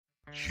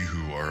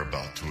You are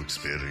about to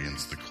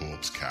experience the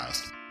Corpse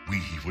Cast. We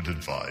would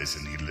advise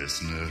any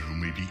listener who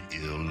may be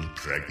ill,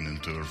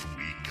 pregnant, or of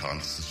weak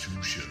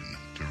constitution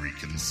to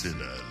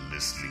reconsider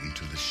listening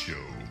to the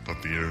show for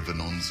fear of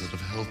an onset of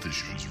health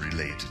issues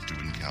related to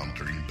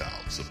encountering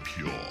bouts of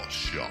pure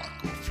shock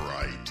or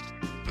fright.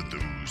 For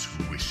those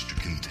who wish to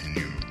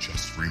continue,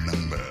 just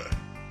remember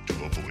to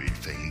avoid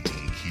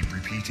fainting. Keep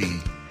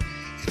repeating,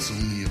 it's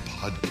only a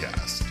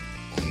podcast.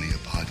 Only a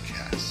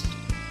podcast.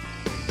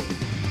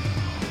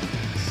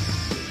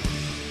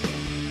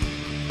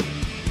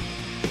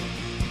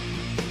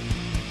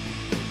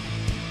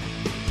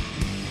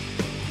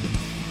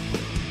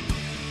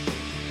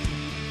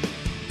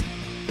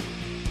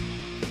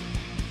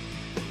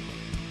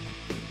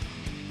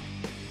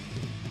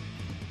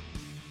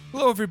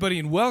 Hello, everybody,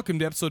 and welcome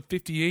to episode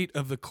 58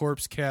 of the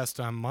Corpse Cast.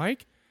 I'm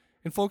Mike,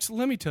 and folks,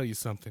 let me tell you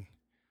something.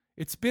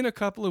 It's been a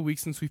couple of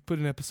weeks since we've put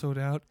an episode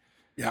out.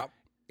 Yeah,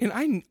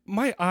 and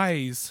my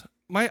eyes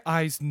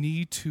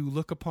need to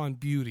look upon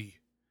beauty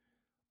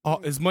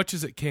as much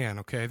as it can.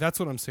 Okay, that's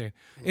what I'm saying.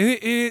 And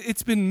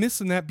it's been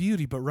missing that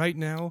beauty, but right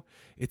now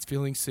it's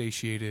feeling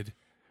satiated.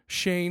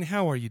 Shane,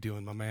 how are you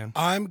doing, my man?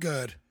 I'm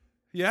good.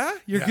 Yeah,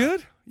 you're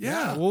good.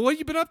 Yeah. Well, what have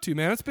you been up to,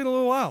 man? It's been a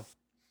little while.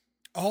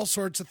 All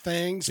sorts of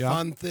things, Yep.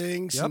 fun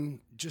things, Yep. and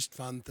just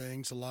fun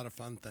things. A lot of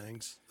fun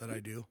things that I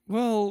do.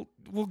 Well,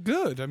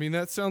 good. I mean,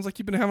 that sounds like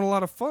you've been having a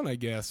lot of fun, I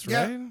guess,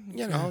 right? Yeah,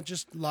 you know,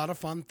 just a lot of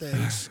fun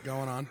things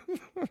going on.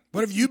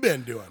 What have you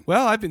been doing?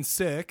 Well, I've been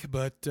sick,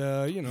 but,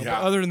 but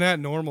other than that,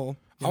 normal.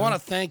 I want to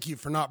thank you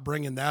for not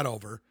bringing that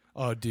over.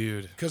 Oh,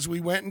 dude. Because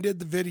we went and did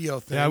the video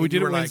thing. Yeah, we and did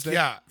you it were Wednesday. Like,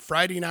 yeah,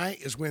 Friday night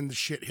is when the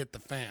shit hit the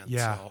fan.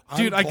 Yeah. So I'm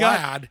Dude,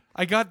 glad.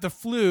 I got the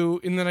flu,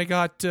 and then I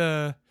got,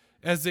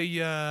 as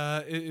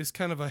is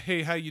kind of a,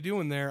 hey, how you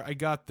doing there? I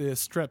got the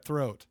strep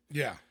throat.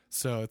 Yeah.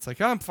 So it's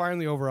like, I'm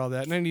finally over all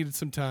that, and I needed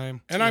some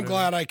time. And I'm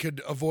glad I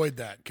could avoid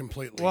that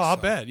completely. Well, I'll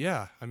so. bet,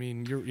 yeah. I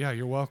mean,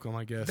 you're welcome,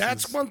 I guess.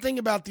 That's one thing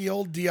about the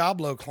old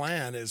Diablo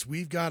clan is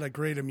we've got a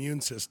great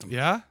immune system.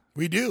 Yeah?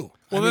 We do.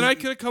 Well, then I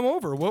could have come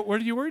over. What are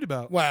you worried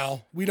about?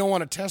 Well, we don't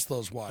want to test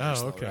those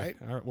waters, Oh, okay. though, right?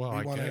 All right. Well,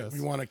 I guess. We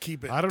want to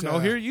keep it. I don't know.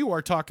 Here you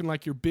are talking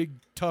like you're big,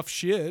 tough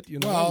shit. You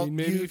know, Well, I mean,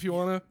 maybe if you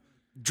want to.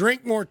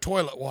 drink more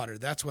toilet water.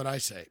 That's what I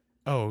say.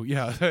 Oh,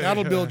 yeah.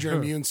 That'll build your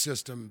immune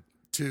system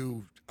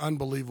to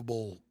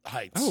unbelievable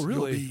heights. Oh,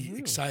 really? You'll be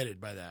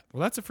excited by that. Well,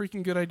 that's a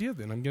freaking good idea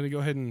then. I'm going to go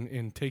ahead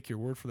and take your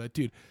word for that.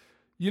 Dude,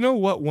 you know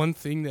what one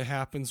thing that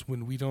happens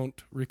when we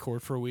don't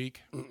record for a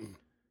week?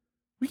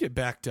 We get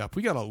backed up.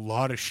 We got a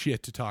lot of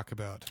shit to talk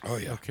about. Oh,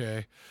 yeah.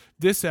 Okay.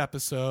 This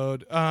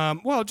episode,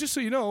 well, just so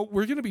you know,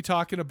 we're going to be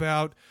talking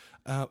about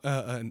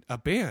a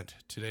band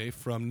today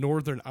from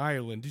Northern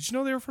Ireland. Did you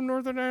know they were from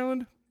Northern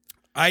Ireland?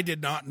 I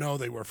did not know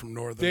they were from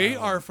Northern They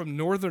Ireland. are from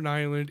Northern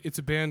Ireland. It's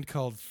a band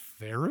called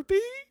Therapy?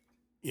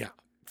 Yeah.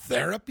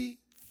 Therapy?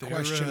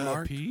 Question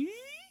mark? Therapy?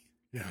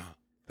 Yeah.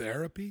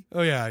 Therapy?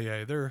 Oh,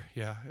 yeah. They're,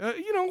 yeah.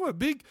 You know what?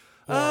 Big.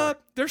 Or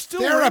They're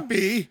still.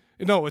 Therapy?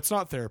 No, it's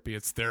not therapy.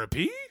 It's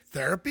therapy.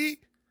 Therapy?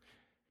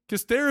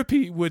 Because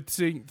therapy would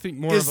think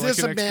more Is of like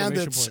this an a band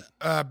exclamation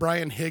that's point.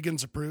 Brian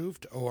Higgins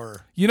approved?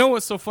 Or You know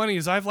what's so funny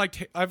is I've liked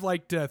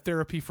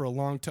therapy for a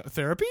long time.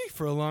 Therapy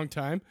for a long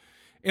time,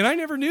 and I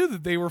never knew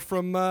that they were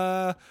from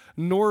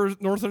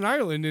Northern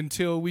Ireland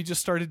until we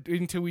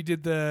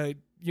did the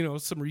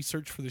some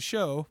research for the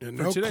show. Yeah, for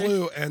no today.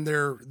 clue, and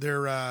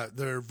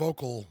their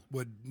vocal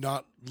would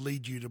not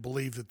lead you to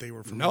believe that they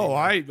were from. No,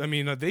 England. I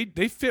mean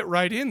they fit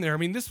right in there. I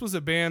mean, this was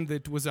a band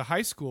that was a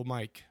high school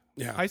mic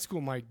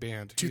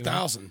band.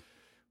 2000.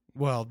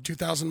 Well,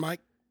 2000,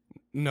 Mike.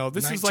 no,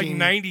 this is like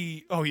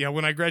 90. Oh yeah,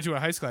 when I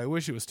graduated high school, I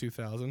wish it was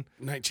 2000.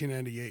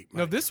 1998. Mike.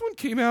 No, this one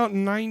came out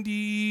in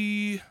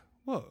 90.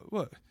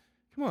 What?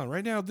 Come on,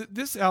 right now.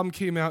 This album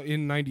came out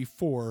in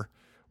 94,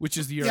 which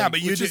is the year. Yeah,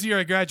 but which is the year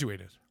I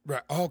graduated.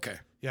 Right. Okay.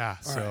 Yeah.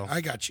 All So right,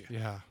 I got you.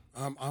 yeah,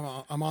 I'm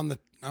on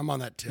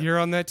that tip. you're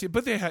on that too.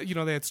 But they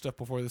had stuff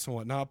before this and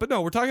whatnot. But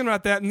no, we're talking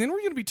about that, and then we're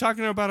going to be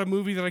talking about a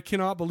movie that I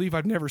cannot believe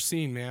I've never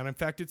seen, man. In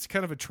fact, it's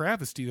kind of a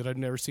travesty that I've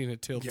never seen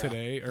it till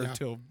today or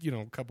till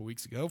a couple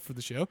weeks ago for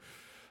the show.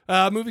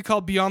 A movie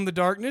called Beyond the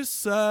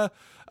Darkness,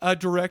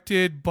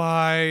 directed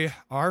by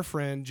our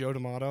friend Joe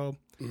D'Amato.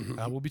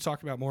 We'll be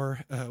talking about more.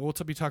 We'll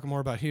be talking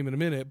more about him in a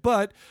minute.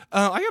 But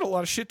I got a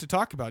lot of shit to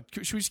talk about.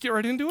 Should we just get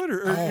right into it,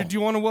 or do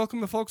you want to welcome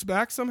the folks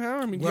back somehow?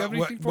 I mean, do you have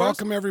anything for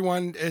welcome us?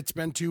 everyone. It's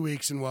been 2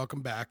 weeks, and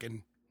welcome back,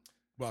 and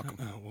welcome.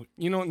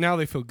 Well, now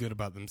they feel good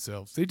about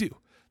themselves. They do.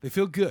 They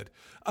feel good.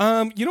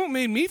 You know what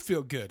made me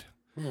feel good?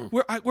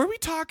 Were we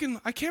talking?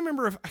 I can't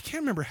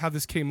remember how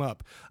this came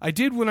up. I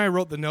did when I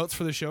wrote the notes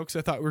for the show because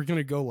I thought we were going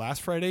to go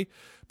last Friday.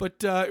 But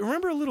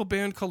remember a little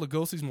band called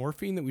Lugosi's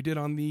Morphine that we did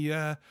on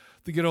the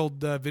good old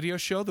video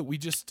show that we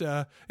just.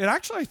 And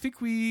actually, I think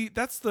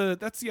that's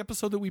the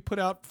episode that we put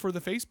out for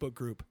the Facebook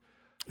group.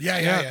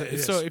 Yeah.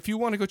 So if you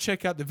want to go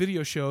check out the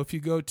video show, if you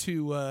go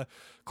to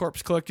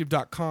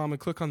corpsecollective.com and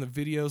click on the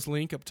videos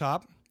link up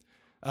top,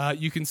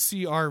 you can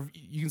see our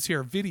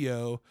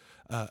video.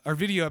 Our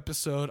video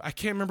episode. I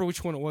can't remember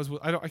which one it was.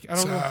 I don't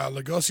know.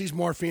 Lugosi's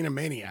Morphine and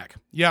Maniac.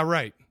 Yeah,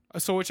 right.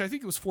 So which I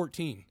think it was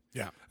 14.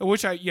 Yeah.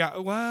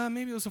 Well,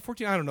 maybe it was a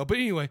 14. I don't know. But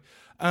anyway,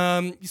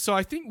 so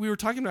I think we were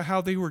talking about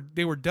how they were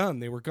done.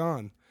 They were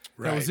gone.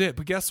 Right. That was it.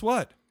 But guess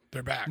what?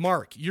 They're back.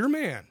 Mark, your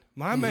man,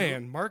 my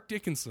man, Mark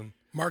Dickinson.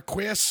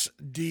 Marquis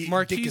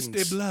Marquise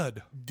Dickens. de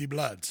Blood. De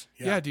Bloods.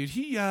 Yeah, dude.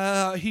 He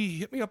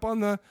hit me up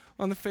on the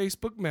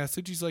Facebook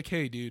message. He's like,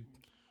 "Hey, dude.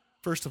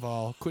 First of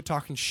all, quit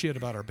talking shit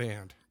about our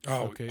band."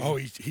 Oh, okay.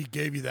 He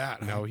gave you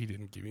that. No, he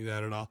didn't give me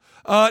that at all.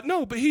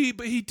 No, but he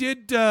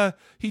did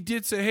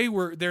say, "Hey,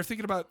 they're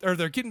thinking about, or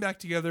they're getting back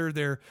together.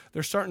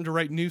 They're starting to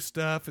write new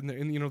stuff, and they're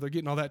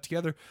getting all that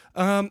together."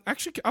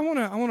 Actually, I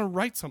want to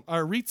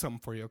read something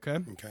for you, okay?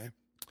 Okay.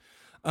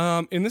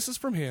 And this is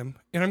from him,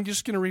 and I'm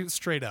just going to read it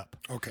straight up.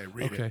 Okay,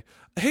 read it.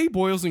 Hey,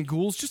 boils and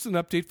ghouls, just an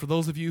update for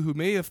those of you who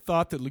may have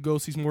thought that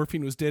Lugosi's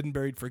Morphine was dead and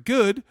buried for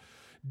good.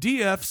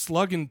 DF,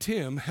 Slug, and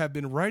Tim have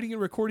been writing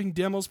and recording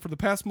demos for the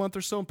past month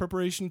or so in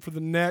preparation for the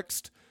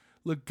next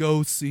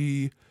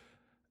Lugosi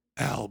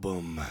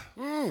album.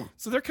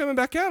 So they're coming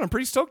back out. I'm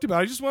pretty stoked about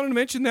it. I just wanted to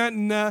mention that,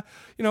 and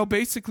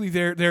basically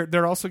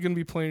they're also going to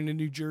be playing in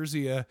New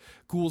Jersey,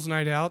 Ghouls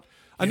Night Out.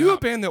 I knew a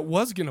band that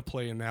was going to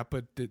play in that,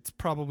 but it's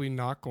probably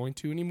not going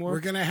to anymore.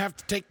 We're going to have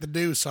to take the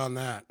deuce on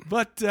that.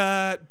 But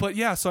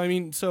yeah, so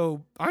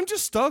I'm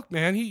just stoked,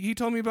 man. He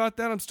told me about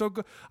that. I'm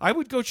stoked. I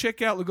would go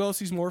check out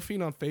Lugosi's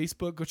Morphine on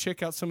Facebook. Go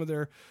check out some of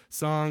their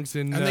songs.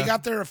 And they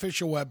got their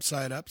official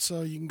website up,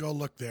 so you can go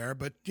look there.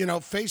 But,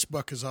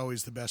 Facebook is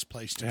always the best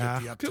place to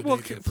get the up-to-date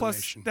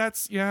information.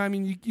 Plus,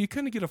 you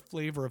kind of get a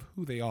flavor of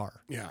who they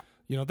are. Yeah.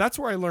 That's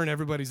where I learn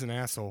everybody's an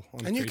asshole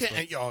on and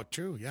Facebook. You can,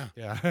 true, yeah.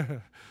 Yeah.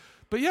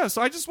 But yeah,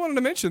 so I just wanted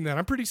to mention that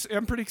I'm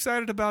pretty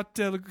excited about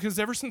because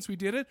ever since we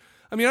did it,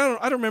 I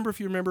don't remember if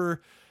you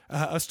remember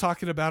us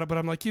talking about it, but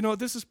I'm like,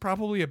 this is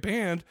probably a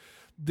band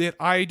that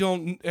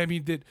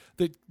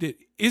that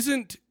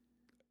isn't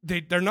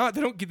they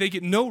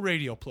get no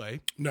radio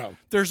play. No,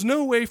 there's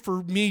no way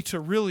for me to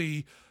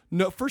really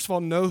first of all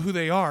know who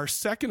they are.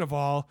 Second of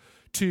all,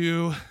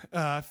 to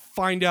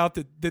find out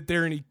that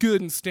they're any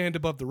good and stand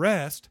above the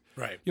rest.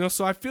 Right.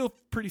 So I feel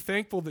pretty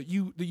thankful that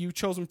you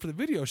chose them for the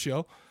video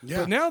show. Yeah.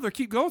 But now they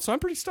keep going, so I'm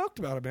pretty stoked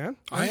about it, man.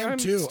 I am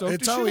too.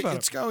 It's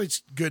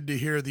always good to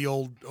hear the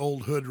old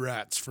hood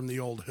rats from the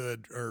old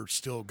hood are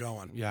still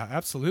going. Yeah,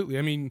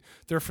 absolutely.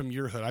 They're from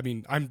your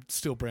hood. I'm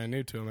still brand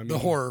new to them. The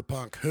horror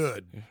punk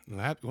hood.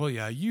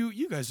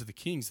 You guys are the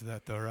kings of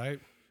that, though, right?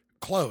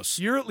 Close.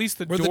 You're at least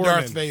We're the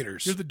Darth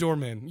Vaders. You're the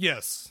doormen.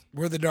 Yes.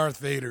 We're the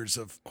Darth Vaders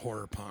of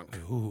horror punk.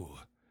 Ooh.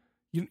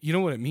 You know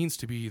what it means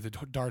to be the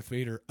Darth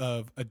Vader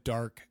of a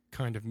dark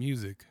kind of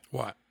music?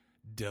 What?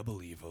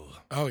 Double evil.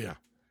 Oh yeah.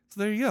 So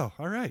there you go.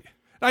 All right.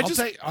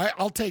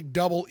 I'll take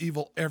double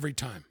evil every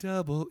time.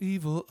 Double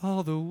evil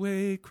all the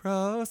way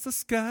across the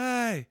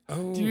sky.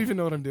 Oh. Do you even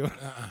know what I'm doing?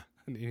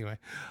 Anyway,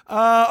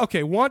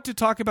 okay. Want to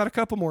talk about a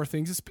couple more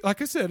things? Like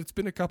I said, it's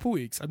been a couple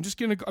weeks. I'm just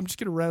gonna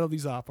rattle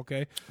these off.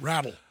 Okay.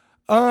 Rattle.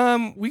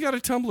 We got a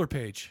Tumblr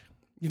page.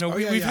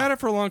 We've had it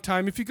for a long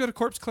time. If you go to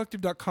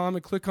corpsecollective.com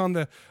and click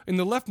on in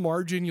the left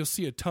margin, you'll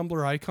see a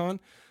Tumblr icon.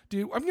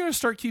 Dude, I'm going to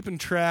start keeping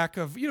track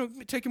of,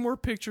 taking more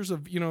pictures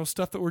of,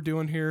 stuff that we're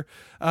doing here.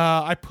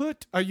 I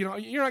put, you're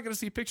not going to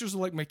see pictures of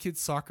like my kids'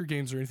 soccer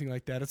games or anything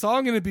like that. It's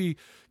all going to be,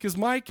 because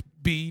Mike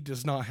B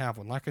does not have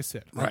one. Like I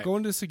said, I'm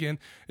going to this again.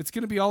 It's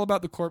going to be all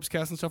about the Corpse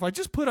Cast and stuff. I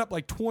just put up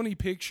like 20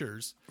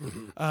 pictures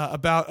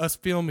about us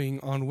filming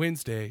on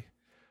Wednesday.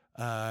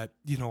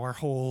 Our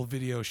whole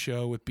video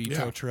show with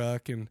Beto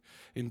Truck and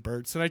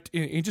Bert's.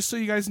 And just so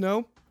you guys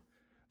know,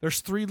 there's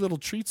 3 little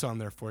treats on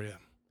there for you.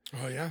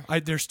 Oh, yeah?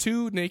 There's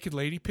 2 naked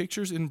lady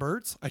pictures in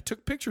Bert's. I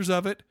took pictures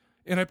of it,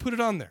 and I put it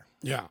on there.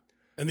 Yeah.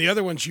 And the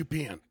other one's you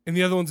peeing. And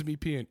the other one's me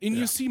peeing. And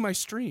you see my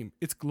stream.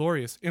 It's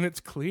glorious, and it's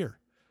clear.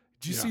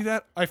 Did you see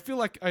that? I feel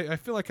like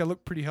I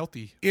look pretty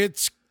healthy.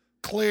 It's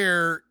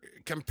clear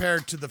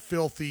compared to the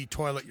filthy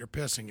toilet you're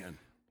pissing in.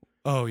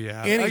 Oh,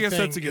 yeah. Anything I guess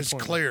that's a good is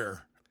point.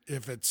 Clear.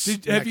 If it's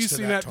have you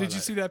seen that? Toilet. Did you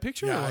see that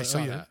picture? Yeah, I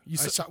saw that.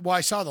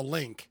 I saw the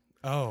link.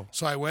 Oh,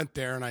 so I went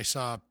there and I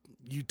saw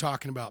you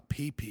talking about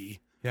pee.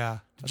 Yeah.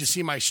 Did you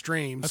see my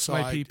stream? That's so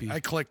my pee. I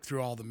clicked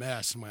through all the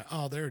mess and went,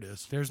 oh, there it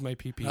is. There's my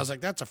pee. I was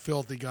like, that's a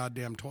filthy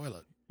goddamn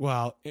toilet.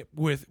 Well,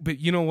 but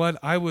you know what?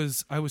 I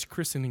was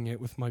christening it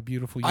with my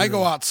beautiful urine. I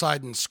go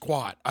outside and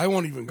squat. I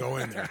won't even go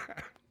in there.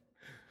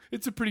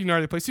 It's a pretty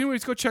gnarly place.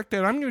 Anyways, go check that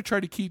out. I'm going to try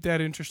to keep that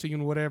interesting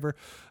and whatever.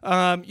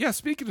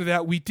 Speaking of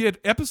that, we did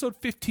episode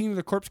 15 of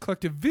the Corpse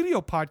Collective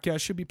video podcast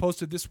should be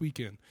posted this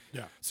weekend.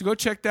 Yeah. So go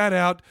check that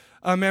out.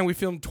 Man, we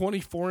filmed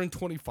 24 and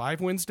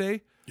 25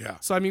 Wednesday. Yeah.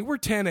 So, we're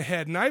 10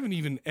 ahead, and I haven't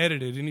even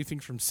edited anything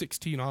from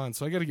 16 on,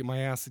 so I got to get my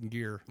ass in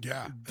gear.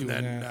 Yeah. And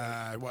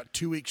then,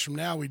 2 weeks from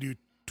now, we do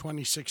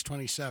 26,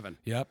 27.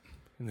 Yep.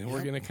 And then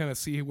we're going to kind of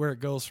see where it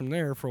goes from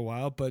there for a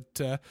while. But,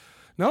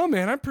 no,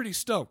 man, I'm pretty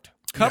stoked.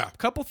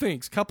 Couple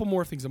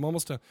more things. I'm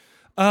almost done.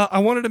 I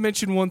wanted to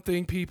mention one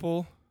thing,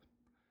 people.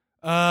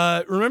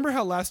 Remember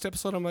how last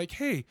episode I'm like,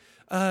 hey,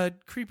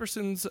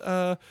 Creeperson's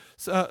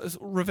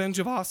Revenge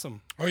of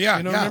Awesome. Oh yeah,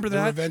 remember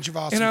that? Revenge of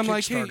Awesome. And I'm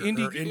like, hey,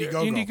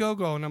 Indiegogo.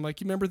 Indiegogo, and I'm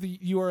like, you remember the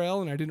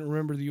URL? And I didn't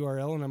remember the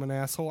URL, and I'm an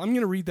asshole. I'm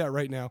gonna read that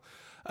right now.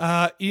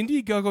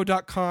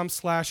 Indiegogo.com/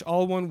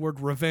 all one word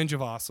Revenge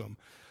of Awesome.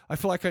 I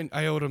feel like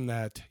I owed him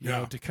that, you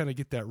know, to kind of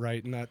get that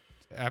right and not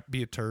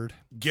be a turd.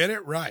 Get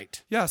it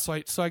right. Yeah, so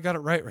I got it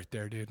right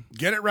there, dude.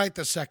 Get it right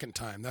the second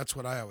time. That's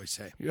what I always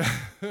say. Yeah.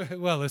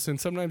 Well, listen,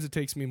 sometimes it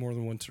takes me more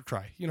than one to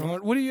try. You know,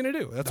 what are you going to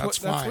do?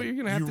 That's what you're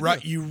going to have to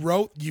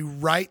do. You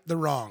right the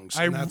wrongs.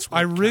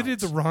 I ridded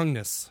the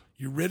wrongness.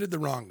 You ridded the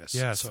wrongness.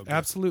 Yes, so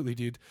absolutely,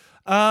 dude.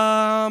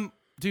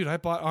 Dude, I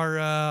bought our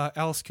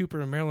Alice Cooper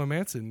and Marilyn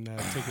Manson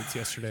tickets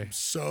yesterday. I'm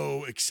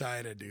so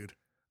excited, dude.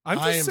 I'm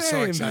just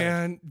saying,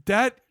 man,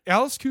 that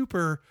Alice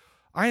Cooper,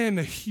 I am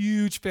a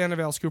huge fan of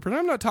Alice Cooper. And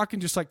I'm not talking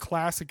just like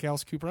classic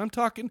Alice Cooper. I'm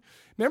talking,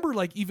 remember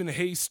like even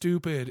Hey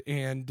Stupid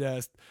and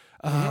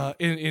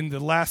in The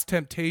Last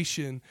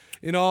Temptation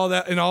and all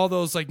that, and all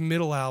those like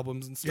middle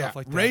albums and stuff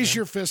like that. Raise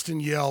Your Fist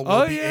and Yell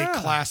will be a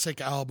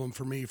classic album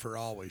for me for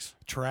always.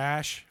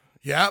 Trash.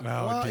 Yeah.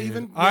 Oh,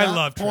 I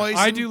love Trash.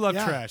 I do love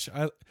Trash.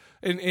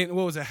 And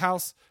what was it?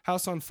 House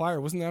on Fire.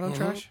 Wasn't that on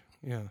Trash?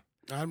 Yeah.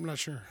 I'm not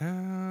sure.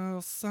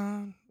 House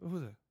on, what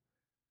was it?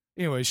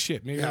 Anyway,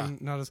 shit. Maybe I'm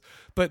not as,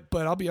 but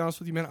I'll be honest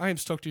with you, man. I am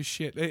stoked as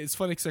shit. It's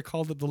funny because I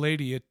called up the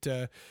lady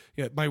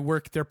at my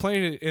work. They're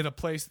playing it at a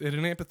place at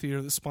an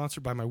amphitheater that's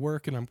sponsored by my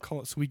work, and I'm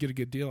calling, so we get a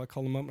good deal. I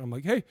call them up, and I'm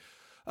like, hey,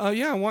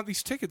 I want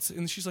these tickets,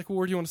 and she's like, well,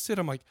 where do you want to sit?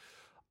 I'm like,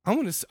 I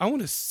want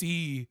to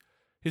see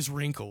his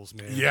wrinkles,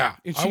 man. Yeah,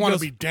 and I want to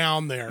be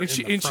down there. And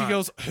she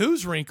goes,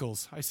 whose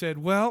wrinkles? I said,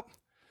 well,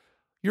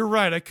 you're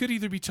right. I could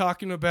either be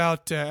talking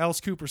about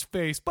Alice Cooper's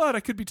face, but I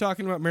could be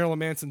talking about Marilyn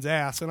Manson's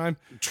ass. And I'm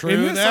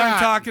I'm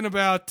talking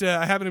about.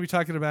 I happen to be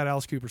talking about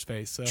Alice Cooper's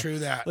face. So true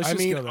that. I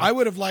mean, I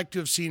would have liked to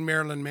have seen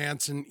Marilyn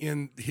Manson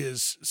in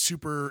his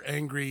super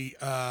angry,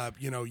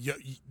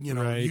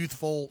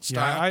 youthful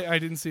style. Yeah, I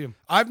didn't see him.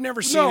 I've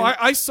never seen. No,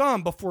 I saw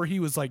him before he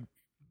was like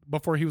a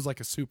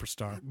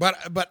superstar.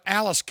 But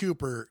Alice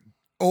Cooper.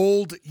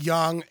 Old,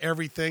 young,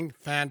 everything,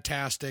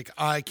 fantastic.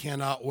 I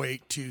cannot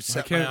wait to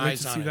set my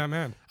eyes on see that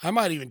man. I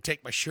might even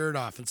take my shirt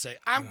off and say,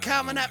 I'm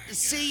coming up to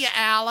see you,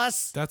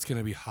 Alice. That's going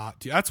to be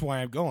hot, dude. That's why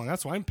I'm going.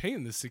 That's why I'm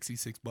paying this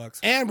 $66.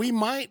 And we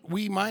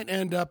might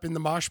end up in the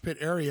mosh pit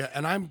area,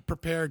 and I'm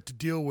prepared to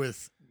deal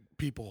with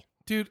people.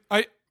 Dude,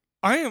 I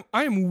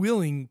am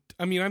willing.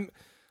 I mean,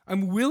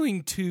 I'm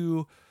willing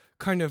to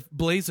kind of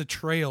blaze a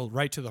trail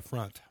right to the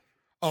front.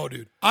 Oh,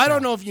 dude. I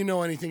don't know if you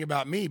know anything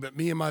about me, but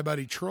me and my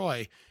buddy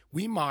Troy,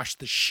 we mosh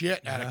the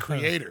shit out of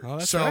Creator. Oh,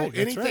 so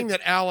anything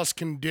that Alice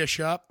can dish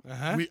up,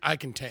 I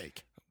can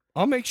take.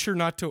 I'll make sure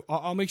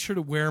I'll make sure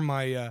to wear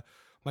my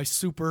my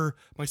super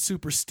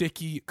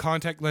sticky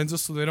contact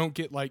lenses so they don't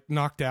get like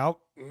knocked out.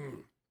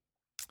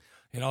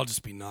 And I'll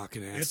just be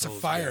knocking assholes. It's a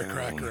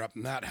firecracker up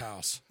in that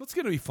house. It's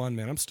gonna be fun,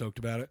 man. I'm stoked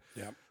about it.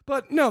 Yeah.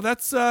 But no,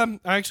 that's I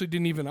actually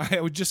didn't even.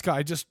 I just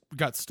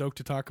got stoked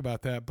to talk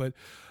about that. But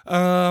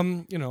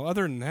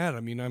other than that,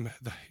 I mean,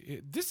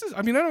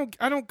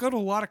 I don't go to a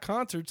lot of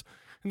concerts,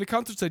 and the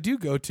concerts I do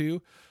go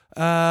to,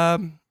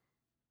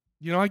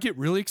 I get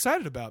really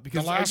excited about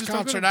because the last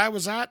concert I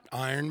was at,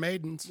 Iron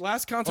Maiden's.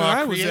 Last concert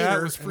I was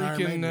at was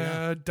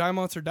freaking Die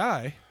Monster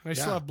Die. I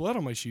still have blood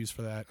on my shoes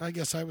for that. I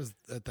guess I was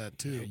at that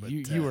too. But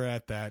you were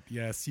at that.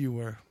 Yes, you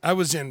were. I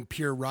was in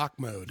pure rock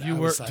mode. You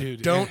were, like,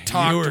 dude. Don't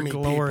talk to me,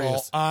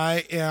 glorious. People.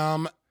 I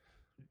am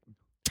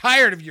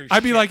tired of your shit.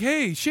 I'd be like,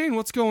 hey, Shane,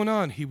 what's going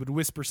on? He would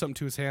whisper something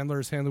to his handler.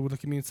 His handler would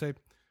look at me and say,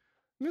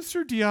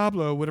 Mr.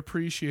 Diablo would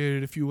appreciate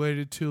it if you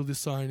waited till the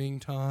signing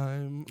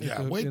time.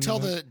 Yeah, wait till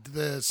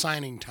the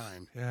signing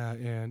time. Yeah,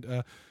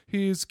 and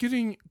he's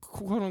getting,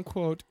 quote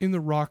unquote, in the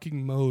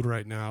rocking mode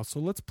right now, so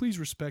let's please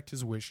respect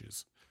his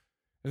wishes.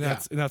 And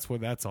that's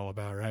what that's all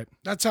about, right?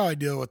 That's how I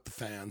deal with the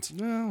fans.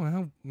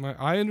 No, well,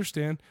 I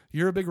understand.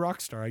 You're a big rock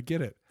star. I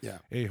get it. Yeah.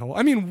 A-hole.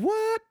 I mean,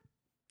 what?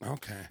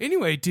 Okay.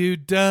 Anyway,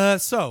 dude,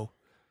 so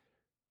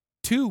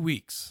 2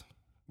 weeks.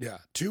 Yeah,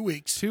 2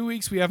 weeks. 2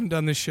 weeks we haven't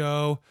done the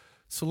show.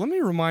 So let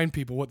me remind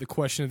people what the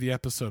question of the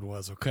episode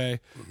was, okay?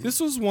 Mm-hmm. This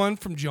was one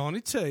from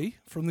Johnny T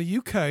from the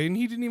UK, and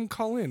he didn't even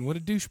call in. What a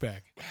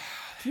douchebag.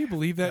 Can you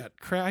believe that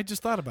crap? I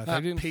just thought about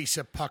that. That piece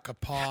of pucker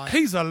pie.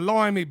 He's a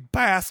limey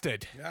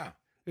bastard. Yeah.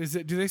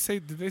 Did they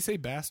say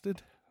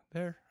bastard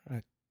there?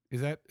 Is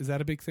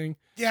that a big thing?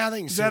 Yeah, I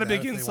think is that a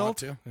big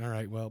insult? All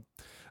right, well,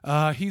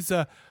 he's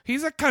a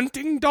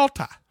cunting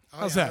daughter.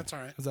 How's that? That's all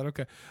right. Is that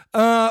okay?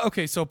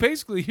 Okay, so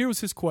basically, here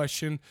was his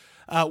question.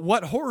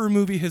 What horror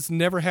movie has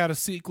never had a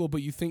sequel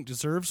but you think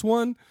deserves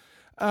one?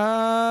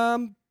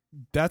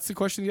 That's the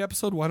question of the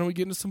episode. Why don't we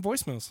get into some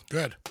voicemails?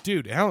 Good.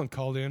 Dude, Alan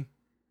called in.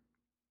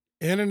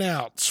 In and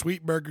Out,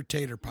 Sweet Burger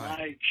Tater Pie.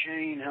 Hi,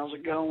 Shane. How's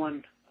it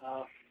going?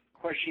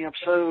 Question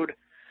episode.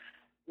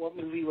 What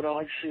movie would I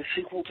like to see a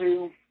sequel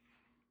to?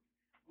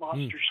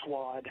 Monster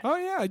Squad. Oh,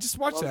 yeah, I just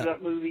watched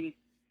that movie.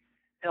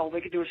 Hell,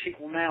 they could do a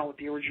sequel now with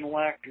the original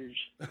actors.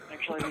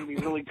 Actually, I think it'd be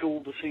really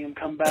cool to see them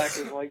come back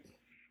as, like,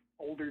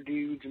 older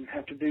dudes and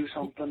have to do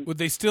something. Would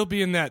they still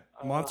be in that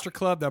Monster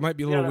Club? That might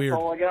be a little weird.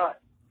 That's all I got.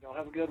 Y'all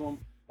have a good one.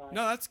 Bye.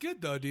 No, that's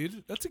good though,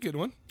 dude. That's a good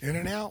one. In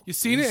and Out. You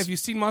seen it? Have you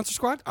seen Monster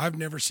Squad? I've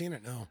never seen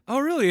it. No. Oh,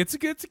 really? It's a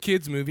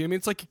kids movie. I mean,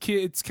 it's like a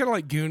kid. It's kind of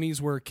like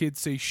Goonies, where kids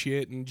say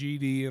shit and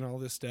GD and all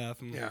this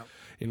stuff,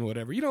 and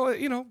whatever. You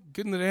know,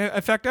 good in the day.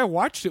 In fact, I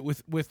watched it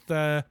with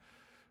my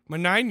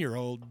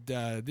 9-year-old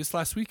this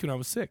last week when I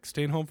was sick,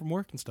 staying home from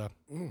work and stuff.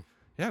 Mm.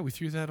 Yeah, we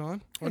threw that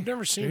on. I've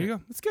never seen it. There you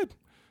go. It's good.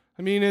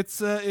 I mean,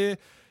 it's as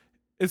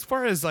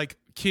far as like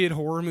kid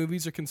horror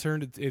movies are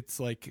concerned, it's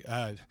like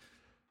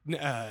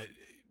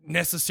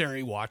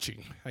necessary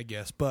watching, I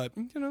guess. But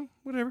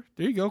whatever.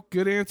 There you go.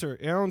 Good answer.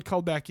 Alan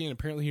called back in.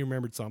 Apparently, he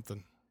remembered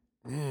something.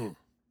 Mm.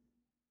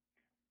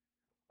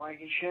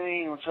 Mikey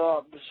Shane, what's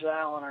up? This is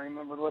Alan. I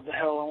remembered what the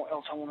hell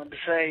else I wanted to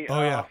say.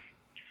 Oh yeah.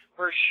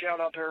 First,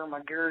 shout out to my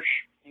Gersh.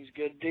 He's a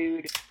good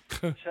dude.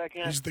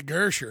 Second, he's the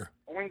Gersher.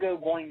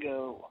 Oingo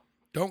Boingo.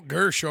 Don't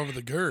Gersh over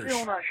the Gersh.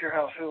 Still not sure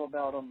how I feel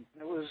about him.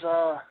 It was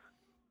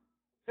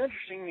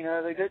interesting,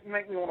 they didn't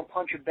make me want to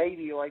punch a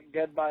baby like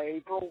Dead by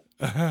April.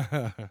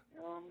 I'm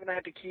going to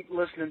have to keep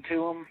listening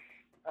to them.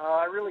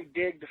 I really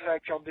dig the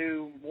fact y'all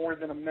do more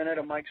than a minute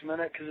of Mike's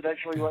Minute, because it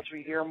actually lets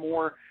me hear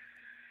more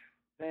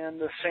than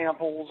the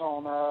samples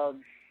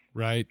on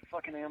right.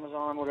 fucking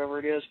Amazon, whatever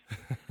it is.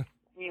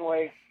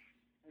 Anyway,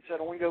 I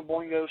said Oingo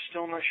Boingo,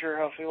 still not sure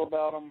how I feel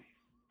about them.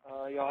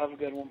 Y'all have a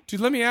good one.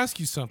 Dude, let me ask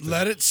you something.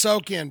 Let it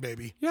soak in,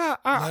 baby. Yeah.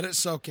 Let it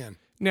soak in.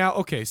 Now,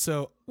 okay,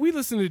 so we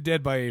listened to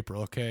Dead by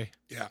April, okay?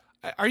 Yeah.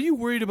 Are you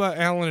worried about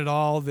Alan at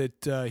all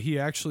that he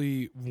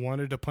actually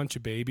wanted to punch a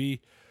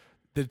baby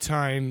the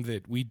time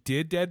that we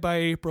did Dead by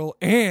April?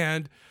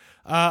 And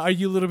are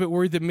you a little bit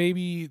worried that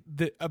maybe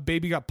a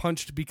baby got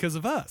punched because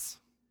of us?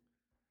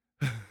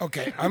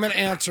 Okay, I'm going to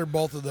answer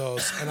both of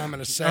those, and I'm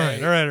going to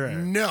say, all right.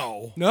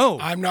 No,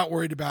 I'm not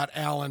worried about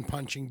Alan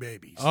punching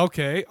babies.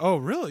 Okay. Oh,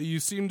 really? You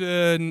seem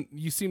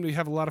to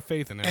have a lot of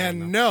faith in Alan.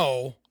 And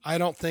no, I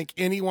don't think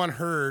anyone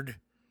heard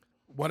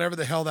whatever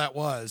the hell that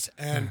was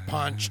and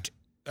punched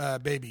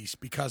babies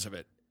because of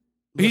it.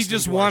 He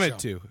just wanted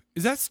to.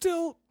 Is that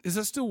still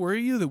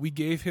worry you that we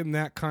gave him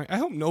that kind? I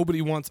hope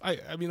nobody wants.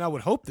 I mean, I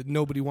would hope that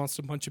nobody wants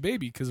to punch a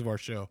baby because of our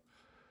show.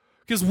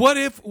 Because what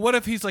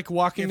if he's like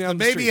walking down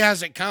the street? The baby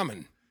has it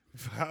coming.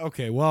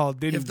 Okay, well,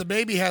 if the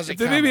baby has it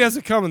coming. If the baby has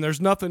it coming,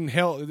 there's nothing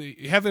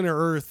heaven or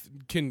earth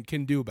can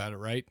do about it,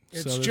 right?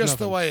 It's just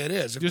the way it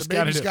is. If the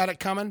baby's got it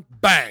coming,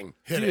 bang,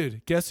 hit it.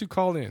 Dude, guess who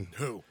called in?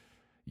 Who?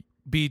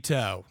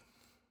 Beto.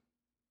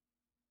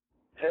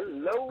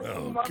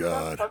 Hello,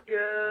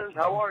 motherfuckers.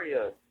 How are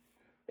you?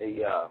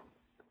 Hey,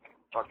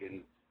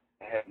 fucking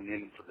heading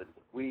in for the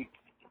week.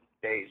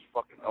 Day's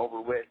fucking over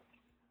with.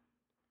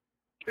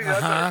 Figured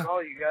I'd better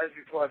call you guys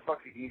before I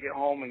fucking can get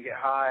home and get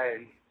high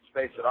and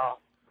space it off.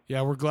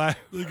 Yeah, we're glad.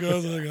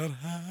 Because I got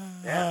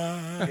high.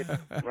 Yeah,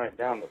 get right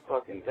down the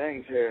fucking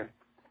things here.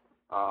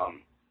 You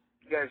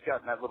guys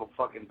got in that little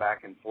fucking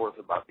back and forth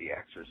about The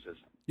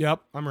Exorcist.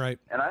 Yep, I'm right.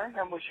 And I think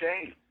I'm with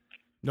Shane.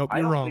 Nope,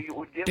 you're wrong. I don't think it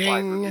would get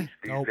like movies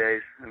these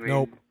days. I mean,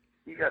 nope.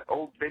 You got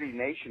Old Bitty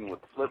Nation with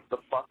Flip the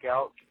Fuck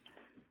Out.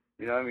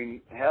 You know, I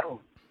mean,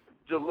 hell.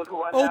 Just look at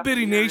what Old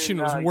Bitty Nation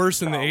was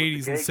worse in the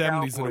Utah 80s and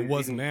 70s than it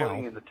was now.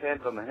 In the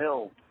tent on the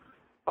hill.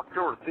 Fuck,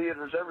 there were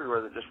theaters everywhere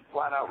that just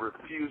flat out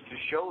refused to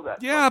show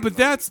that. Yeah, but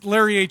that's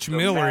Larry H.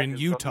 Miller in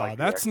Utah. Like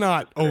that's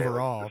not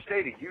overall. The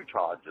state of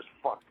Utah just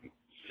fucking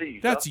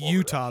seized That's up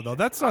Utah, that though.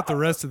 That's not the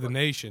rest of the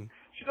nation.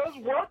 She does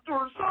what to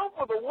herself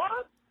with a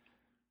what?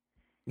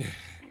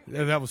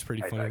 Yeah, that was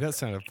pretty funny. That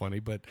sounded funny,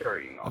 but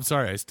I'm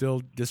sorry. I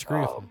still disagree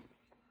with him.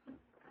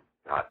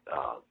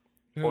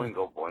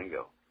 Boingo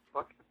Boingo.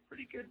 Fucking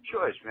pretty good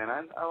choice, man.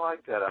 I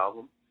like that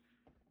album.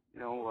 You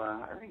know,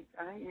 I think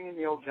me and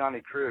the old Johnny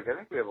Krug, I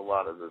think we have a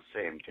lot of the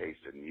same taste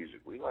in music.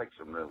 We like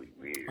some really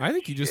weird I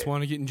think you shit. just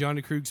want to get in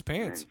Johnny Krug's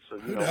pants.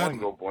 And so, you know,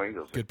 Boingo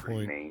Boingo's good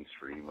pretty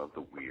mainstream of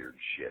the weird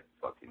shit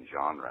fucking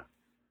genre.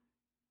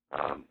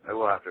 I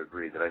will have to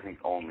agree that I think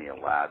Only a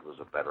Lad was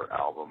a better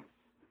album.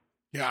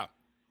 Yeah.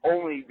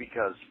 Only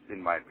because,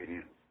 in my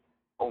opinion,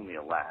 Only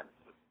a Lad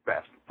is the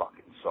best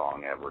fucking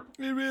song ever.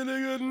 You really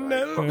good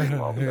I fucking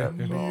love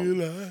that song.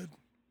 lad.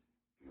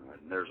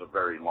 And there's a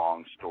very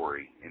long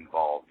story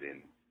involved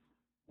in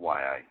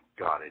why I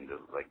got into,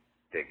 like,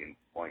 digging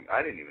Boingo.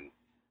 I didn't even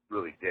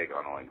really dig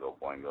on Oingo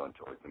Boingo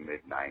until, like, the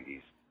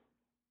mid-'90s.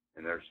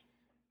 And there's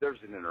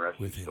an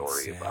interesting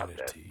story about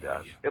that.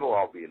 It'll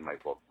all be in my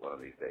book one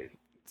of these days.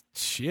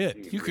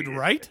 Shit, you could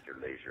write? At your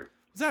leisure.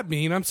 Does that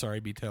mean? I'm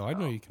sorry, Beto. I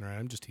know you can write.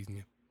 I'm just teasing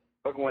you.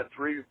 Fucking went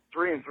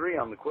 3-3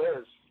 on the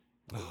quiz.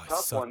 Oh, Tough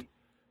sucked. one.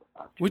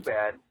 Not too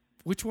bad.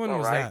 Which one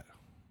was that?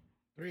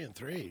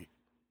 3-3.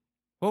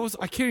 What was?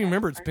 I can't even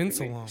remember. It's been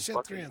so long. You said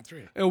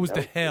 3-3. It was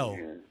the hell.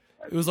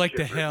 It was like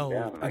the hell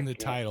in the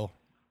title.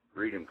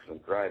 Read them because I'm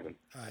driving.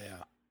 Oh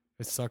yeah.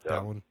 It sucked,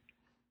 that one.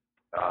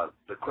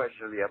 The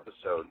question of the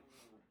episode: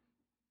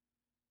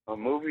 a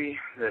movie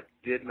that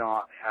did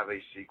not have a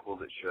sequel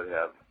that should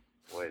have.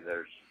 Boy,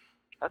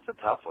 that's a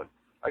tough one.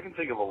 I can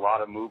think of a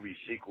lot of movie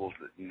sequels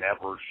that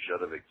never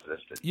should have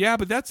existed. Yeah,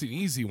 but that's an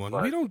easy one.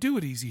 But we don't do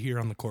it easy here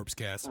on the Corpse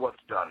Cast.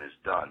 What's done is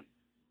done.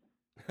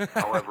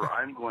 However,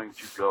 I'm going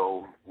to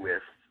go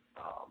with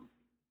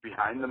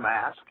Behind the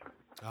Mask.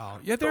 Oh,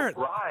 yeah, The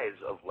Rise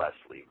of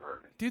Leslie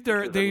Vernon. Dude,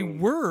 they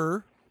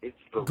were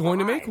going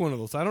to make one of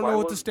those. I don't know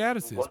what the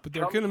status is, but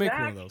they're going to make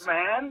one of those.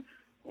 Man,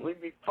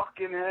 leave me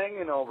fucking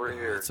hanging over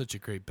here. It's such a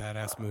great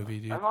badass movie,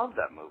 dude. I love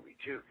that movie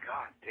too.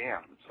 God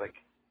damn, it's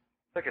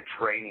like a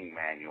training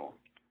manual.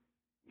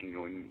 You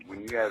know,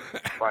 when you guys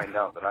find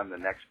out that I'm the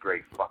next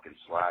great fucking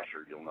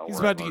slasher, you'll know. He's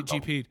about to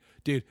get GP'd,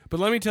 dude. But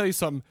let me tell you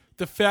something.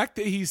 The fact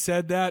that he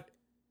said that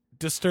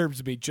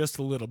disturbs me just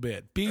a little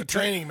bit.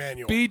 Training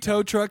manual.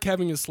 Tow Truck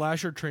having a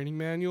slasher training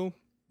manual.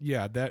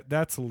 Yeah,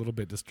 that's a little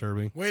bit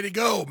disturbing. Way to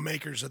go,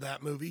 makers of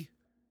that movie.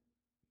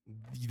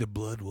 The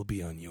blood will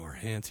be on your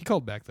hands. He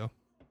called back though.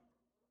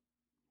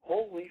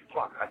 Holy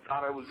fuck! I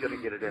thought I was gonna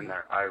get it in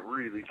there. I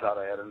really thought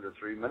I had under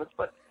 3 minutes,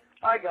 but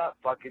I got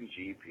fucking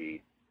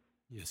GP'd.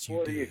 Yes, you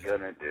what did. What are you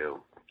gonna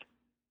do?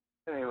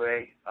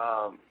 Anyway,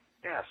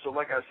 yeah. So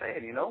like I was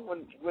saying, you know,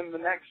 when the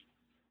next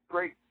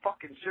great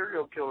fucking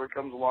serial killer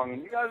comes along,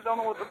 and you guys don't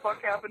know what the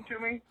fuck happened to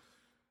me,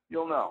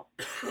 you'll know.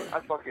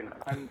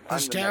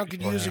 This town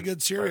could use a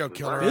good serial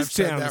killer. This I've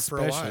said town that for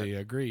a especially,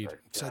 while. agreed. I've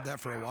said that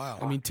for a while.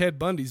 I mean, Ted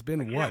Bundy's been,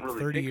 I what, can't really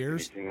 30 think of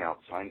years? anything else.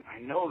 I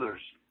know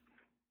there's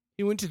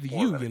He went to the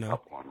more U, than you a know.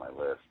 couple on my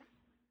list,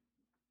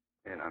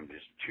 and I'm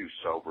just too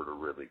sober to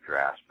really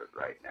grasp it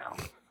right now.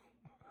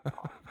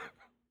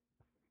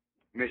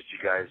 Missed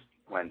you guys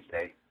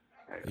Wednesday.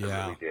 I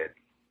really did.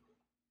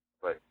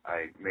 But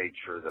I made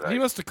sure that he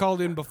must have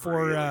called in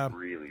before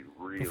really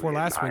before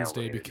last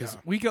Wednesday because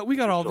we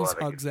got all these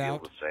hugs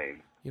out.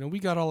 You know, we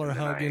got all our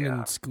hugging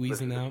and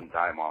squeezing out.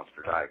 Die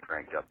Monster Die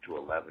cranked up to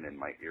 11 in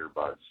my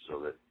earbuds so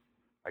that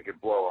I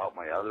could blow out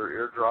my other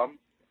eardrum.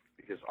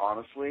 Because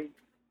honestly,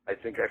 I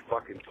think I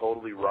fucking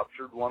totally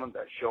ruptured one of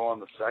that show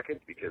on the 2nd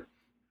because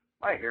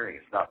my hearing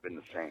has not been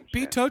the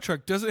same. Tow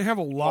Truck doesn't have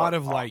a lot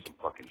of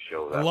fucking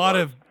show a lot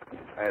of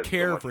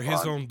care so for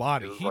his own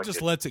body. He like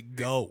just lets it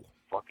go.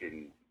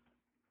 Fucking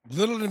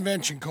little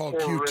invention called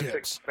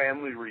Q-tips.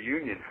 Family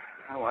reunion.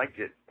 I liked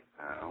it.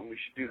 We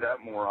should do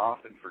that more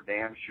often for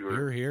damn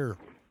sure. Here.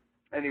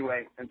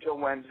 Anyway, until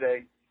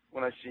Wednesday,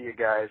 when I see you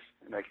guys,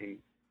 and I can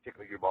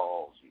tickle your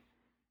balls and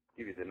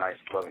give you the nice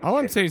loving. All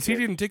I'm saying is he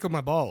didn't tickle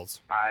my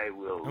balls. I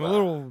will. I'm a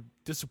little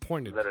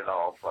disappointed. Let it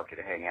all fucking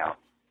hang out,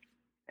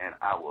 and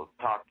I will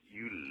talk to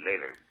you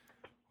later.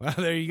 Well,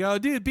 there you go,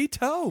 dude. Be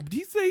Tow.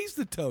 He's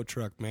the tow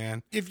truck,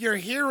 man. If your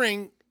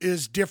hearing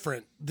is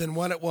different than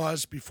what it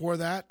was before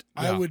that,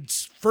 I would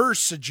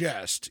first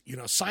suggest,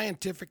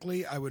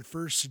 scientifically, I would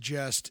first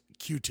suggest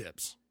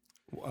Q-tips.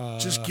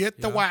 Just get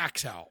the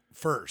wax out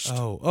first.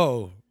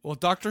 Oh. Well,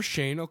 Dr.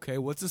 Shane, okay,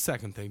 what's the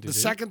second thing to do? The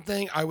second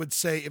thing, I would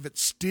say, if it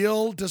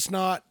still does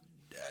not,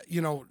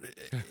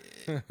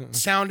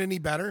 sound any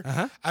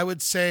better, I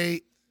would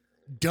say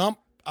dump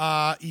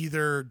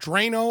either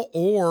Drano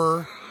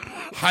or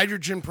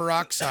hydrogen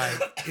peroxide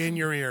in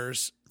your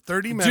ears.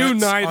 30 minutes do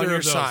neither on your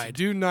of those. side.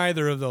 Do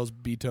neither of those,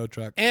 Tow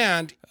Truck.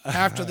 And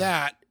after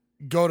that,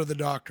 go to the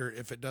doctor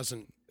if it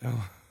doesn't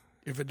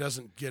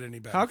get any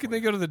better. How can they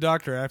go to the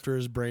doctor after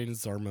his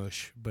brains are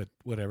mush? But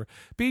whatever.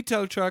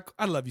 Tow Truck,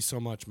 I love you so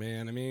much,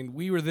 man. I mean,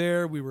 we were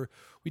there. We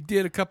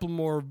did a couple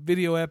more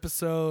video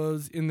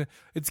episodes.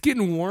 It's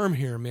getting warm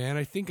here, man.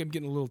 I think I'm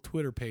getting a little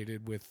Twitter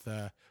pated with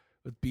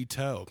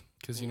Tow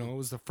because it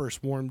was the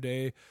first warm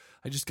day.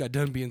 I just got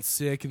done being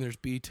sick, and there's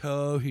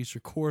Tow. He's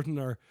recording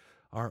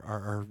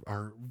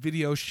our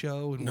video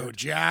show. And no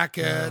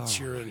jackets.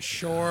 You're in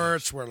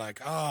shorts. We're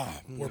like,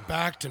 we're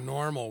back to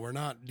normal. We're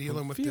not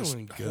dealing with this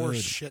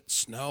horse shit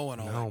snow and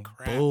all that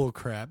crap. Bull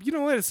crap. You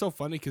know what? It's so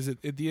funny because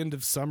at the end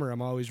of summer,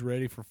 I'm always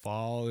ready for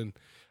fall, and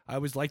I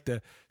always like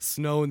the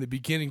snow in the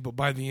beginning, but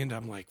by the end,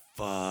 I'm like,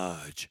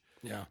 fudge.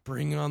 Yeah.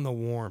 Bring on the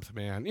warmth,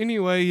 man.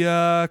 Anyway,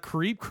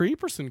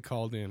 Creeperson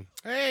called in.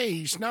 Hey,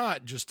 he's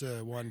not just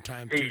a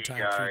one-time,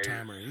 two-time,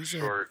 three-timer. He's a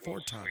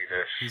four-time.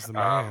 He's the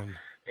man.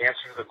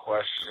 Answer the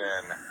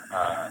question,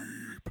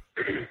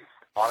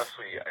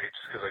 honestly,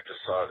 because I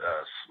just saw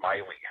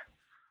Smiley.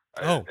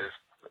 As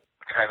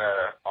kind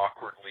of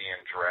awkwardly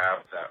and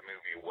drab that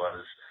movie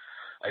was,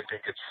 I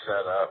think it's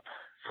set up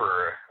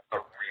for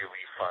a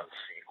really fun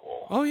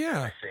sequel. Oh,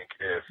 yeah. I think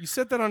if you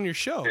said that on your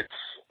show.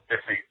 If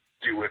they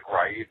do it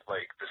right,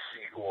 like the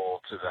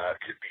sequel to that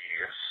could be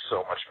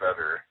so much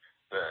better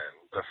than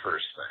the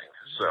first thing.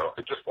 So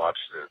I just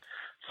watched it,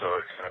 so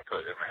it kind of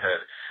put it in my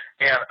head.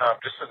 And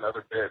just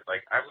another bit,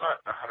 like I'm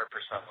not 100%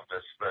 on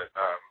this, but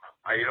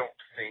I don't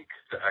think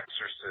The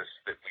Exorcist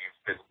that we've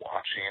been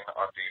watching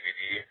on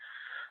DVD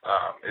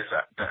is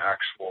the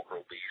actual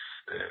release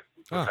that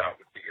was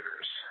out in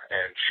theaters.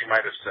 And she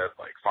might have said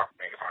like "fuck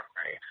me,"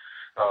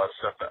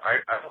 stuff. But I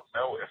don't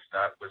know if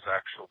that was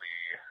actually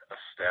a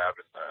stab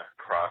in the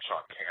crotch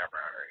on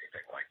camera or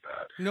anything like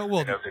that. No,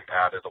 well, I know they've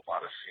added a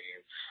lot of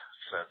scenes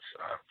since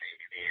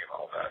DVD and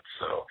all that,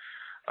 so.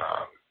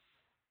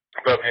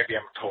 But maybe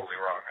I'm totally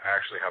wrong. I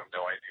actually have no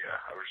idea.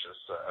 I was just.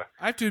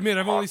 I have to admit,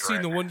 I've only seen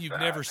the pondering one you've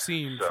that. never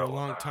seen So, for a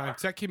long time.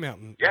 'Cause that came out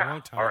a long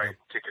time all right. ago.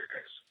 Take care,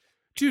 guys.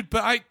 Dude,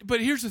 but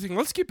here's the thing.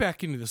 Let's get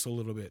back into this a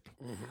little bit.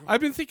 Mm-hmm.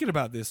 I've been thinking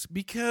about this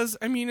because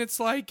it's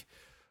like,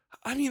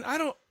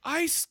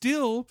 I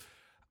still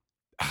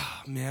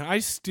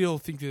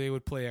think that they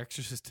would play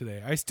Exorcist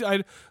today. I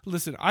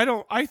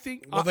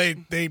think. Well, they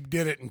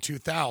did it in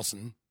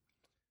 2000.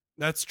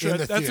 That's true. in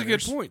the That's a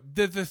good theaters. point.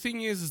 The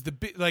thing is the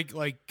bit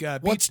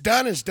What's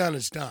done is done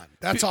is done.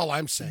 That's all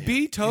I'm saying.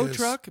 B Tow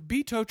Truck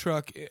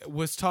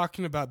was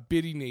talking about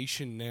Biddy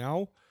Nation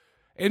now,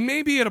 and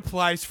maybe it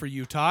applies for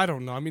Utah. I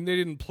don't know. I mean, they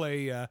didn't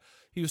play.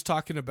 He was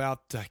talking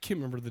about I can't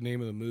remember the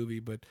name of the movie,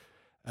 but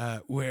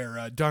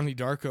where Donnie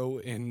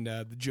Darko and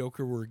the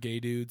Joker were gay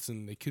dudes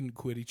and they couldn't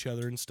quit each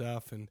other and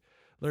stuff. And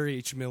Larry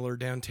H. Miller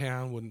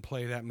downtown wouldn't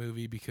play that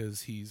movie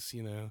because he's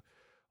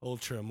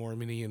ultra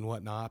Mormon-y and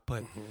whatnot.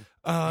 But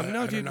I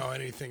don't know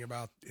anything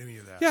about any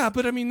of that. Yeah,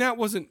 but I mean that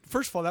wasn't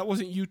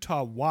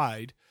Utah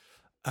wide.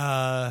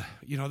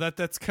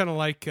 That's kind of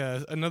like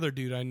another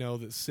dude I know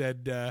that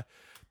said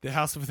the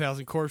House of a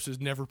Thousand Corpses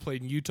never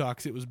played in Utah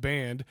because it was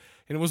banned,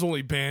 and it was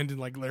only banned in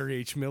like Larry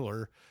H.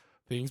 Miller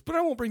things. But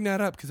I won't bring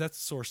that up because that's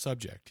a sore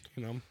subject.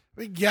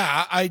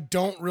 Yeah, I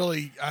don't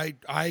really.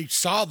 I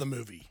saw the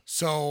movie,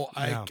 so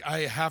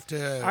I have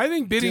to. I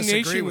think Biddy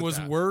disagree Nation with was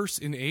that. worse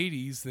in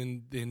 '80s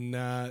than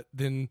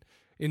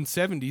in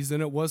 '70s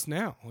than it was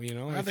now.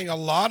 I think a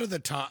lot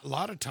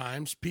of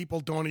times people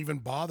don't even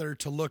bother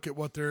to look at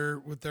what they're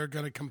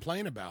going to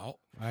complain about.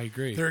 I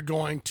agree. They're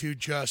going to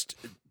just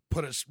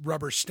put a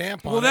rubber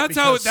stamp on. Well, it that's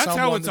how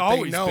someone it's that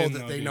always they know been, that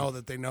though, they dude. know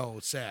that they know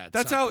said.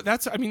 That's how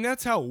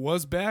it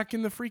was back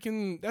in the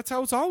freaking. That's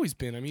how it's always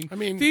been.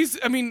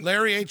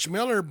 Larry H.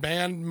 Miller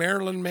banned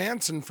Marilyn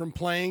Manson from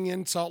playing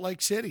in Salt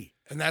Lake City,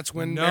 and that's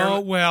when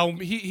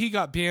he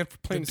got banned for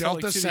playing the Salt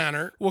Lake Delta City.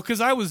 Center. Well,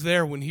 because I was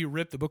there when he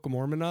ripped the Book of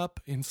Mormon up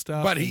and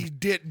stuff. But he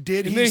did. and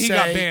he then he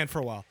got say banned for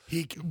a while.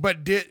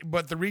 But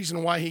the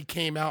reason why he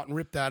came out and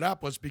ripped that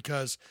up was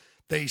because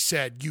they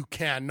said you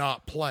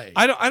cannot play.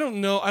 I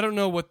don't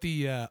know what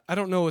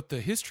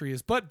the history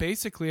is, but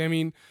basically,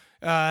 and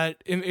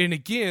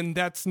again,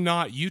 that's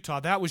not Utah.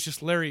 That was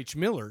just Larry H.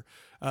 Miller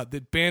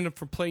that banned him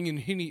from playing in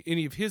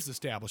any of his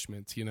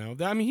establishments. He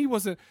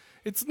wasn't.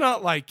 It's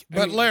not like.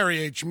 Larry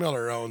H.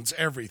 Miller owns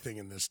everything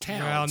in this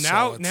town.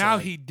 Well, now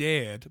he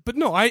did. But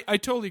no, I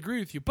totally agree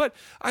with you. But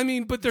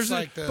there's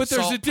a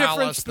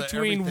difference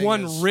between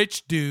one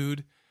rich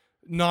dude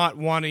not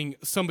wanting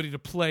somebody to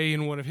play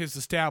in one of his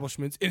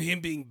establishments and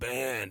him being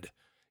banned.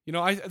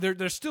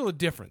 There's still a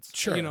difference.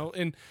 Sure.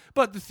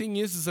 But the thing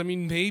is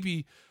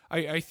maybe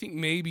I think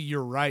maybe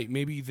you're right.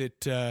 Maybe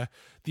that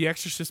The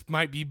Exorcist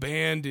might be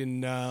banned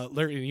in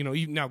Larry.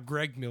 Even now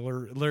Greg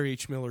Miller, Larry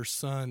H. Miller's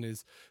son,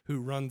 is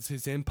who runs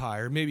his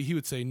empire. Maybe he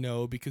would say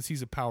no because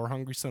he's a power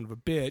hungry son of a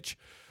bitch.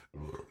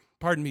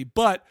 Pardon me,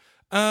 but.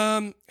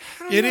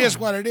 It is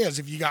what it is.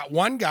 If you got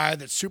one guy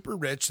that's super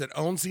rich that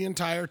owns the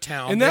entire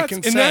town, and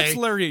that's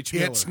Larry H.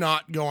 Miller. It's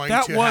not going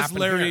that to was happen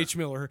Larry here. H.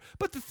 Miller.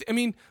 But the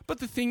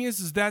thing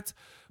is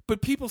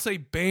but people say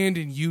banned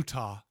in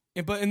Utah,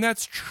 and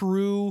that's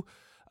true.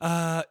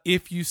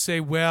 If you say,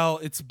 well,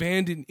 it's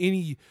banned in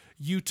any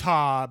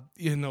Utah,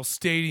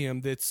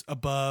 stadium that's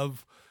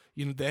above,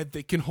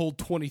 that can hold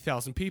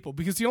 20,000 people,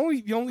 because the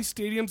only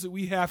stadiums that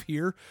we have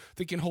here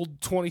that can hold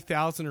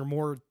 20,000 or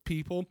more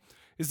people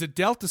is the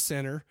Delta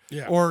Center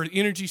or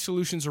Energy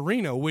Solutions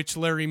Arena, which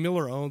Larry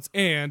Miller owns,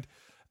 and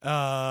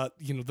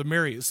the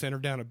Marriott Center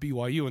down at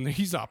BYU, and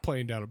he's not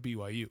playing down at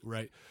BYU,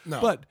 right? No.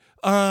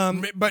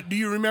 But do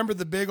you remember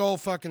the big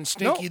old fucking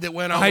stinky that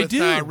went on with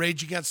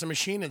Rage Against the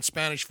Machine and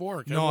Spanish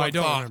Fork? No, I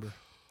don't remember.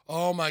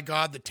 Oh my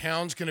God, the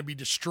town's going to be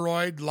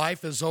destroyed.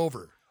 Life is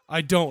over. I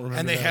don't remember.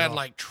 And they that had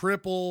like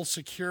triple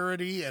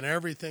security and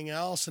everything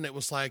else, and it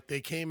was like they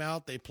came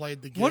out, they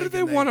played the gig. What did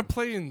they want to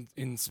play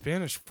in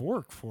Spanish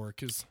Fork for?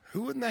 Because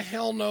who in the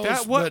hell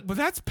knows? But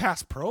that's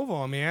past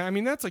Provo,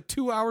 man. That's like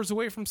 2 hours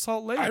away from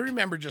Salt Lake. I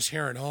remember just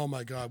hearing, "Oh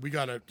my God, we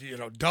got to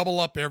double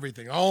up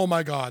everything." Oh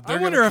my God, I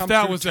wonder if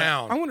that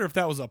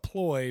was a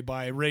ploy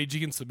by Rage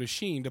Against the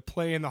Machine to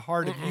play in the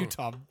heart of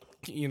Utah.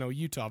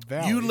 Utah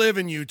Valley. You live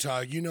in Utah.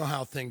 You know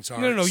how things are.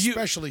 No,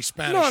 especially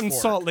Spanish Not in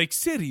Fork. Salt Lake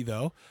City,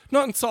 though.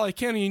 Not in Salt Lake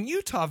County. In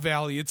Utah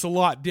Valley, it's a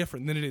lot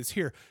different than it is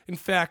here. In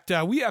fact,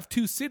 we have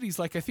two cities,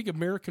 like I think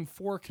American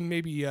Fork and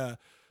maybe, I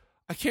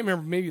can't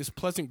remember, maybe it's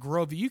Pleasant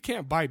Grove, that you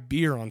can't buy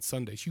beer on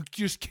Sundays. You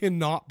just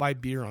cannot buy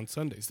beer on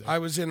Sundays there. I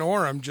was in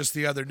Orem just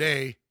the other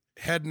day,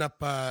 heading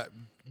up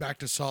back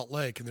to Salt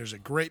Lake, and there's a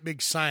great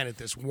big sign at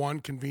this one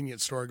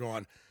convenience store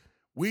going,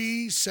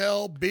 "We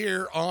sell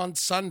beer on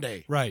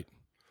Sunday." Right.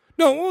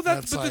 No, well,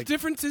 the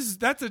difference is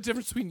that's the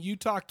difference between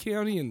Utah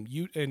County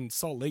and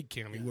Salt Lake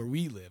County, where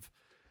we live.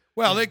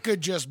 Well, it could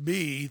just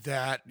be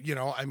that,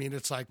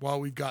 it's like, well,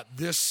 we've got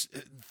this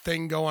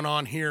thing going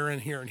on here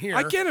and here and here.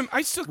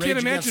 I still can't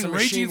imagine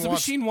Rage Against the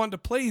Machine wanting to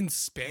play in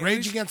Spanish.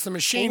 Rage Against the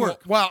Machine.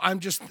 Well,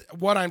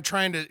 what I'm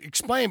trying to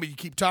explain, but you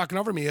keep talking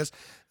over me, is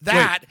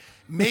that.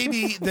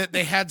 Maybe that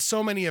they had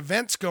so many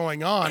events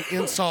going on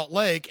in Salt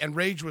Lake, and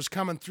Rage was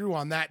coming through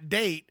on that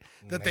date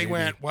that they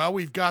went, well,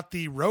 we've got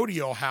the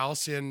rodeo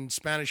house in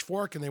Spanish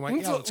Fork, and they went,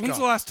 let's go. When's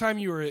the last time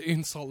you were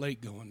in Salt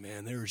Lake going,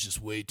 man, there was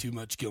just way too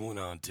much going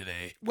on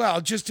today? Well,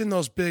 just in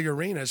those big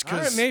arenas.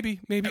 Cause maybe.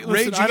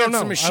 Rage Against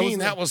the Machine,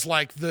 that was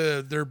like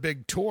their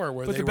big tour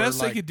where but they the best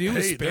were like, they could do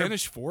is hey,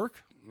 Spanish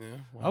Fork. Yeah,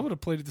 well. I would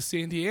have played at the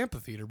Sandy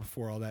Amphitheater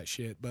before all that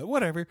shit, but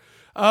whatever.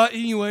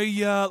 Anyway,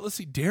 let's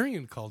see.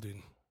 Darian called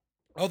in.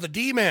 Oh, the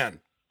D-Man.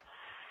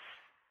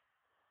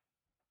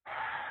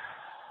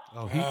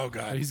 Oh,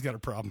 God. He's got a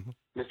problem.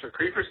 Mr.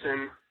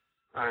 Creeperson,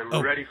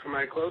 I'm ready for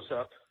my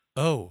close-up.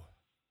 Oh.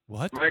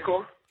 What?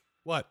 Michael?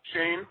 What?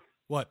 Shane?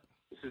 What?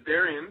 This is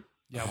Darian.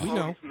 Yeah, we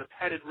know. From the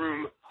Petted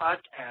Room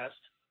podcast.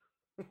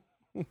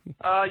 You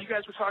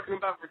guys were talking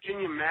about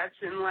Virginia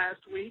Madsen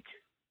last week.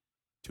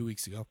 2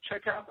 weeks ago.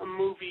 Check out a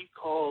movie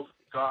called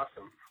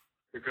Gotham.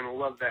 You're going to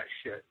love that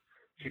shit.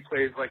 She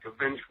plays like a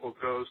vengeful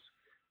ghost.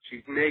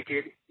 She's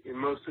naked in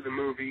most of the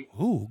movie.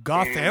 Ooh,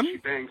 Gotham? And she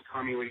bangs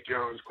Tommy Lee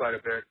Jones quite a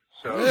bit.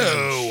 So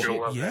you're going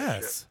to love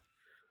that shit.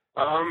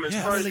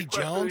 As far as Lee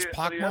Jones,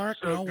 Pockmark?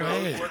 No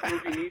way. What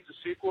movie needs a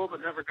sequel but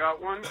never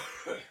got one?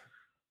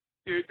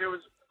 Dude, there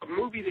was a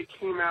movie that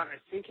came out, I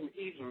think, in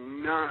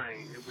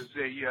 '89. It was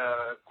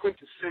a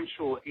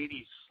quintessential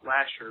 '80s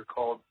slasher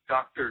called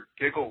Dr.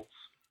 Giggles.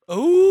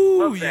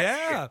 Oh,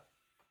 yeah. Shit.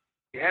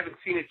 If you haven't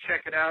seen it,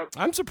 check it out.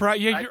 I'm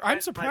surprised. Yeah,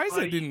 I'm surprised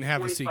they didn't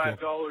have a sequel.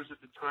 $25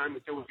 at the time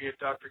that there would be a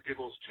Dr.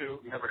 Giggles 2.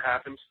 It never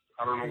happened.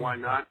 I don't know why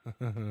not.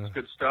 It's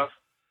good stuff.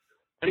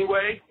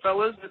 Anyway,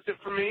 fellas, that's it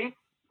for me.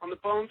 On the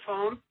phone.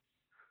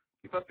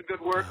 Keep up the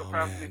good work. I'll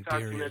probably talk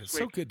to you next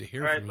week. So good to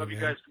hear from you. All right, from love you,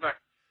 you guys.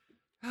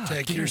 Goodbye.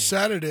 Take your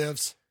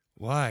sedatives.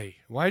 Why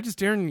does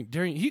Darian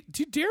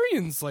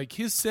Darian's like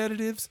his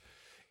sedatives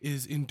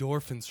is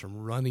endorphins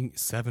from running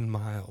 7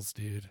 miles,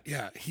 dude.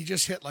 Yeah, he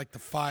just hit like the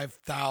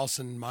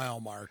 5,000 mile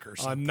mark or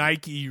something. A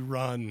Nike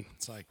run.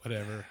 It's like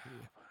whatever.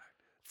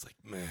 It's like,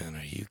 man,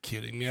 are you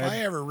kidding me? If I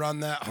ever run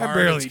that hard, I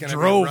barely it's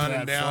drove be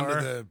running that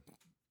far.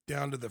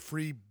 down to the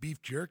free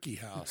beef jerky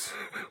house.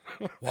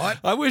 What?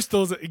 I wish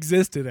those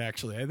existed.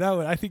 Actually,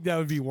 I think that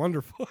would be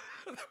wonderful.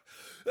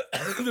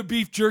 The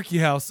beef jerky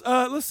house.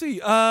 Let's see.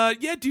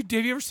 Yeah, dude,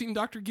 have you ever seen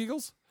Dr.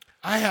 Giggles?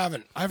 I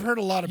haven't. I've heard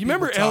a lot of people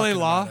remember talking L.A.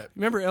 Law? about it.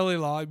 Remember L.A.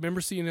 Law? I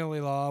remember seeing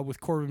L.A. Law with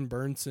Corbin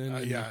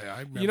Burnson. Yeah, I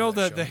remember you know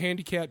that the show.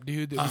 handicapped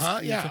dude that was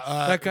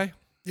that guy?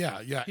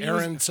 Yeah. He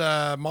Aaron's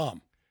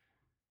mom.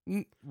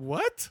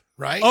 What?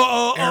 Right?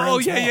 Oh,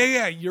 Aaron's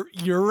yeah. mom.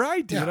 You're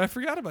right, dude. Yeah. I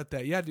forgot about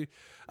that. Yeah, dude.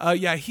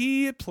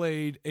 He had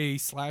played a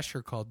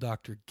slasher called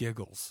Dr.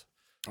 Giggles.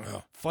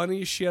 Oh.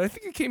 Funny as shit. I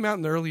think it came out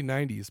in the early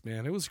 90s,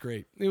 man. It was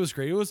great.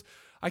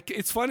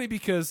 It's funny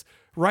because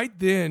right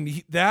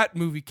then that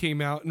movie came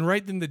out, and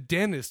right then The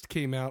Dentist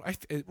came out.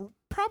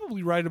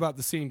 Probably right about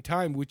the same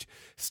time, which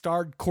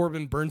starred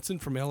Corbin Burnson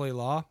from L.A.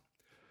 Law.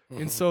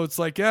 And so it's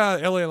like, yeah,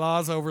 L.A.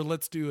 Law's over.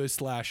 Let's do a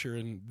slasher,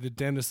 and The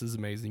Dentist is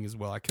amazing as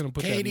well. I couldn't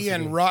put Katie that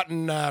in and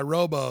Rotten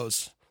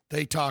Robos,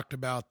 they talked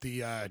about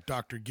the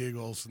Dr.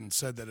 Giggles and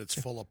said that it's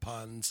full of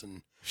puns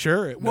and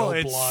sure.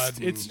 blood.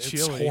 And it's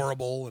chilly.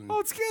 horrible. And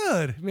it's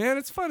good, man.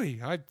 It's funny.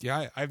 I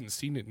haven't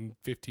seen it in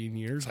 15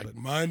 years. It's but like,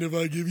 mind if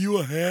I give you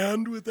a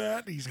hand with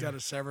that? He's got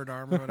a severed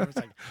arm or whatever. It's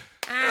like,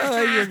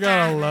 you're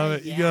gonna love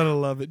it. You gotta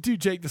love it.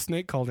 Dude, Jake the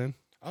Snake called in.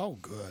 oh,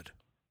 good.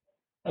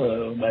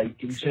 Hello, Mike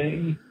and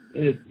Shane.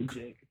 It's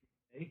Jake the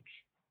Snake.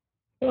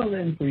 Well,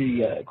 then for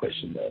the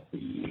question of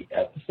the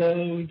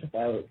episode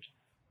about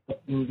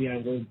what movie I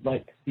would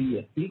like to see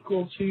a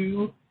sequel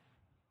to,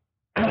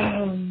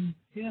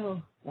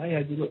 I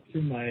had to look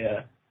through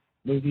my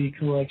movie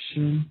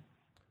collection.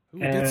 Ooh,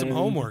 did some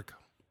homework.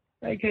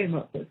 I came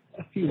up with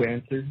a few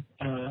answers.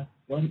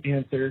 One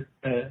answer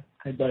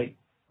I'd like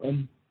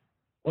one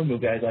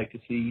movie I'd like to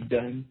see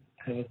done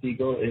have a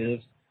sequel is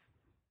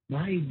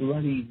My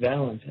Bloody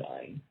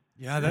Valentine.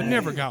 Yeah, that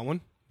never got one.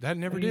 That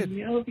never did.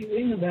 You know, if you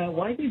think about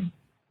why did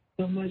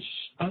so much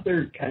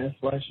other kind of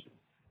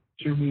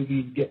slasher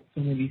movies get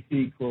so many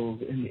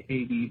sequels in the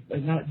 80s,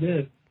 but not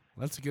this?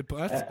 That's a good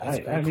point. That's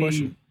a great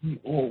question.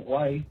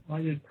 Why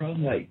did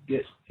Prom Night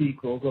get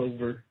sequels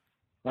over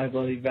My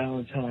Bloody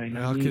Valentine?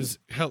 Because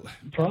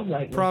Prom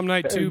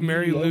Night 2,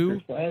 Mary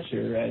Lou.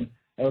 Slasher, and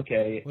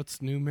okay,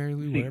 what's new, Mary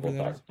Lou? Whatever sequels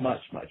that is.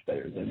 are much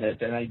better than that.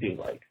 Than I do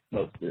like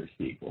most of their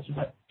sequels.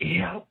 But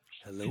yeah,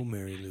 Hello,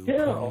 Mary Lou.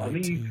 still, Prom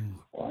Night 2.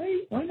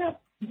 why not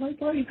My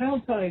Bloody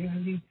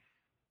Valentine?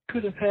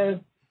 Could have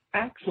had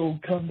Axel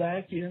come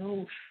back,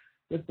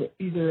 with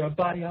either a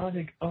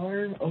bionic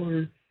arm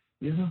or,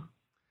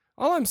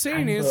 All I'm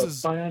saying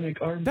is bionic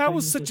arm that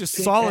was thing such with a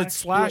pink solid axe.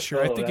 slasher.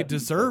 I think it that'd be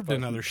deserved so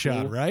another fucking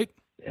shot, cool. right?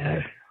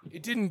 Yeah.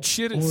 It didn't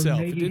shit Or itself.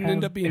 It maybe didn't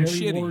end have up being Harry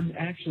shitty. Warden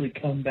actually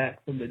come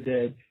back from the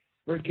dead,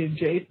 freaking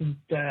Jason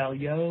style,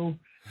 yo.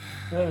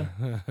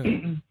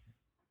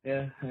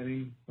 Yeah,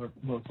 we're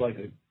most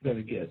likely going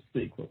to get a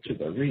sequel to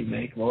the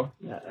remake. Well,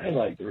 I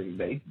like the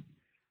remake.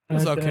 It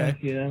was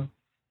okay.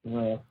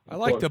 I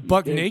like the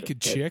buck naked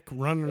chick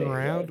running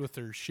around with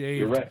her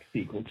shaved direct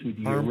sequel to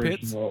the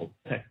armpits. original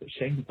Texas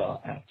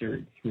Chainsaw after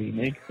its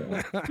remake. So,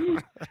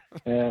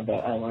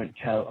 but I won't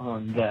count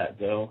on that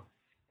though.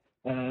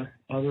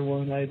 Other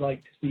one I'd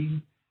like to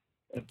see,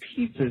 a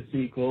pizza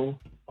sequel.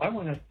 I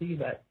want to see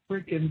that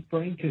freaking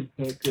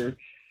Frankenhooker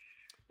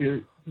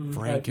here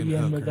at the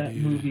end of that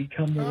movie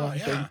come to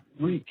life and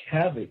wreak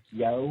havoc,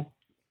 yo.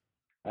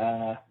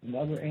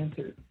 Another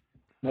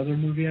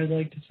movie I'd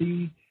like to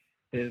see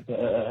is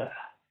a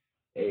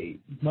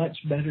much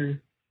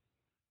better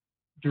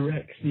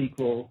direct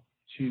sequel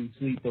to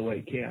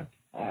Sleepaway Camp.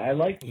 I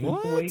like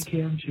Sleepaway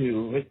Camp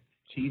 2. It's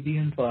cheesy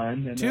and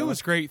fun. And 2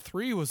 was great.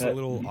 3 was a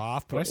little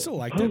off, but I still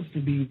liked it. It's supposed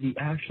to be the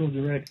actual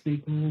direct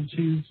sequel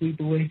to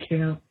Sleepaway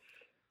Camp.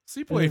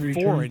 Sleepaway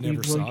 4 I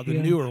never saw, the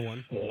newer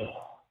one.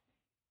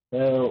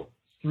 Well,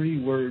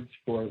 3 words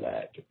for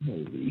that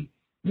movie.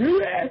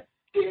 Drastic!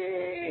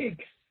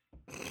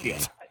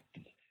 God.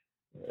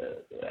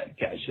 That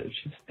guy should have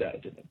just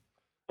died in the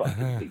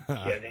fucking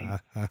beginning.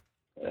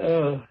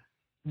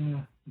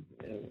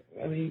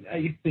 I mean,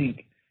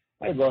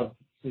 I love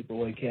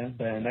Sleepaway Camp,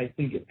 and I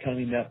think it's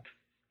coming up.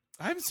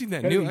 I haven't seen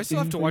that new. I still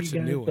have to watch the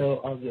new one.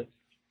 So I'll just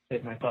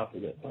take my thoughts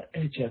with it. But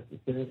it's just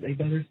a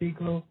better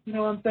sequel. You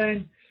know what I'm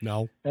saying?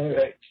 No. All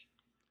right.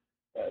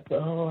 That's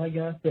all I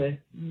got to say.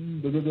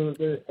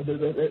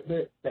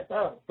 That's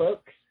all,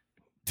 folks.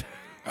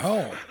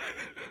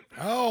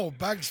 Oh,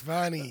 Bugs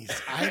Bunny's.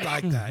 I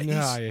like that.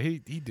 No,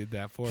 he did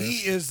that for us. He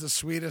is the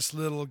sweetest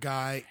little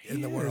guy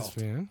in the world.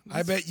 Man.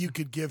 I bet you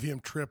could give him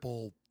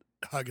triple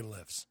hug and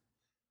lifts.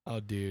 Oh,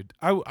 dude.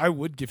 I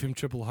would give him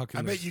triple hug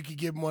and lifts. I bet you could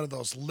give him one of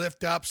those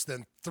lift ups,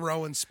 then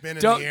throw and spin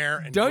in the air.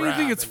 And don't you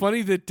think it's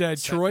funny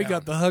that Troy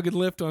got the hug and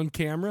lift on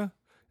camera?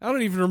 I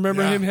don't even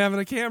remember him having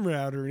a camera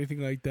out or anything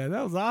like that.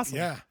 That was awesome.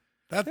 Yeah.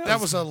 That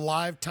was a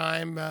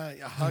lifetime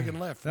hug and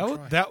lift.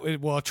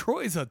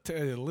 Troy's a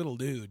little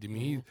dude. I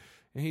mean,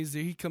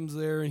 he comes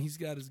there and he's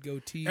got his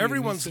goatee.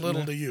 Everyone's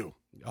little to you.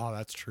 Oh,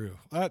 that's true.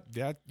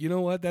 You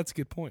know what? That's a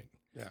good point.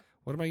 Yeah.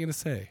 What am I going to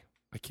say?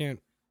 I can't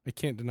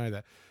deny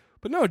that.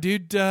 But no,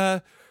 dude.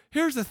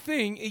 Here's the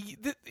thing. You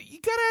got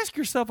to ask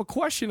yourself a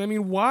question. I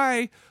mean,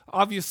 why?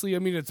 Obviously, I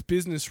mean, it's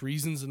business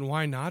reasons, and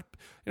why not?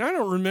 And I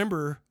don't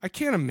remember. I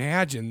can't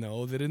imagine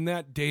though that in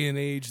that day and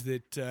age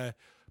that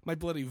My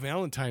Bloody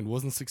Valentine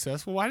wasn't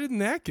successful. Why didn't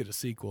that get a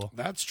sequel?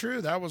 That's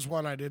true. That was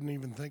one I didn't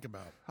even think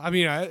about. I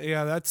mean,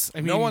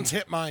 no one's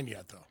hit mine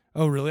yet, though.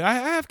 Oh, really? I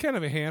have kind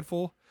of a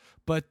handful,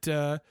 but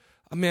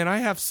man, I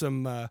have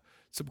some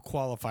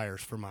qualifiers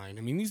for mine.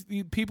 I mean, these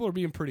people are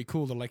being pretty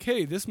cool. They're like,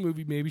 hey, this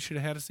movie maybe should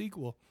have had a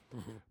sequel.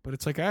 Mm-hmm. But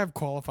it's like I have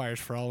qualifiers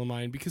for all of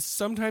mine because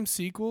sometimes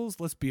sequels,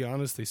 let's be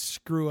honest, they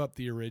screw up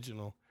the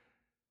original.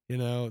 You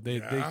know,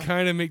 they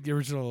kind of make the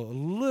original a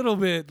little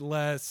bit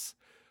less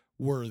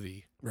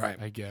worthy. Right.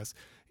 I guess.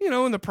 You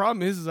know, and the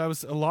problem is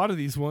a lot of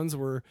these ones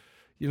were,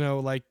 you know,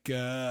 like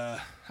I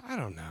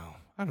don't know.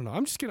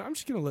 I'm just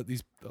gonna let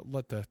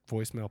the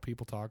voicemail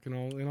people talk, and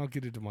I'll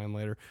get into mine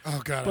later.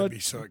 Oh God, I'd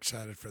be so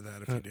excited for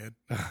that if you did.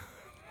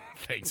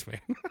 Thanks, man.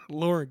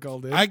 Lauren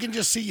called in. I can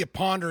just see you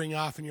pondering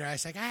off in your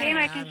eyes like, hey,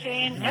 Mike and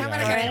Shane.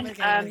 I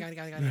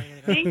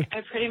think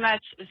I pretty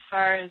much, as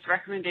far as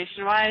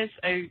recommendation-wise,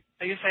 I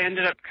guess I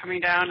ended up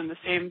coming down on the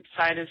same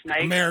side as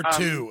Nike. Mare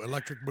 2,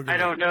 Electric Boogaloo. I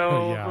don't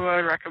know who I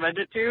would recommend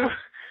it to.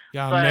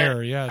 Yeah,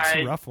 Mare. Yeah, it's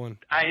a rough one.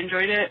 I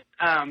enjoyed it.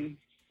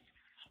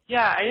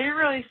 Yeah, I didn't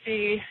really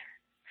see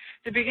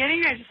the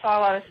beginning. I just saw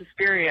a lot of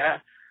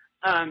Suspiria.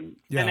 Then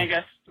I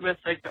guess with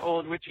like the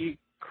old witchy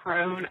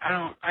crone,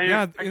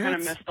 I kind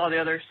of missed all the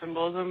other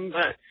symbolism,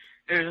 but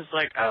it was just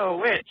like, oh,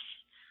 witch,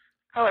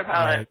 color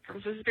palette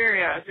from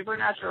Suspiria,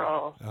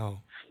 supernatural. Oh.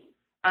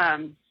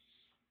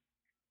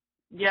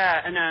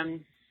 Yeah,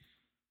 and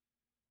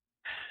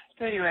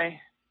so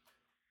anyway,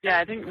 yeah,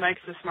 I think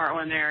Mike's the smart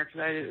one there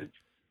because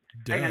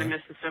I kind of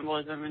missed the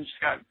symbolism and just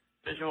got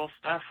visual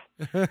stuff.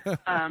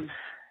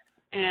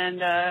 And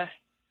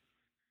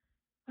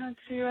let's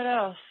see what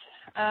else.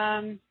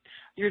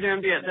 You're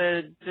doing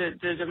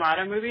the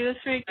D'Amato movie this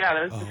week? Yeah,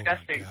 that was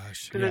disgusting.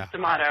 Because it's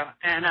D'Amato.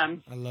 And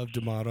I love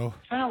D'Amato.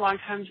 It's been a long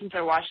time since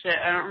I watched it.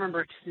 I don't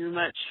remember too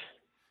much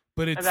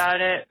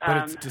about it. But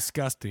it's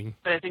disgusting.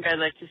 But I think I'd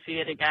like to see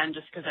it again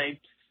just because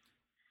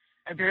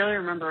I barely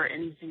remember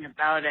anything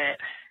about it.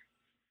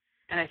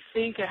 And I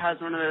think it has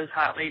one of those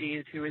hot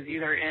ladies who was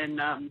either in...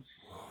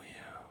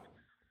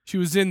 She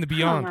was in The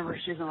Beyond. I don't remember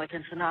if she was in like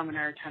in Phenomena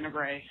or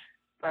Tenebrae.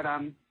 But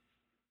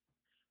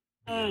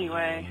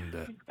anyway, I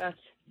think that's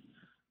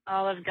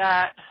all I've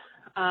got.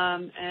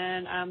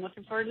 And I'm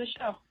looking forward to the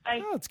show.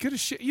 Bye. Oh, it's good as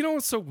shit. You know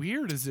what's so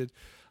weird is that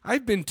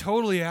I've been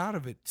totally out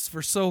of it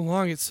for so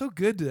long. It's so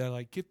good to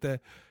like get the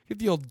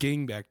old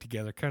gang back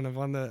together, kind of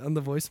on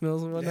the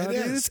voicemails and whatnot. It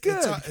is. It's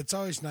good. It's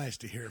always nice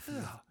to hear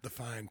from the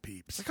fine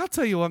peeps. Like I'll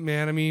tell you what,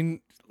 man. I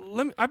mean,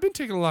 I've been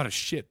taking a lot of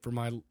shit for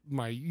my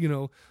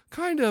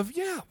kind of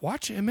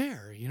watch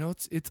Mare. You know,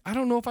 it's I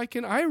don't know if I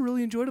can. I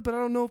really enjoyed it, but I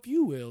don't know if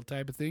you will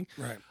type of thing.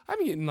 Right.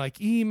 I'm getting like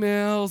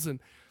emails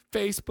and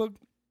Facebook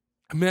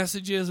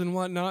messages and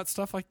whatnot,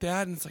 stuff like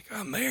that. And it's like,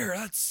 oh, Mayor,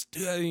 that's...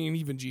 And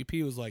even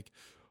GP was like,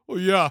 oh,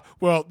 yeah,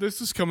 well,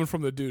 this is coming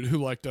from the dude who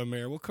liked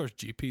Mayor. Well, of course,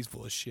 GP's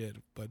full of shit.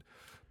 But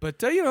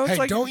you know, it's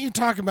like... don't you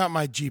talk about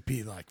my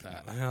GP like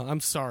that. Well, I'm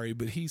sorry,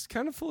 but he's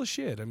kind of full of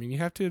shit. I mean, you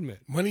have to admit.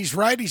 When he's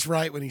right, he's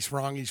right. When he's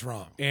wrong, he's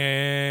wrong.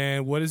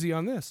 And what is he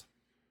on this?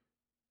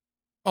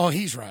 Oh,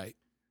 he's right.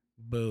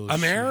 Bullshit.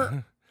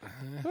 Mayor?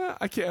 Well,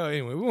 I can't.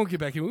 Anyway, we won't get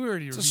back in. We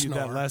already reviewed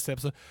that last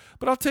episode.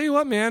 But I'll tell you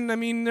what, man. I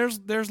mean,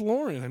 there's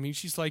Lauren. I mean,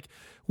 she's like,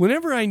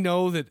 whenever I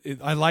know that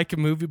I like a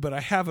movie, but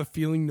I have a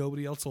feeling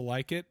nobody else will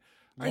like it,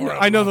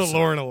 I know that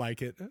Lauren will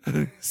like it.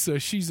 So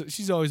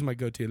she's always my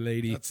go-to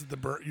lady. That's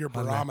your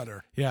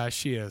barometer. Yeah,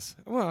 she is.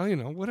 Well, you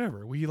know,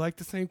 whatever. We like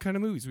the same kind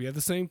of movies. We have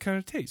the same kind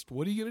of taste.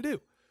 What are you gonna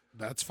do?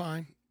 That's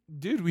fine,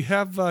 dude. We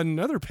have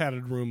another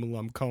Padded Room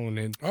alum calling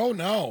in. Oh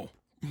no,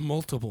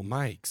 multiple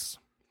mics.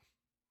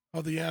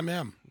 Oh, the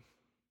MM.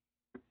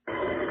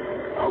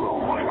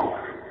 Hello, Michael.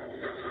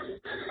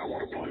 I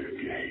want to play a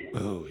game.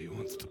 Oh, he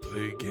wants to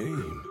play a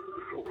game.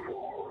 So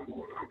far,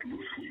 what I've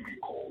loosely been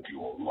called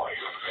your life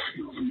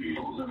is me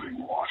living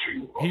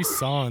watching. He's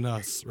sawing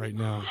us right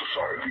now.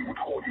 Society would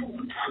call you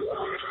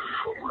absurd,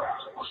 a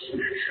rat, a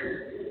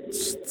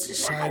snitch.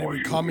 Society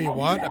would call me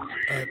what? Of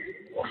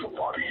the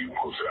body you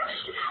possess,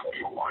 of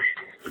your life.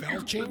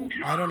 Felching?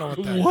 I don't know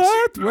what that is.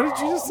 What? What did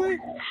you just say? See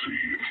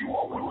if you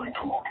are willing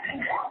to look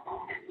inward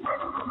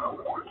rather than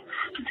outward,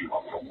 to give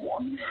up the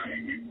one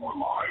thing you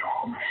rely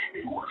on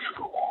in order to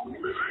go on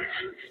living.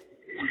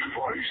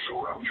 Before I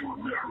surround you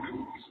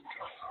Americans.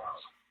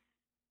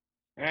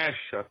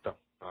 Shut the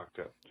fuck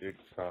up,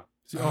 Jigsaw.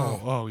 He's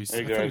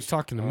I thought he was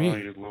talking to me.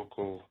 Your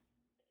local.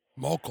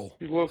 Mokel.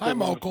 Hi,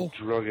 Mokel.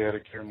 Drug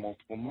addict here,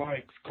 multiple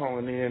mics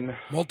calling in.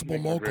 Multiple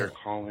Mokel.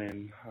 Call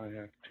in. I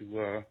have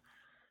to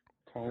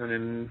call in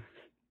and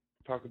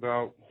talk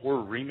about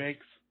horror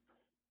remakes,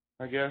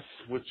 I guess.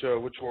 Which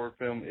horror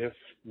film, if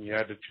you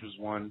had to choose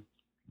one?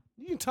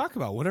 You can talk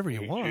about whatever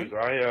you want.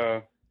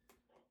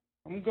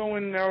 I'm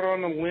going out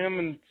on a limb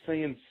and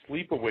saying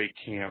Sleepaway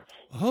Camp.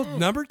 Oh,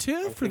 number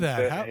 10 for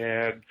that. That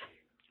had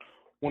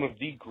one of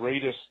the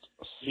greatest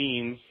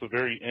scenes, the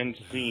very end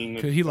scene.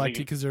 He liked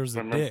it because there was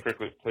a dick. If I remember dick.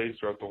 correctly, it plays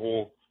throughout the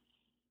whole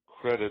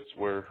credits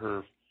where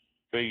her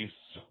face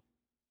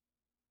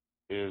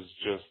is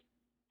just,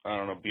 I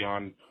don't know,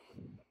 beyond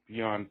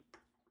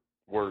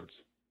words.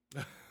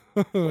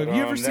 Have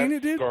you ever seen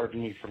it, dude? That scarred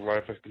me for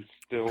life. I can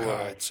still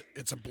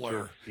it's a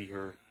blur. See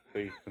her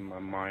face in my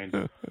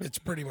mind. It's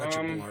pretty much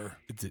a blur.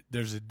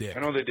 There's a dick.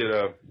 I know they did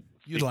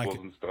You'd like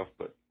sequels it. and stuff,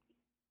 but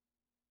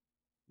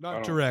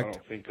not direct.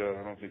 I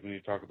don't think we need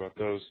to talk about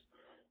those.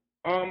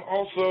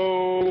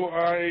 Also,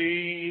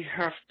 I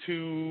have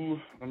to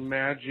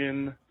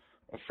imagine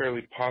a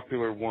fairly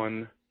popular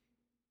one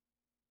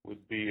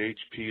would be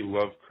H.P.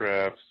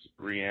 Lovecraft's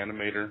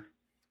Reanimator.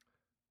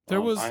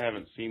 I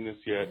haven't seen this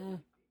yet.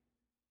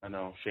 I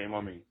know, shame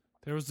on me.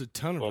 There was a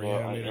ton of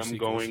Reanimator I am sequels.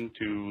 going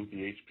to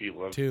the H.P.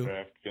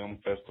 Lovecraft Film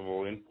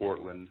Festival in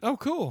Portland. Oh,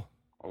 cool.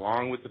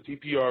 Along with the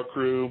TPR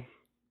crew.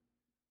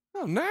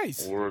 Oh,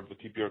 nice. Or the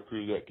TPR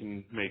crew that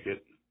can make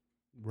it.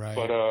 Right.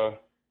 But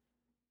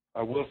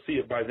I will see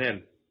it by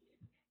then.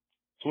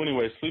 So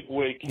anyway,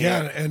 Sleepaway Camp.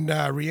 Yeah, and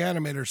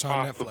Reanimator's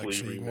on Netflix,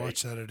 so you can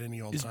watch that at any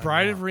old time. Is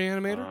Bride of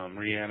Reanimator?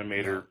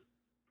 Reanimator.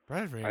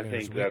 Bride of Reanimator. I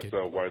think that's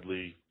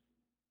widely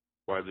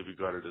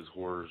regarded as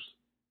horrors.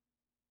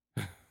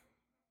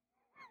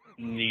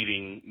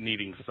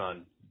 needing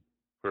sun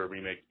for a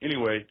remake.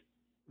 Anyway.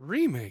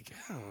 Remake?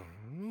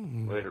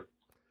 Later.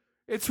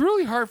 It's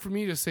really hard for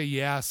me to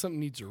say, something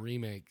needs a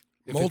remake.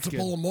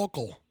 Multiple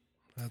Mokel.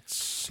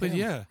 That's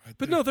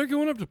but no, they're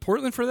going up to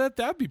Portland for that.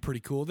 That'd be pretty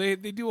cool. They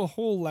do a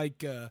whole I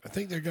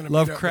think they're going to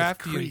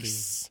Lovecraftian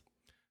thing.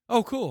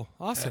 Oh, cool,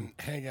 awesome.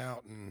 And hang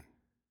out and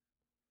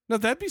no,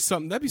 that'd be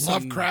something.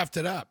 Lovecraft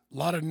it up. A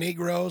lot of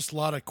Negroes, a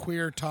lot of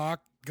queer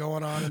talk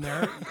going on in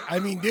there. I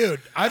mean, dude,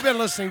 I've been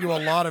listening to a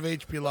lot of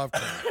H.P.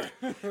 Lovecraft,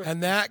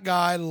 and that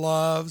guy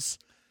loves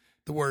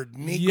the word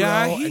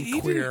Negro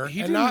and queer,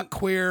 and not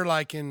queer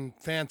like in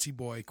fancy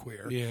boy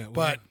queer,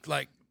 but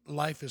like.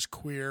 Life is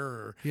queer,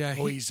 or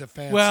he's a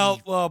fancy.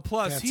 Well,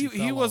 plus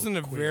he wasn't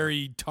a queer.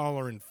 Very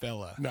tolerant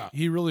fella. No,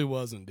 he really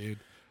wasn't, dude.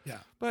 Yeah,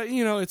 but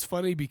it's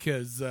funny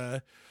because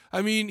I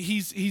mean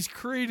he's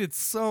created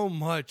so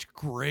much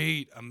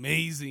great,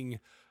 amazing,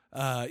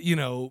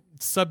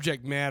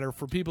 subject matter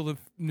for people to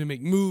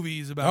make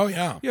movies about. Oh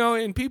yeah,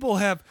 and people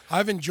have.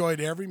 I've enjoyed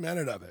every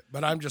minute of it,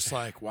 but I'm just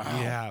like, wow,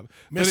 yeah,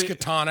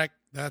 Miskatonic.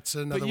 That's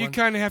another one. But you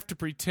kind of have to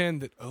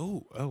pretend that,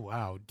 oh,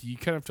 wow. You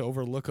kind of have to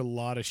overlook a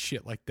lot of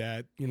shit like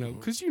that,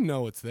 because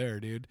it's there,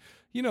 dude.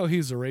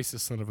 He's a racist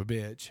son of a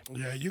bitch.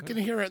 Yeah, you can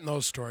hear it in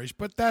those stories,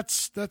 but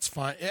that's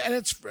fine. And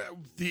it's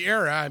the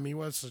era. I mean,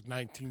 what's it,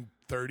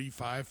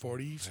 1935,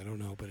 40s? I don't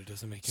know, but it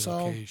doesn't make it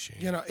okay,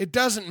 Shane. It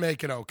doesn't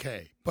make it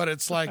okay. But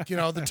it's like,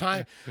 the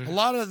time, a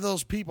lot of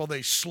those people,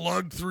 they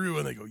slug through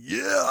and they go,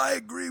 yeah, I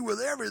agree with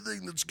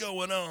everything that's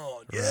going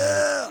on.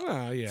 Yeah.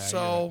 Well, yeah.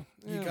 So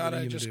you got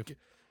to just...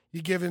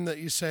 You give him that.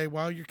 You say,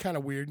 "Well, you're kind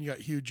of weird, and you got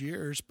huge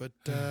ears, but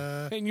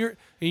and you're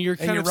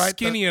kind of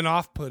skinny and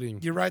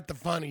off-putting. You write the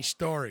funny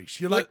stories.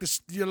 You write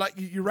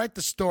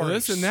the stories.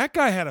 Listen, that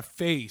guy had a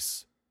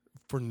face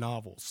for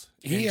novels.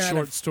 He had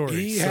short stories.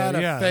 He had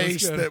a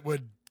face that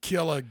would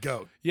kill a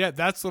goat. Yeah,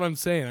 that's what I'm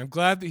saying. I'm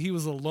glad that he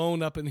was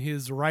alone up in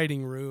his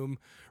writing room,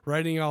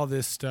 writing all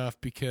this stuff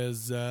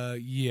because,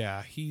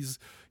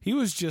 he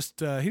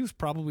was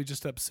probably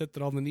just upset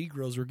that all the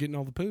Negroes were getting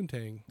all the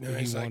poontang that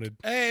he wanted.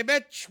 Hey,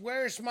 bitch,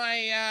 where's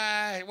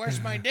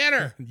my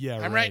dinner? Yeah,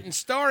 I'm writing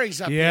stories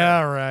up here.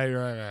 Yeah,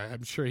 right.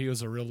 I'm sure he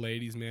was a real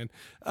ladies' man.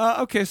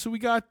 Okay, so we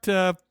got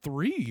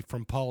 3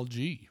 from Paul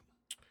G.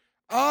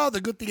 Oh,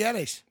 the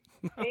Gutierrez.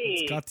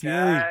 Hey,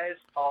 guys.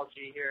 Paul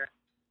G here.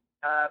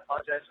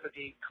 Apologize for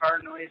the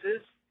car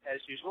noises, as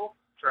usual,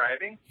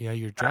 driving. Yeah,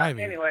 you're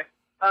driving. Anyway.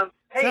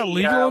 Hey, is that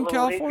legal in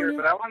California? Here,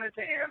 but I wanted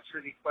to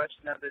answer the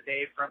question of the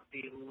day from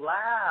the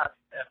last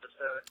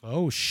episode.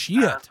 Oh,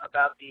 shit.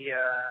 About the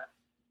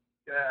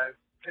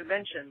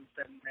conventions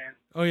and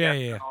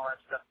and all that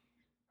stuff.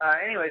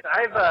 Anyways,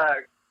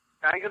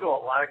 I go to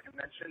a lot of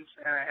conventions,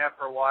 and I have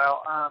for a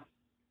while.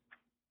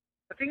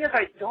 The thing is,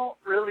 I don't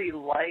really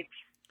like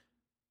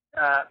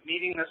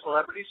meeting the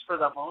celebrities for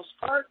the most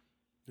part.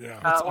 Yeah,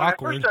 when awkward. I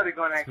first started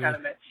going, I kind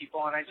of met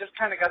people, and I just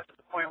kind of got to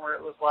the point where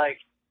it was like,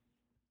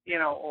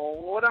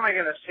 what am I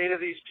going to say to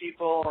these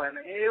people? And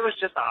it was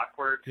just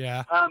awkward.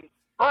 Yeah.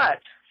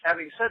 But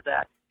having said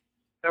that,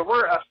 there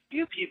were a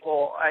few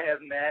people I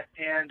have met,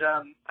 and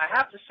I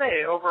have to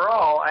say,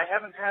 overall, I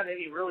haven't had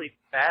any really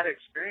bad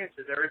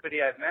experiences.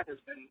 Everybody I've met has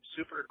been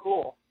super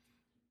cool.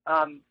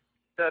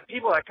 The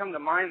people that come to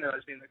mind, though,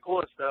 as being the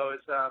coolest, though,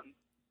 is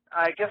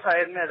I guess I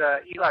had met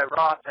Eli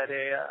Roth at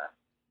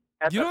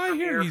I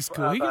hear he's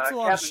cool. He gets a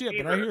lot of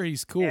shit, but I hear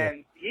he's cool.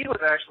 And he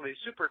was actually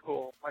super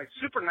cool, like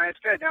super nice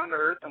guy, down to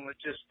earth, and was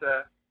just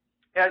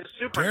just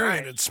super Darian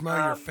nice. Would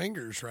smell your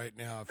fingers right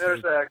now.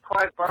 There's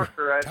Clyde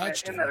Barker. I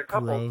met him at a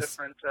couple of Gross.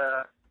 different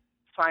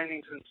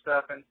signings and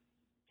stuff, and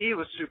he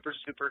was super,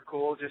 super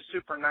cool, just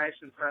super nice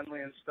and friendly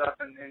and stuff,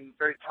 and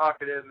very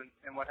talkative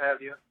and what have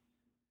you.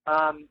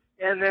 And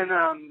then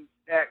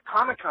at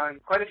Comic-Con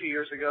quite a few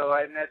years ago,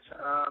 I met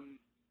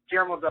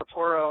Guillermo del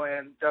Toro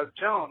and Doug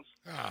Jones.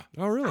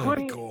 Oh, really?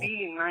 Couldn't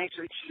be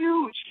nicer.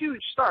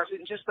 Huge stars,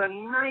 and just the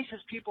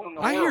nicest people in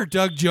the world. I hear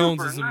Doug Jones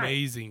Super is nice.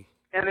 amazing.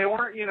 And they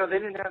weren't, they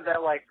didn't have that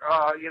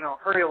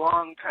hurry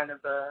along kind of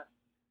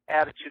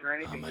attitude or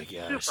anything. Oh my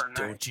gosh! Super nice.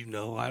 Don't you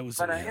know I was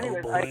But an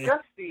anyways, Hellboy? I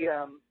guess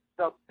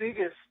the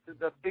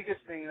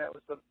biggest thing that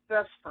was the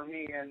best for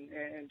me,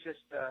 and just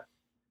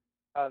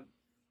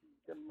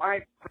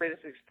my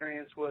greatest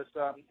experience was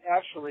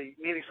actually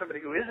meeting somebody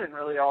who isn't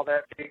really all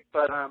that big,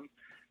 but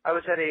I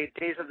was at a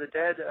Days of the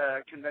Dead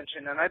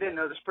convention, and I didn't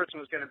know this person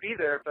was going to be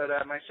there, but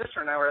my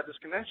sister and I were at this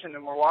convention,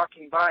 and we're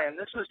walking by, and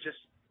this was just,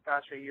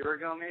 a year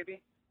ago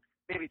maybe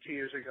 2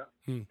 years ago.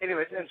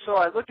 Anyways, and so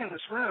I look in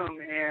this room,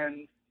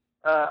 and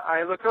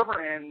I look over,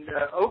 and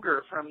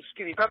Ogre from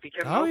Skinny Puppy,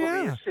 Kevin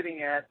Ogilvy, is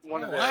sitting at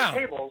one of the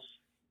tables,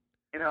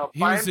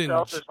 by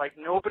himself. There's like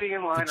nobody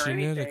in line or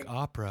anything. Genetic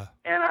Opera.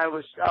 And I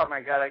was, oh my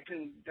God, I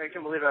couldn't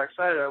believe how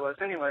excited I was.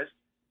 Anyways,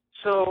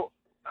 so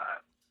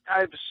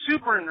I was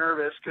super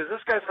nervous because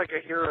this guy's like a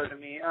hero to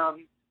me. At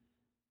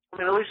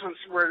least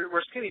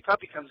where Skinny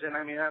Puppy comes in,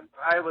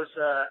 I was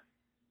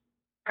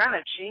kind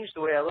of changed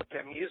the way I looked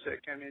at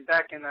music.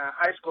 Back in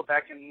high school,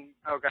 back in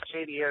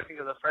 88, I think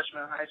it was a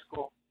freshman in high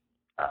school,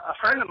 a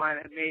friend of mine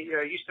had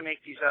used to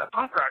make these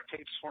punk rock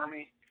tapes for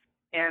me,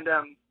 and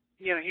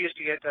he used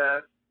to get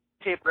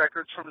tape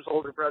records from his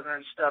older brother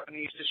and stuff, and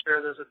he used to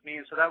share those with me,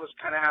 and so that was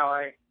kind of how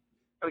I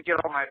would get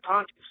all my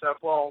punk stuff.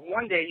 Well,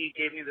 one day he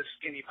gave me the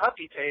Skinny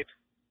Puppy tape,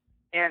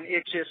 and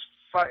it just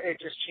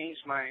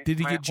changed my Did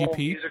he my get whole GP?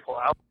 musical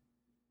outlook.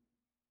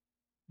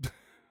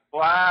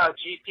 Wow,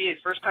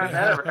 GP! First time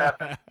that ever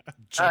happened.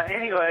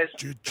 Anyways,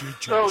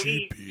 so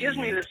he gives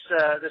me this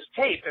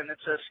tape, and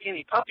it's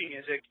Skinny Puppy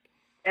music,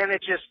 and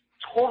it just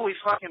totally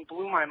fucking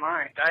blew my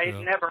mind. I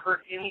had never heard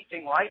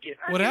anything like it.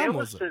 What album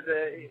was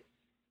it?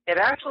 It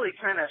actually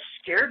kind of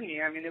scared me.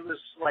 It was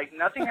like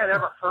nothing I'd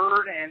ever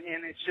heard, and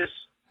it's just.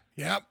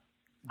 Yep.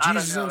 I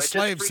Jesus don't know, and it just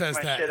Slave freaked says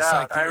my that. shit It's out.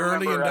 like the I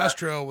early remember,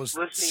 industrial was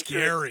listening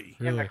scary.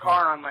 to it in the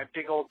car on my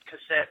big old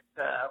cassette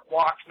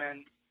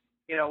Walkman,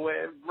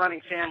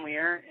 running family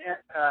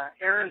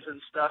errands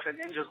and stuff, and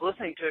just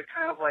listening to it,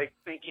 kind of like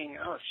thinking,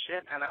 oh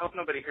shit, and I hope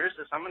nobody hears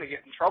this. I'm going to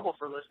get in trouble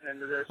for listening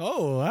to this.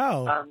 Oh,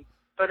 wow.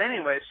 But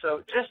anyway,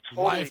 so just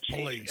totally Life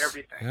changed police.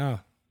 everything. Yeah.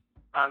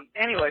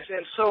 Anyways,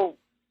 and so,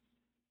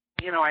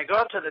 I go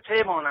up to the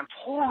table, and I'm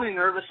totally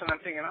nervous, and I'm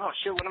thinking, oh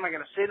shit, what am I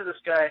going to say to this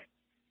guy?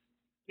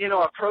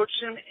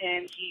 Approached him,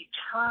 and he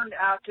turned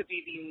out to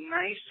be the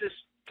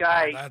nicest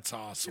guy. Oh, that's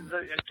awesome.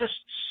 Just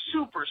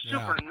super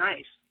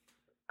nice.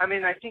 I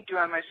think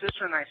my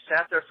sister and I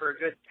sat there for a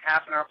good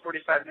half an hour,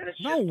 45 minutes.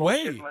 No just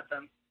way. bullshitting with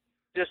him.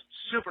 Just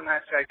super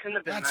nice guy. Couldn't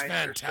have been That's nicer.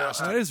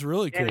 fantastic. That is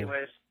really cool.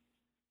 Anyways,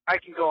 I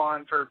can go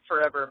on for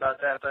forever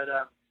about that, but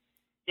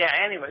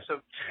anyway,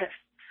 so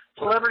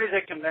celebrities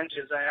at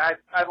conventions,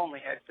 I've only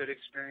had good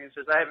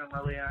experiences. I haven't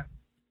really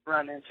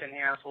run into any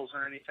assholes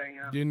or anything.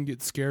 Didn't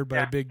get scared by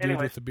a big dude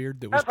with a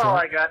beard that was That's all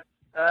I drunk?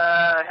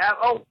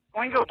 got.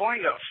 Oingo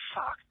Boingo.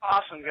 Fuck.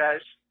 Awesome,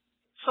 guys.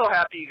 So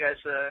happy you guys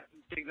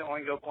dig the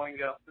Oingo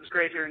Boingo. It was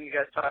great hearing you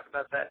guys talk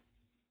about that.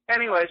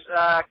 Anyways,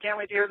 can't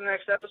wait to hear the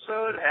next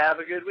episode. Have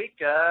a good week.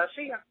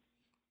 See ya.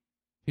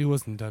 He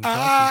wasn't done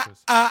talking.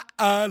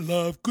 I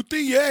love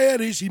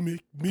Gutierrez. He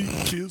make me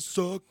feel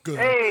so good.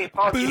 Hey,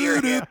 Paul, here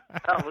again.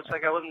 Oh, looks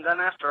like I wasn't done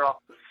after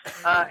all.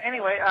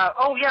 Anyway,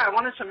 I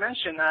wanted to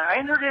mention, I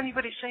hadn't heard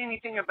anybody say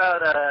anything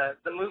about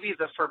the movie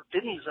The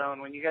Forbidden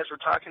Zone when you guys were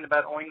talking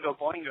about Oingo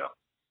Boingo.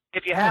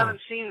 If you haven't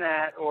seen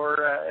that, or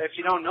if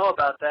you don't know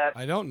about that,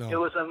 I don't know. It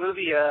was a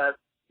movie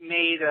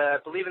made, I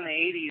believe, in the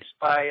 80s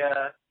by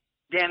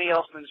Danny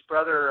Elfman's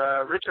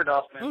brother, Richard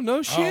Elfman. Oh,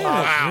 no shit.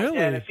 Really?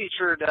 And it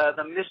featured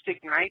the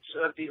Mystic Knights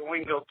of the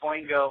Oingo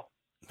Boingo.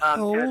 I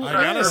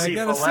gotta see it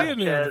in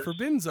The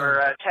Forbidden Zone.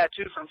 Or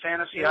Tattoo from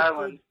Fantasy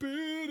Island.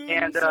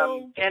 And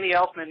Danny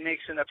Elfman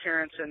makes an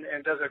appearance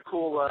and does a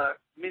cool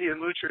Minnie the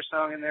Moocher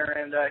song in there,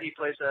 and he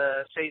plays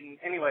Satan.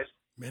 Anyways,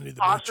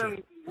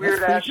 awesome,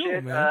 weird-ass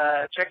shit.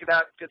 Check it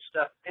out. Good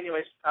stuff.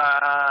 Anyways,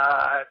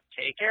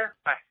 take care.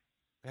 Bye.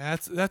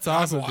 That's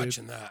awesome, I'm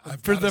watching dude.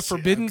 that. For the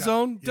Forbidden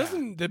Zone,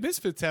 doesn't the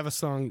Misfits have a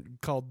song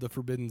called The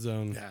Forbidden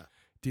Zone? Yeah.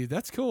 Dude,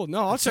 that's cool.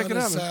 No, I'll check it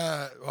out.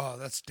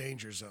 That's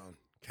Danger Zone.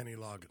 Kenny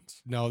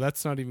Loggins. No,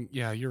 that's not even.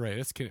 Yeah, you're right.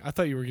 It's Kenny. I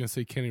thought you were going to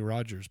say Kenny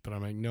Rogers, but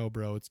I'm like, no,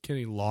 bro. It's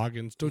Kenny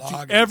Loggins. Don't you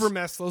ever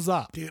mess those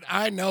up, dude.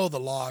 I know the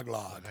log.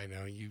 I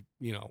know you.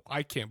 You know,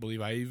 I can't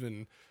believe I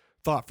even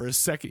thought for a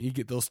second you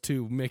get those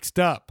two mixed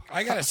up.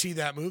 I got to see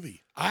that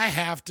movie. I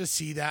have to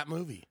see that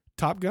movie.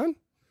 Top Gun.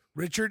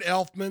 Richard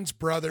Elfman's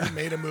brother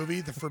made a movie,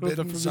 The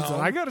Forbidden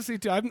Zone. I got to see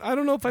it too. I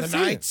don't know if I've seen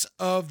it. The Knights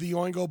of the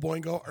Oingo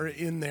Boingo are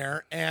in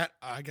there, and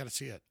I got to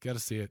see it. Got to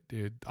see it,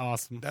 dude.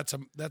 Awesome. That's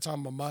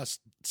on my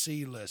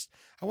must-see list.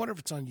 I wonder if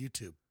it's on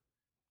YouTube.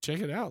 Check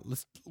it out.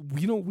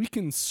 We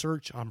can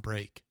search on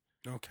break.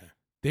 Okay.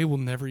 They will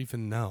never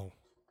even know.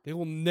 They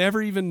will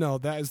never even know.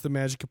 That is the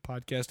magic of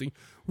podcasting.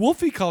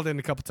 Wolfie called in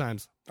a couple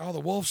times. Oh,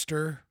 the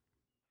Wolfster.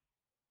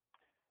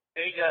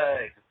 Hey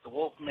guys, it's the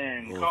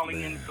Wolfman calling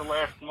in at the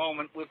last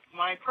moment with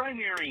my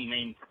primary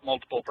main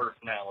multiple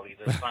personality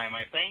this time,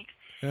 I think.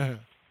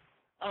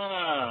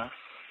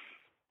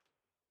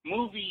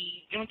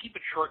 Movie, gonna keep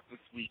it short this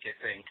week,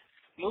 I think.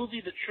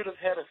 Movie that should have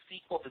had a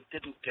sequel that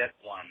didn't get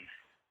one.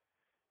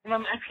 And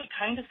I'm actually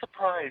kind of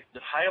surprised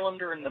that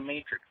Highlander and The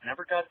Matrix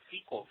never got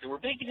sequels. They were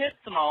big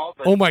hits and all,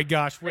 but oh my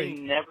gosh, wait.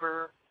 They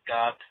never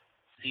got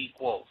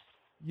sequels.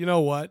 You know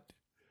what?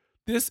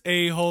 This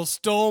a-hole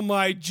stole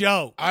my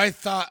joke. I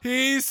thought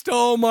he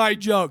stole my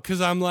joke because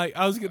I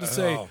was going to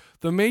say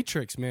The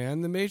Matrix,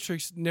 man. The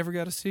Matrix never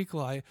got a sequel.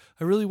 I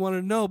really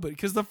wanted to know, but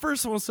because the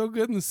first one was so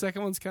good and the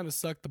second one's kind of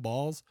sucked the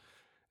balls.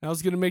 I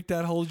was going to make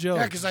that whole joke.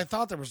 Yeah, because I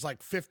thought there was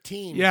like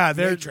 15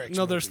 Matrix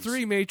movies. There's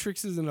 3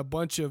 Matrixes and a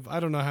bunch of, I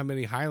don't know how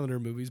many Highlander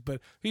movies, but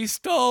he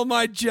stole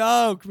my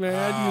joke,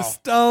 man. Oh. You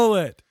stole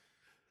it.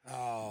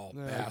 Oh,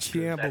 I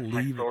can't That's believe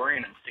my it. story,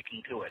 and I'm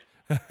sticking to it.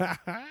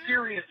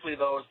 Seriously,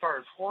 though, as far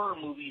as horror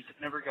movies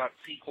that never got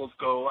sequels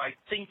go, I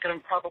think I'm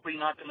probably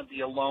not going to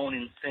be alone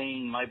in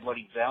saying My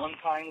Bloody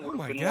Valentine would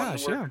have been one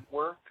where it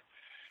work.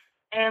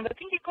 And I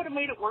think it could have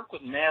made it work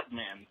with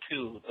Madman,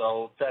 too,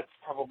 though that's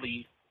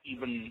probably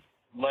even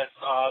less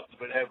odds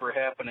of it ever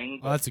happening.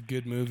 Oh, that's a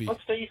good movie.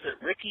 Let's face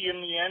it, Ricky in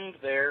the end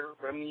there,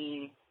 I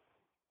mean,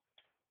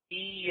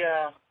 he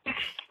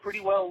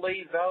pretty well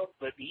lays out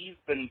that he's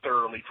been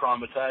thoroughly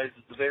traumatized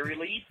at the very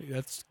least.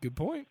 That's a good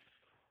point.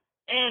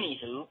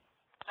 Anywho,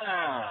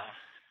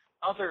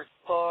 other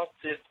thoughts,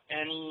 if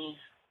any?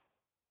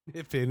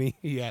 If any,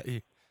 he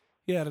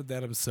added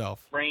that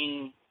himself.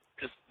 Rain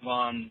just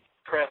on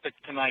traffic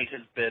tonight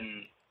has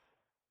been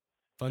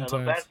fun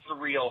times. That's the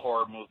real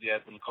horror movie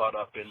I've been caught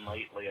up in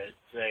lately, I'd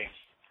say.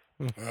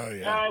 Oh,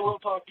 yeah. I will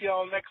talk to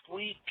y'all next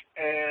week,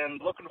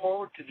 and looking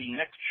forward to the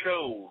next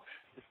show.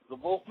 This is the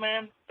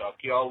Wolfman. Talk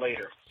to y'all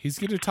later. He's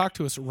going to talk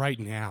to us right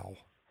now.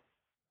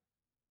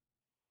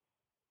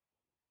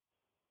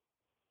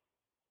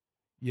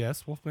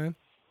 Yes, Wolfman?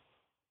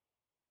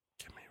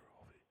 Give me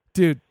Wolfie.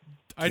 Dude,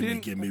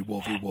 Give me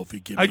Wolfie,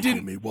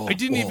 give me Wolf. I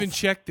didn't even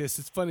check this.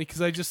 It's funny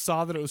because I just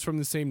saw that it was from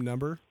the same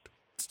number.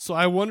 So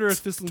I wonder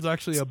if this one's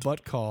actually a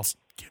butt call.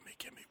 Give me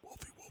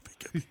Wolfie,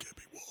 give me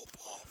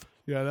Wolf.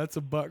 Yeah, that's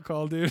a butt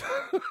call, dude.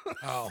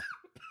 Oh.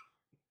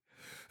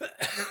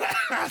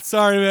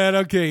 Sorry, man.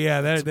 Okay,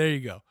 yeah, there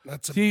you go.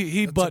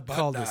 He that's butt a butt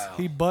called dial. this.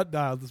 He butt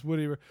dialed this.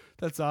 Whatever.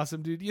 That's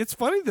awesome, dude. It's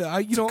funny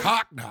that It's a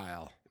cock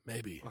dial,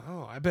 maybe.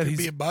 Oh, I bet Could he's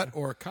be a butt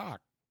or a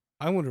cock.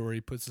 I wonder where he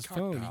puts his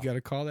phone. dial. You got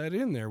to call that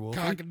in there, Wolfie.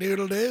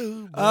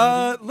 Cock-a-doodle-doo.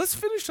 Let's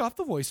finish off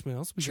the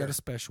voicemails. We got a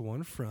special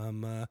one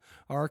from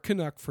our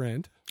Canuck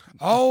friend.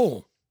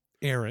 Oh,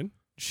 Aaron.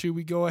 Should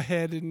we go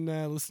ahead and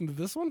listen to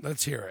this one?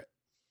 Let's hear it.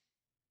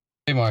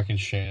 Hey, Mike and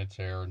Shane, it's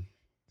Aaron.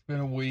 It's been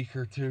a week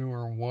or two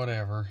or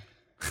whatever.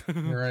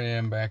 Here I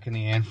am back in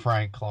the Anne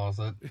Frank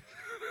closet.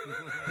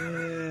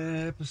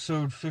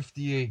 Episode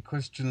 58,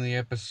 question of the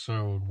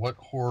episode. What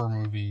horror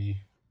movie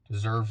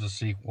deserves a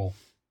sequel?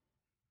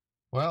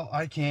 Well,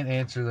 I can't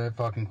answer that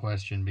fucking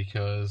question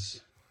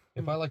because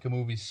if I like a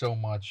movie so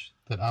much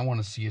that I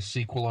want to see a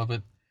sequel of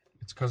it,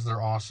 it's because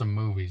they're awesome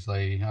movies.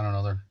 I don't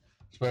know, they're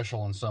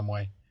special in some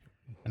way.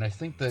 And I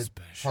think that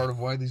part of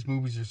why these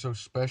movies are so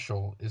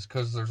special is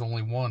because there's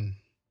only one.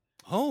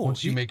 Oh,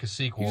 once you make a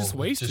sequel,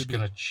 it's just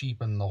going to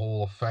cheapen the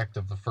whole effect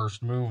of the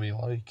first movie.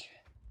 Like,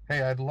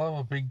 hey, I'd love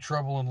a Big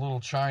Trouble in Little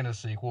China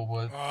sequel,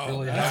 but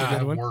really, how did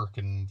that work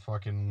in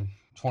fucking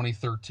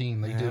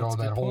 2013? They did all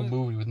that whole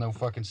movie with no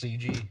fucking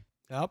CG.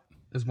 Yep.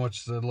 As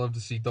much as I'd love to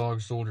see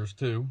Dog Soldiers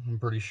 2, I'm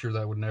pretty sure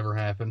that would never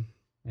happen.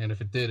 And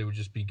if it did, it would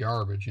just be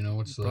garbage, you know?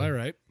 It's probably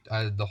right.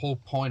 The whole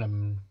point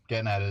I'm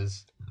getting at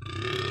is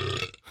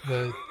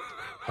that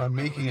by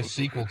making a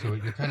sequel to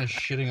it, you're kind of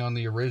shitting on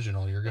the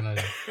original. You're going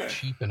to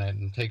cheapen it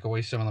and take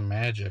away some of the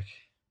magic.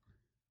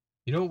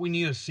 You know what we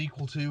need a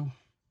sequel to?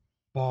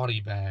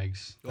 Body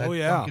Bags. That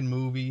fucking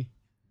movie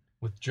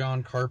with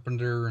John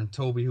Carpenter and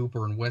Tobe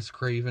Hooper and Wes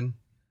Craven.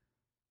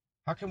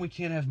 How come we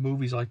can't have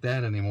movies like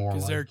that anymore?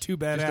 Because they're too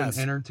badass. Just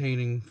an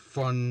entertaining,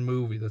 fun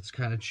movie that's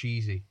kind of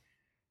cheesy.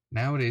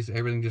 Nowadays,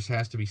 everything just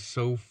has to be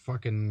so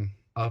fucking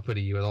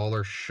uppity with all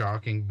their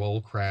shocking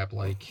bull crap.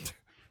 Like,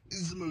 this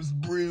is the most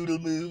brutal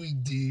movie,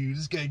 dude.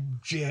 This guy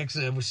jacks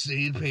up with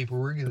sandpaper.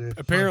 We're gonna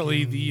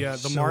apparently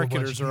the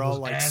marketers are all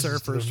like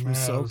surfers from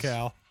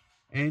SoCal.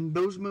 And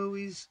those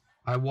movies,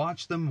 I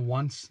watched them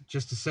once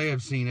just to say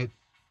I've seen it,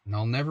 and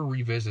I'll never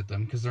revisit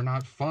them because they're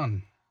not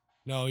fun.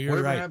 No, you're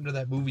Whatever right. happened to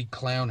that movie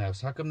Clown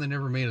House? How come they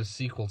never made a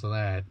sequel to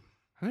that?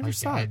 I never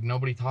saw it.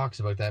 Nobody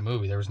talks about that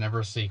movie. There was never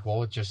a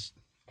sequel. It just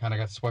kind of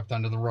got swept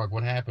under the rug.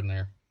 What happened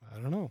there? I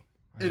don't know.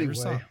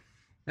 Anyway,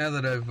 now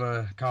that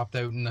I've copped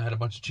out and had a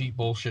bunch of cheap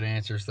bullshit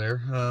answers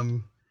there,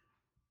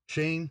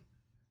 Shane,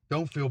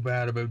 don't feel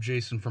bad about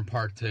Jason from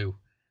Part 2.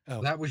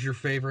 Oh. That was your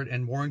favorite,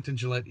 and Warrington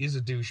Gillette is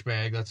a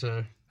douchebag. That's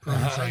a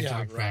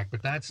scientific fact,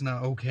 but that's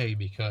not okay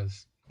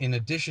because in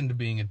addition to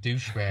being a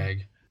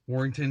douchebag,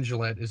 Warrington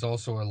Gillette is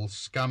also a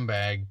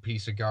scumbag,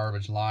 piece of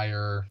garbage,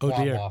 liar,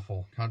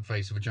 waffle, cunt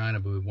face, vagina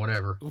boob,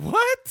 whatever.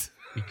 What?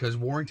 Because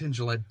Warrington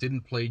Gillette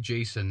didn't play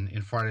Jason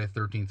in Friday the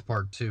 13th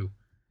Part 2.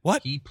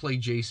 What? He played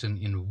Jason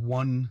in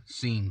one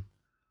scene.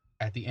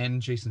 At the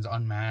end, Jason's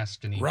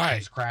unmasked and he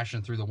comes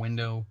crashing through the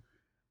window.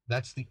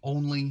 That's the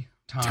only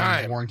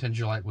time Warrington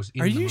Gillette was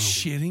in the movie. Are you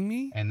shitting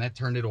me? And that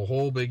turned into a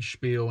whole big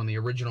spiel, and the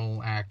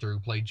original actor who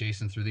played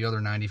Jason through the other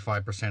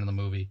 95% of the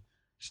movie,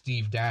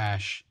 Steve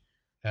Dash,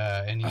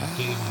 and he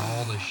gave him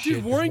all this shit.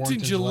 Dude, Warrington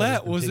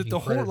Gillette was at the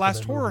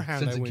last horror hound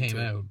since I went it came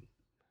to. out.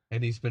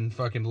 And he's been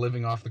fucking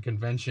living off the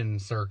convention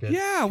circuit.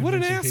 Yeah, what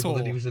an convincing people asshole.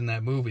 that he was in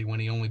that movie when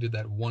he only did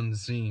that one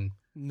scene.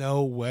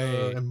 No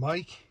way. And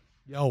Mike,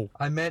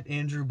 I met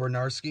Andrew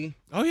Bernarski.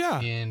 Oh, yeah.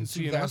 In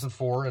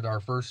 2004 at our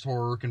first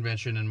horror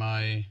convention in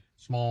my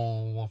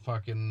small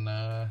fucking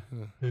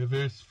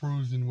vast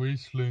frozen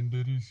wasteland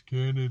that is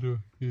Canada.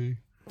 Okay.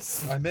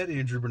 I met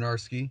Andrew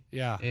Bernarski.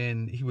 Yeah.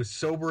 And he was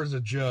sober as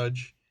a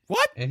judge.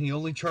 What? And he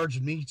only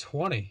charged me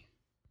 $20.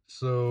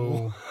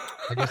 So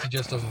I guess he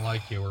just doesn't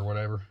like you or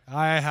whatever.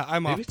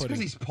 I'm Maybe it's because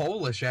he's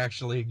Polish,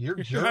 actually. You're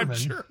German. I'm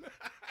sure.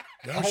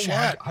 No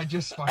shit. I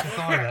just fucking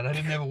thought of that. I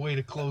didn't have a way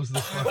to close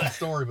this fucking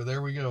story, but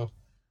there we go.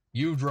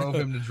 You drove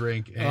him to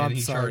drink, and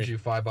he charged you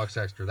 $5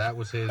 extra. That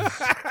was his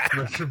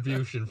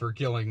retribution for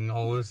killing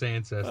all his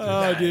ancestors.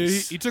 Oh, dude,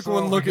 he took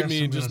one look at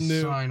me and just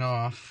knew. Sign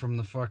off from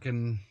the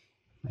fucking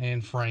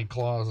Anne Frank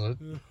closet.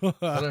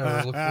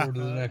 Whatever. Look forward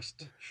to the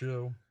next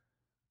show.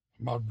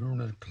 I'm out doing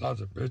that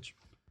closet, bitch.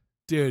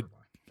 Dude,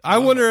 I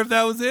wonder if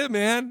that was it,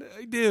 man.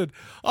 Dude,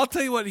 I'll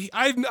tell you what.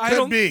 I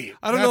don't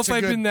know if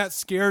I've been that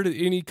scared at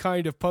any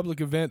kind of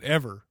public event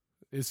ever.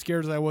 As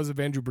scared as I was of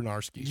Andrew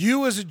Bernarski.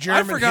 You as a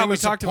German, I forgot he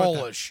was we talked a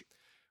Polish.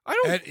 I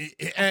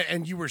don't.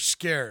 And you were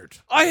scared.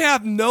 I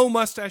have no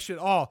mustache at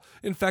all.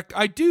 In fact,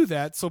 I do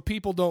that so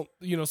people don't,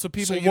 so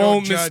people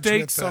won't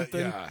mistake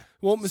something.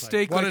 Won't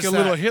mistake like a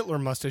little Hitler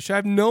mustache. I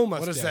have no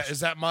mustache. What is that?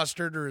 Is that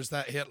mustard or is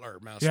that Hitler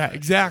mustache? Yeah,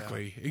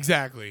 exactly. Yeah.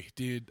 Exactly,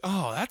 dude.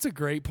 Oh, that's a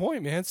great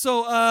point, man.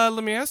 So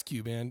let me ask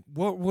you, man,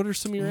 what are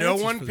some of your answers?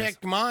 No one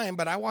picked mine,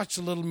 but I watched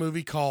a little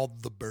movie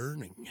called The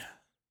Burning.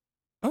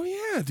 Oh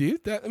yeah,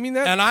 dude.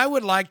 And I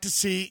would like to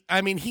see.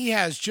 I mean, he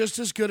has just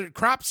as good at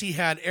Cropsey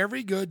had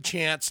every good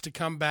chance to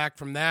come back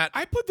from that.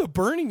 I put The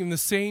Burning in the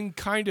same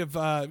kind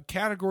of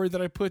category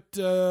that I put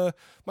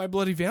My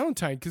Bloody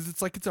Valentine because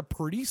it's a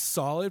pretty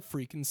solid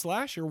freaking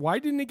slasher. Why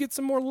didn't it get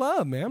some more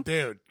love, man?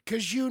 Dude,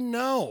 because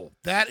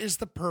that is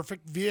the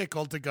perfect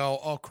vehicle to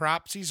go. Oh,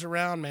 Cropsey's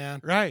around, man.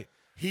 Right.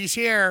 He's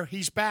here.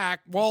 He's back.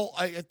 Well,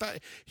 I thought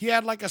he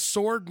had like a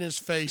sword in his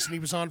face and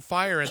he was on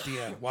fire at the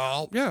end.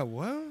 Well, yeah,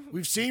 well,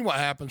 we've seen what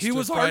happens. He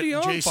was already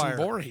on Jason fire.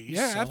 Voorhees.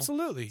 Yeah,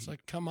 absolutely. It's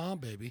like, come on,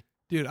 baby.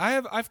 Dude,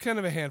 I've kind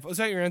of a handful. Is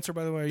that your answer,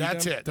 by the way?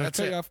 That's it. That's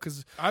it.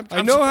 Because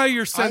I know how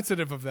you're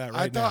sensitive of that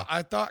right now.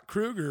 I thought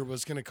Kruger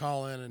was going to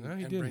call in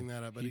and bring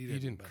that up, but he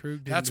didn't.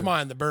 Krug didn't. That's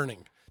mine, The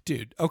Burning.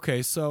 Dude,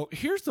 okay, so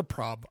here's the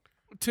problem.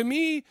 To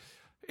me,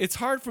 it's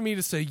hard for me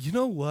to say, you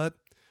know what?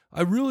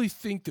 I really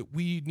think that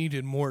we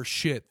needed more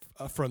shit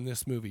from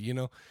this movie,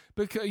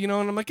 because and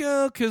I'm like,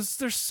 because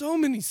there's so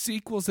many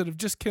sequels that have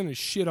just kind of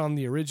shit on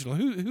the original.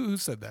 Who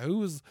said that?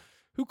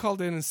 Who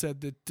called in and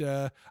said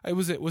that?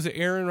 Was it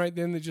Aaron right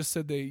then that just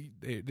said they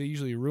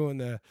usually ruin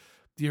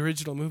the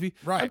original movie?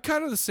 Right. I'm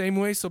kind of the same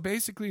way. So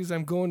basically, as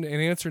I'm going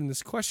and answering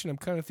this question, I'm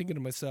kind of thinking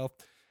to myself,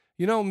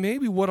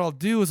 maybe what I'll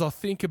do is I'll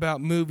think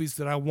about movies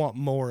that I want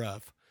more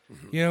of,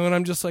 and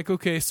I'm just like,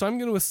 okay, so I'm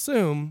going to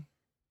assume.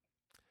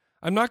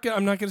 I'm not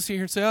gonna sit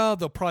here and say,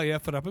 they'll probably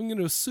F it up. I'm going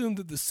to assume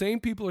that the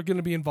same people are going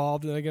to be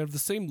involved and they're going to have the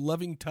same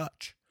loving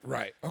touch.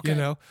 Right. Okay.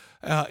 And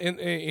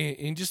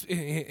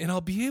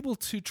I'll be able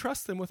to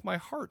trust them with my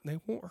heart and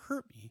they won't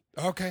hurt me.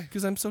 Okay.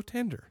 Because I'm so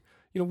tender.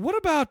 What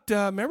about,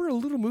 remember a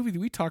little movie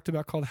that we talked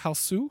about called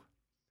Hausu?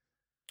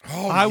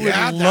 Oh, I would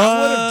that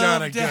love would have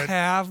done to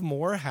have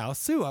more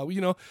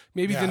Hausu.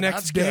 Maybe the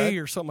next day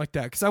or something like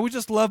that. Because I would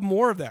just love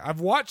more of that. I've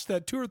watched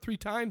that 2 or 3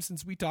 times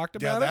since we talked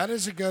about it. Yeah, that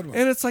is a good one.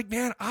 And it's like,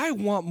 man, I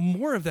want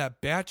more of that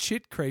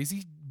batshit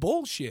crazy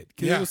bullshit.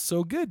 Because it was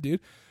so good, dude.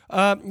 You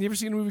ever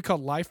seen a movie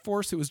called Life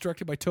Force? It was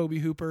directed by Tobe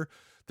Hooper.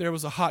 There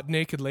was a hot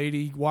naked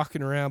lady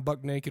walking around,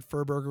 buck naked,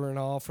 fur burger and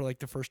all for like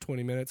the first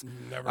 20 minutes.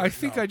 I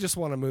think I just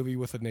want a movie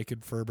with a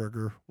naked fur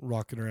burger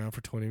walking around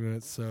for 20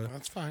 minutes. So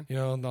that's fine.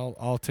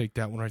 I'll take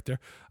that one right there.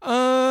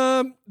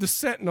 The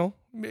Sentinel.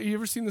 You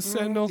ever seen The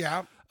Sentinel?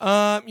 Yeah.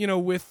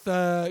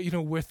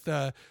 With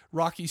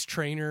Rocky's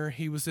trainer,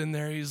 he was in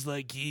there. He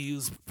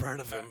was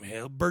part of him.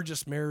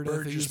 Burgess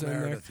Meredith. He was in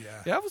there.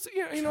 Yeah. That was.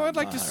 I'd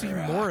like to see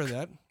more of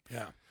that.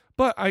 Yeah.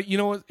 But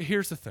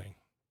here's the thing.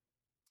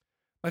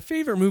 My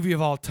favorite movie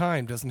of all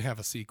time doesn't have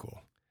a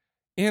sequel.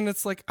 And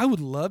it's like, I would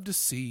love to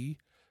see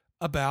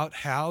about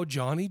how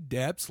Johnny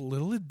Depp's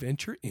little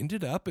adventure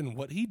ended up and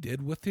what he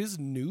did with his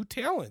new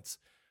talents.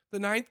 The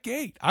Ninth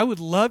Gate. I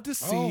would love to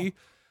see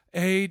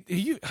I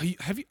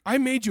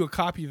made you a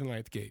copy of The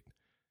Ninth Gate.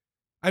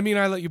 I mean,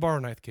 I let you borrow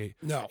Ninth Gate.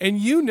 No. And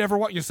you never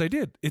watched. Yes, I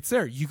did. It's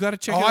there. You got to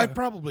check it out. I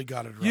probably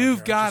got it.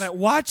 You've got it.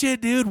 Watch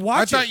it, dude.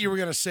 Watch it. I thought you were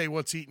going to say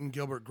What's Eating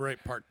Gilbert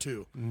Grape Part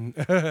 2.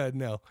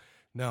 No.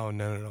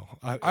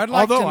 I'd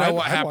like to know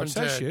what happened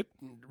to shit.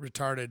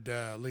 retarded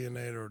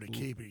Leonardo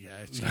DiCaprio.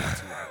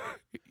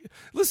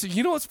 Listen,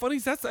 you know what's funny?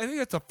 I think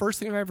that's the first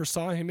thing I ever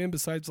saw him in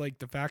besides like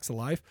The Facts of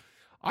Life.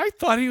 I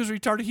thought he was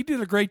retarded. He did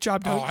a great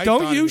job.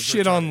 Don't you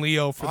shit on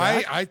Leo for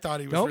that. I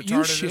thought he was retarded. Don't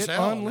you shit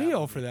on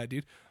Leo for that,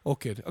 dude.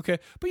 Okay.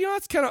 But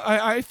it's kind of.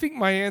 I think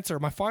my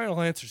final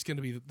answer is going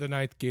to be The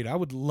Ninth Gate. I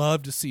would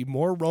love to see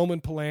more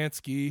Roman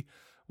Polanski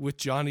with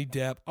Johnny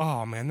Depp.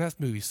 Oh man, that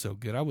movie's so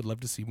good. I would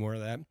love to see more of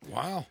that.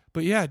 Wow.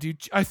 But yeah,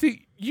 dude, I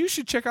think you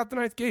should check out The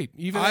Ninth Gate.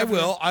 I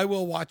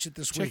will watch it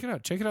this week.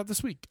 Check it out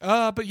this week.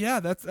 But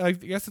yeah, I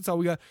guess that's all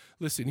we got.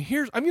 Listen,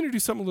 I'm going to do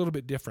something a little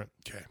bit different.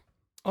 Okay.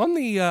 On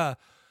the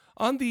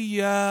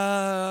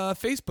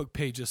Facebook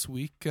page this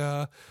week,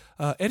 Eddie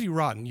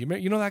Rodden,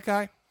 you know that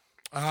guy?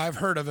 I've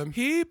heard of him.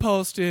 He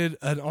posted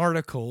an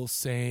article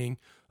saying,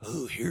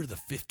 here are the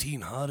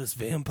 15 hottest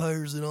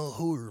vampires in all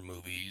horror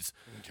movies.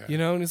 Okay.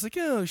 And he's like,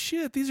 oh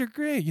shit, these are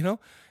great, And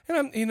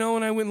I'm,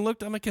 when I went and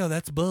looked, I'm like, oh,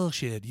 that's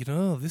bullshit.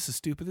 This is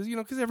stupid.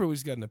 Because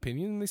everybody's got an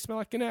opinion and they smell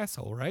like an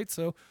asshole, right?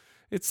 So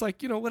it's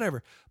like,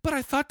 whatever. But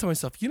I thought to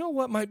myself, you know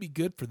what might be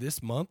good for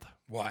this month?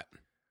 What?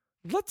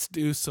 Let's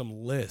do some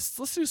lists.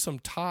 Let's do some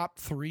top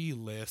 3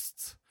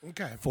 lists.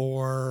 Okay.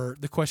 For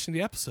the question of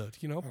the episode.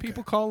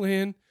 People call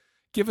in.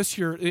 Give us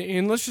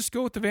and let's just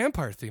go with the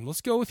vampire theme.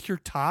 Let's go with your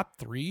top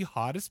 3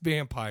 hottest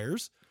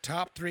vampires.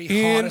 Top 3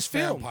 hottest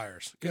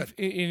vampires. Good.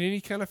 In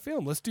any kind of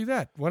film. Let's do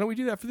that. Why don't we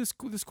do that for this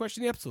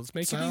question of the episode? Let's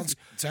make it easy.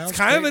 Sounds it's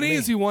kind of an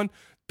easy one.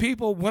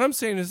 People, what I'm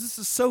saying is this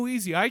is so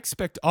easy. I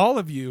expect all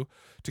of you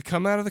to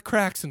come out of the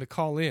cracks and to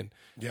call in.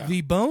 Yeah. The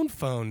Bone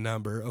phone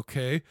number,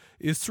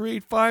 is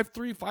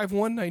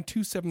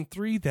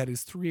 385-351-9273. That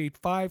is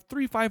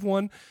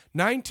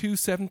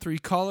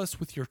 385-351-9273. Call us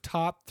with your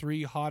top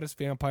 3 hottest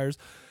vampires.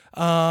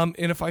 And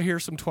if I hear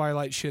some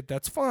Twilight shit,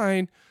 that's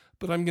fine,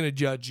 but I'm going to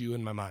judge you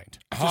in my mind.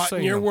 Hot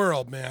in your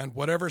world, man.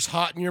 Whatever's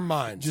hot in your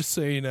mind. Just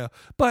so you know.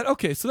 But,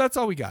 okay, so that's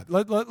all we got.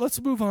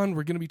 Let's move on.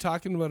 We're going to be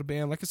talking about a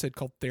band, like I said,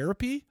 called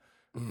Therapy.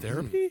 Mm-hmm.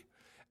 Therapy?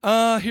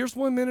 Here's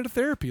 1 minute of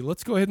Therapy.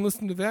 Let's go ahead and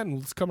listen to that, and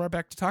let's come right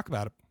back to talk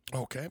about it.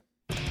 Okay.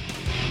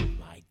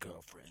 My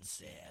girlfriend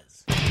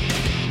says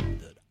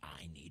that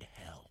I need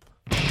help.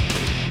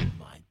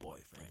 My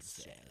boyfriend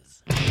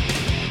says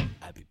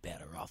I'd be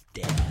better off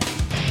dead.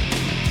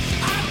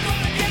 I'm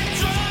gonna get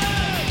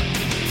drunk.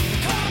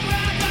 Come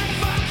round and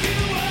fuck you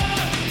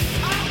up.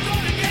 I'm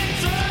gonna get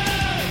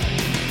drunk.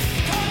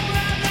 Come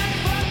round and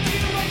fuck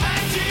you up.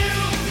 And you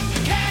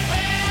can't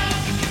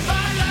help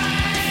my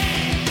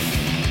life.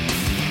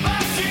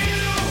 But you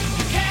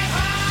can't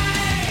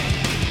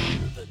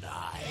hide the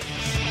night.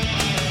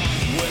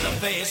 With a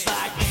face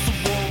like this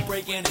won't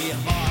break any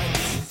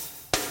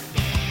hearts.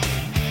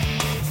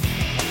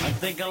 I'm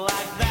thinking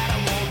like that I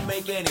won't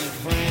make any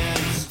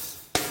friends.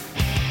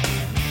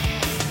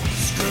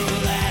 Screw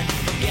that,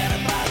 forget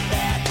about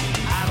that.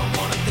 I don't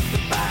want to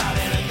think about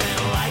anything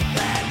like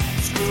that.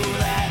 Screw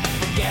that,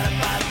 forget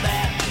about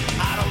that.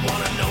 I don't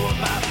want to know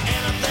about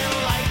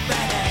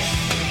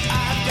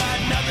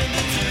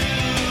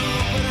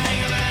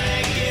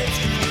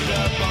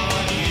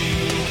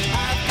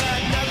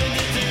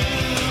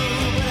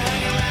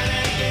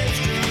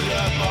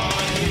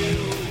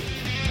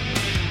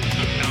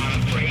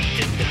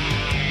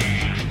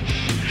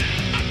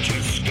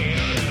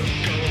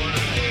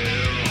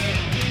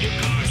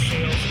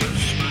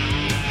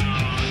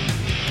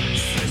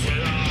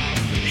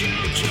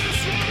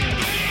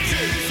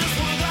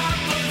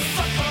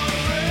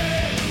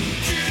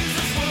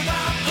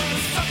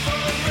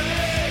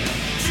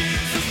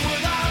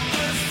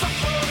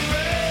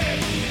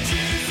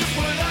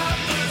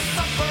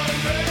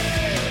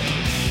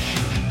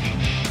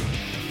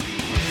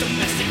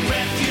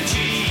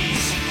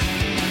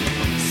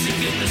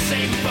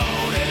same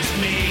boat as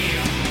me.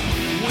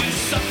 We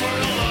suffer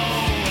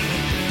alone,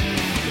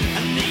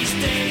 and these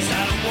days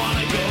I don't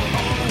wanna go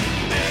home.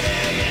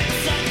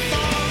 It's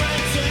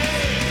authority,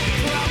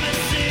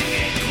 promising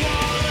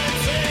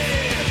equality.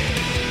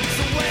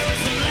 So where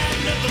is the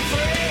land of the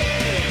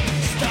free?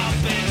 Stop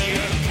it,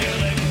 you're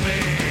killing me.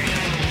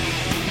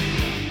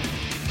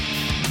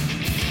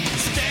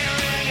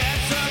 Staring at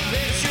some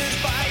pictures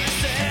by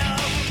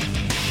yourself,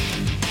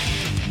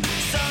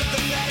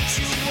 something that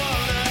you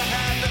wanna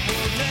have that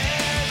will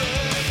never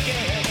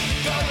get.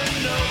 Going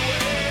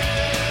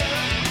nowhere,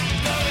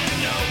 going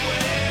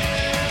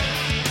nowhere,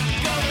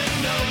 going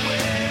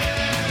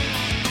nowhere,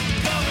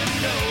 going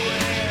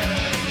nowhere.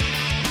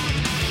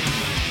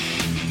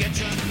 Get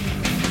your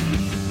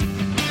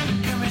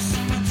give me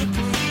someone to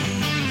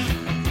breathe,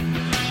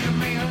 give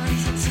me a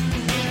reason to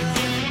live.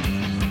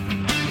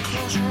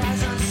 Close your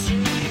eyes and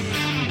see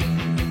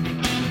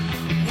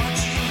what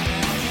you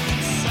have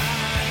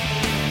inside.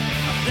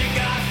 I think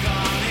I've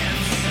gone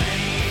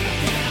insane. I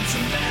can't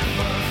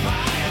remember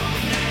my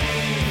own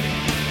name.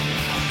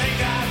 I think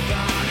I've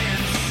gone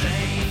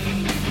insane.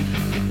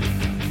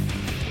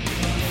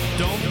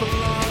 Don't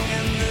belong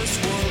in this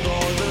world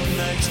or the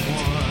next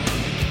one.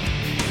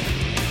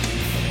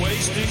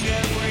 Wasting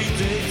every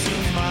day to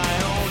my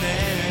own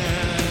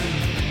end.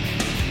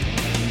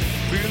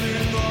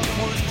 Feeling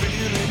awkward,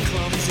 feeling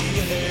clumsy,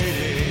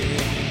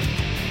 hating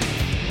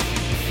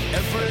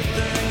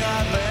everything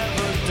I've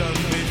ever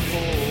done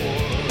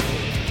before.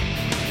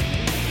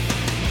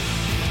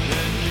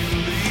 Then you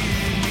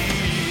leave me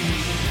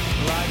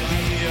like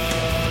the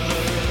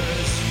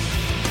others.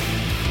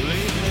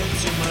 Leave me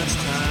too much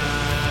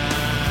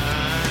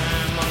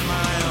time on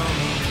my own,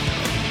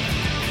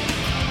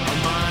 on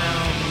my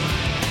own,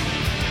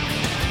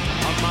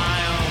 on my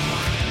own.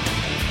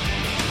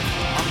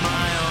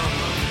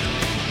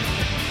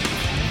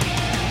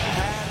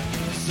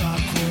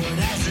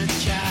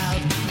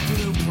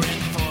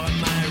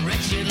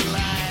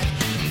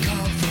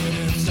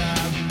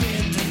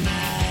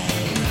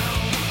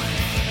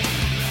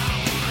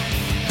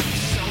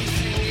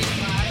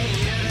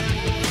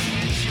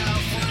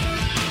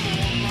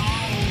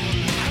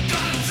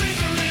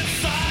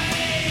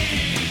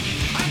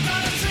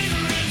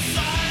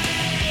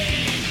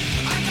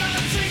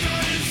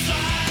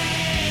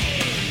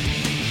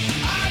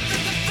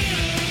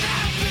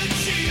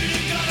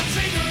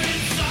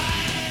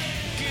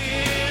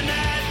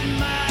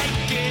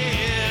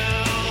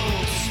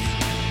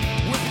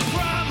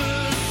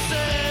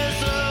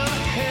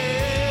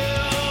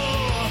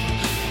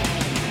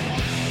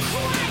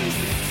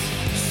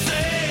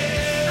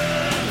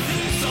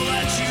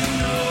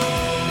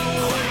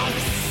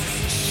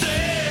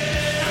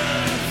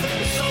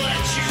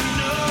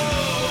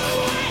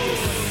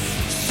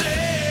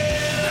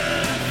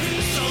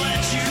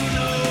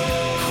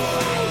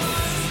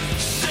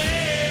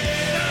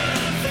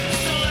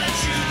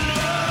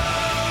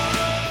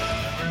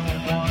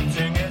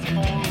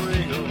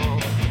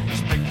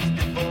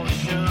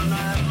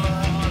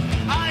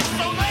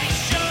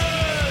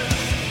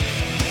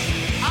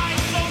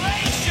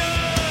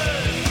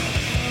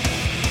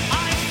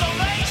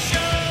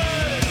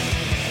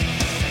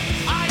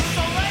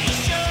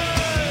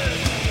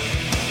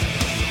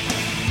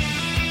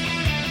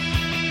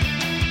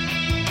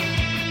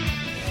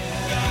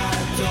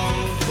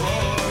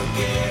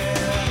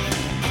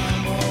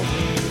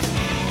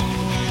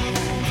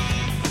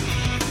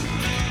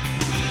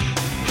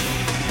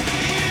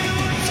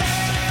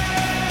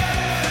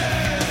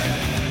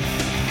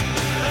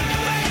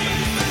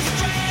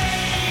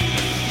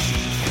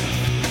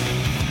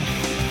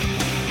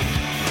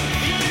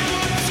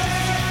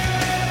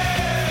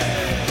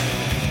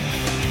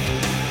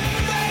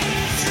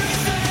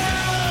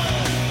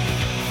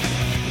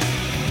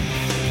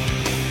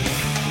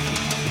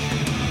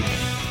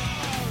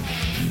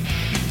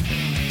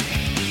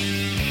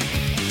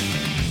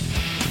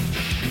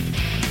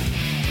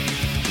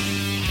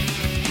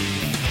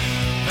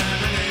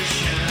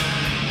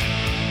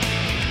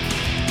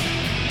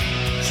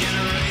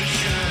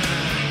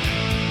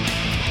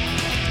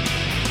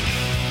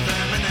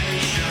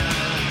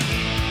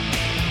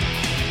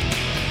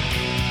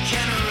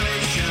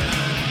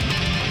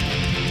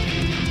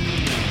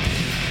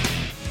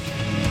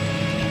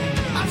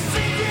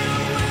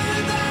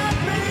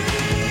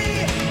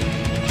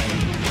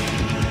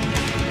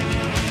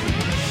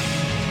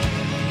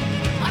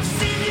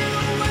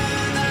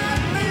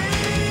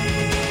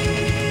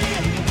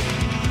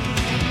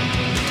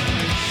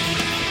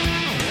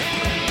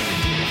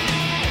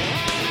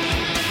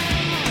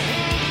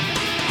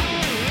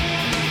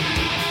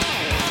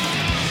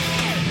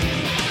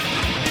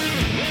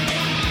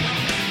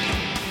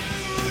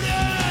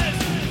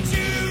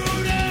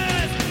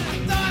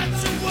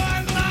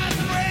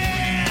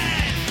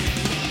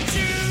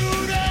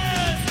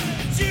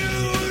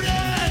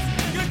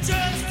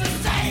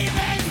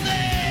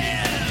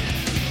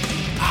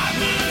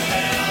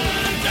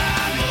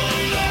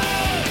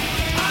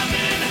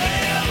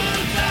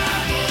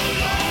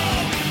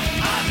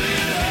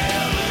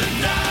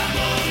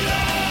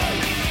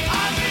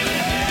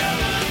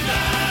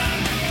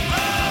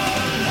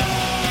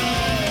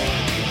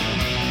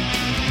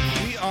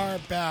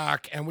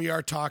 back, and we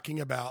are talking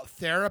about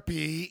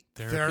therapy.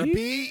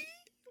 Therapy?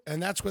 And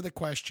that's with a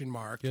question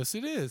mark. Yes,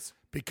 it is.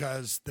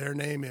 Because their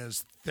name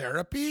is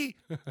Therapy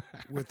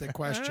with a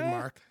question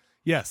mark.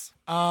 Yes.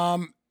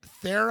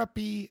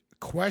 Therapy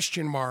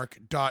 .uk.com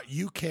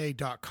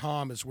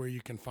is where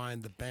you can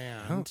find the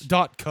band.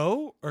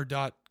 .co or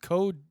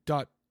 .co.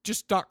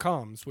 Just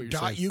 .com is what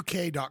you're saying.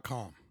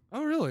 .uk.com.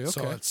 Oh, really? Okay.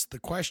 So it's the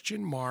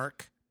question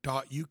mark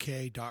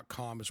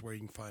 .uk.com is where you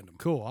can find them.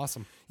 Cool.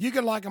 Awesome. You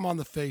can like them on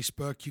the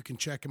Facebook. You can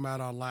check them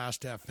out on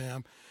Last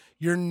FM.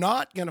 You're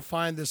not going to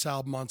find this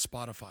album on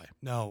Spotify.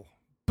 No.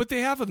 But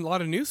they have a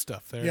lot of new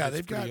stuff there. Yeah,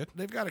 they've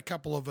got a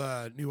couple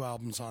of new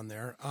albums on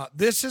there.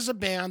 This is a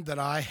band that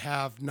I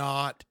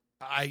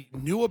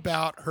knew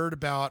about, heard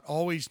about,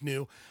 always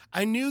knew.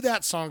 I knew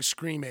that song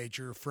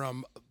Screamager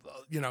from,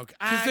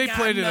 because they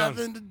played it on.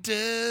 Nothing to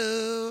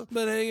do,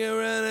 but I can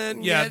run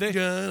and yeah, get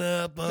gun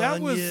up on that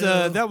was you.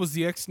 That was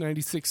the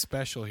X96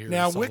 special here.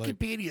 Now in Salt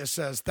Wikipedia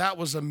says that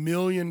was $1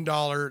 million.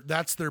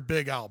 That's their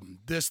big album.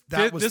 This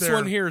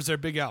one here is their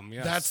big album.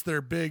 Yes. That's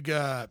their big.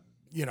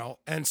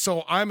 And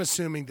so I'm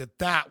assuming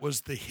that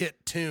was the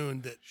hit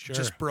tune that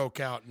just broke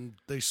out and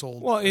they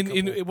sold. Well, and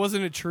it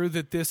wasn't it true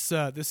that this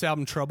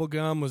album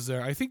Troublegum was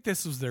there? I think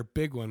this was their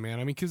big one,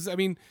 man. Because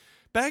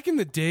back in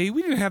the day,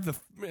 we didn't have the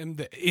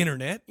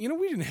internet. We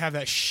didn't have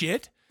that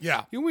shit.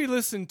 Yeah. We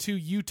listened to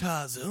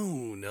Utah's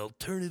own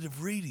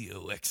alternative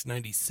radio,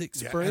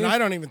 X96. Yeah, and I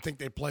don't even think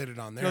they played it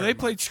on there. No, they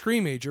played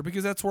Screamager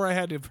because that's where I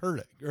had to have heard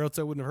it, or else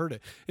I wouldn't have heard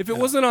it. If it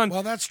wasn't on,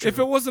 well, that's true. If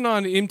it wasn't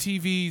on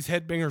MTV's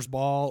Headbangers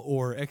Ball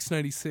or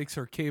X96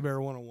 or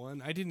K-Bear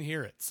 101, I didn't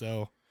hear it.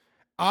 So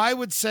I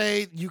would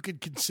say you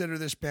could consider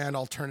this band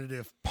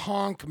alternative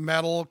punk,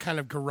 metal, kind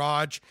of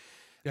garage.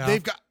 Yeah.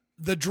 They've got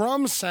the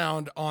drum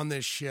sound on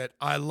this shit.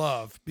 I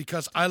love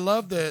because I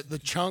love the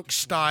chunk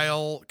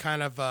style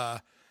kind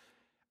of.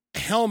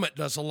 Helmet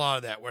does a lot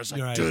of that, where it's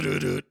like right,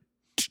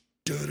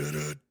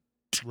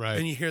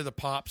 and you hear the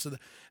pops of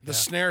the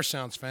snare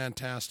sounds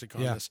fantastic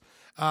on this.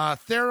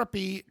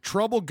 Therapy,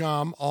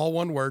 Troublegum, all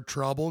one word,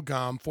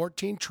 Troublegum,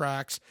 14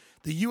 tracks.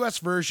 The U.S.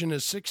 version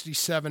is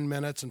 67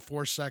 minutes and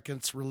 4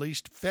 seconds,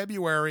 released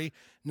February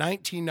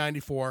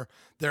 1994.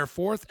 Their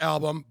fourth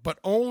album, but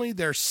only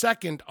their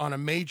second on a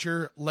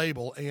major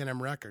label,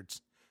 A&M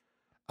Records.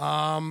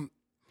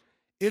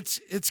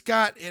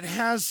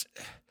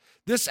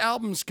 This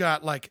album's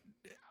got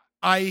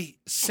I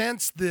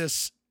sense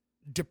this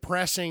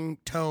depressing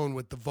tone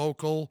with the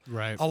vocal.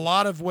 Right. A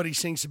lot of what he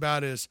sings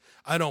about is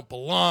I don't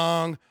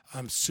belong,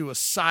 I'm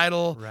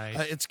suicidal. Right.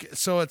 It's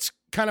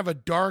kind of a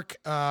dark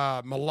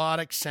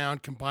melodic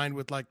sound combined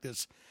with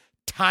this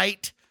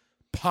tight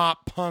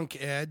pop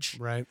punk edge.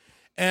 Right.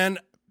 And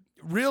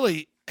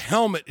really,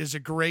 Helmet is a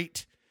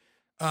great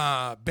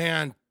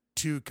band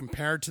to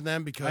compare to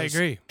them because I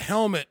agree.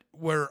 Helmet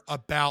were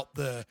about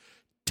the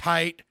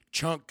tight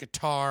chunk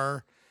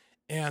guitar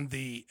and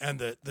the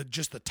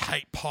just the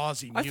tight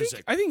pausy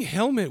music. I think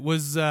Helmet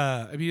was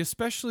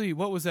especially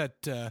what was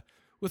that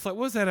what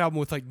was that album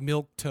with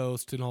Milk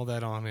Toast and all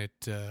that on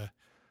it?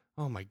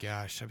 Oh my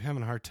gosh, I'm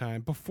having a hard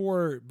time.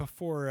 Before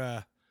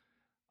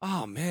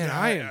oh man,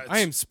 I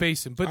am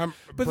spacing. But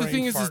the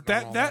thing is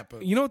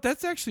that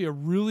that's actually a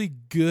really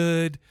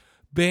good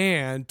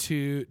band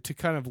to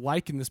kind of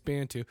liken this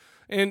band to.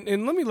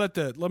 And let me let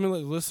the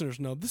listeners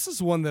know, this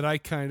is one that I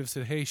kind of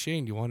said, hey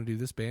Shane, do you want to do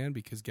this band?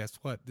 Because guess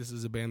what? This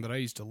is a band that I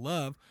used to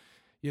love,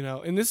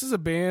 and this is a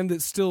band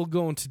that's still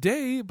going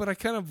today, but I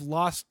kind of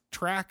lost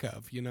track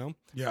of,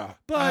 Yeah.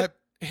 But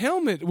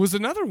Helmet was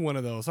another one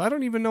of those. I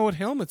don't even know what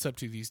Helmet's up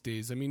to these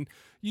days.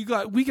 We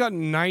got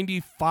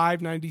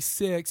 95,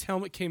 96.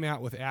 Helmet came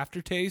out with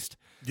Aftertaste.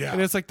 Yeah.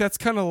 And it's that's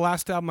kind of the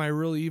last album I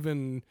really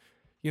even,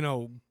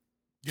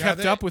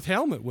 kept up with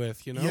Helmet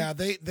with, Yeah,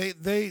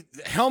 they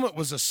Helmet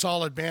was a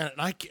solid band,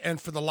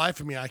 and for the life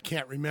of me, I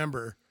can't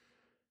remember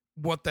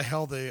what the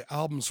hell the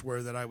albums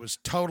were that I was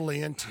totally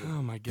into.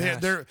 Oh my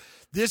gosh!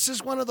 This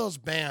is one of those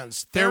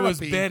bands. There was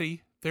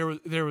Betty.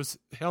 There was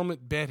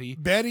Helmet Betty.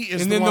 Betty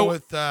is the one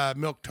with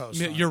Milk Toast.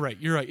 You're right.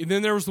 And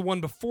then there was the one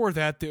before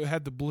that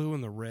had the blue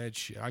and the red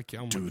shit. I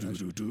can't. Your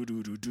contribution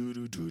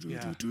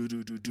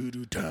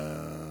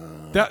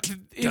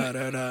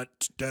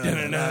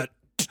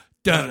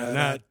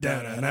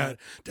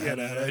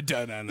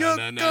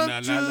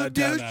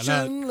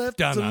left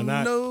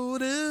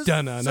unnoticed.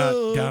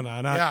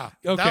 Yeah,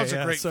 okay, that was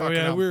a great fucking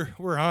album.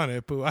 we're on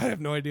it, but I have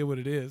no idea what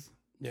it is.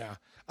 Yeah.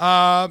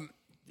 I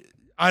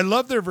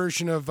love their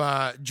version of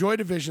Joy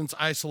Division's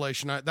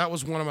Isolation. That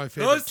was one of my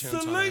favorite tunes.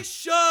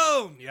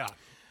 Isolation! Yeah.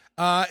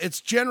 It's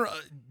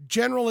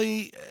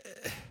generally,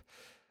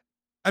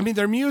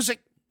 their music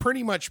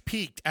pretty much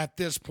peaked at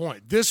this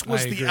point. This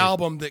was the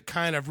album that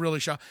kind of really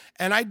shot.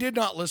 And I did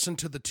not listen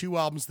to the 2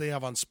 albums they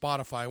have on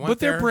Spotify. But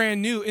they're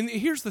brand new. And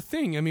here's the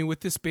thing. With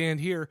this band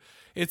here,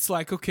 it's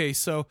okay,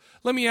 so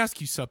let me ask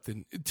you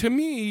something. To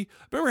me,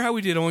 remember how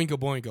we did Oingo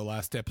Boingo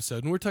last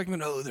episode? And we're talking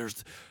about,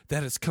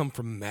 that has come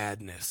from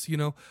madness,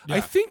 Yeah.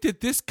 I think that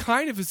this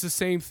kind of is the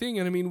same thing.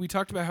 And we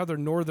talked about how they're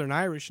Northern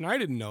Irish, and I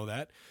didn't know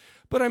that.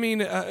 But I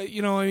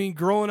mean,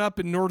 growing up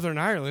in Northern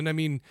Ireland, I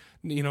mean,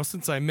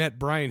 since I met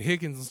Brian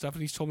Higgins and stuff,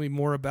 and he's told me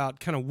more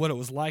about kind of what it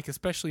was like,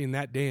 especially in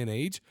that day and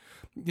age,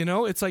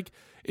 it's like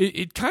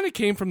it kind of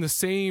came from the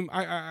same.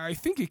 I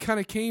think it kind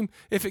of came.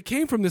 If it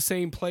came from the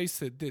same place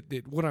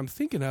that what I'm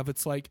thinking of,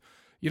 it's like,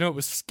 it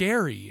was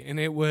scary and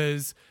it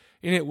was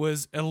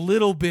a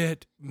little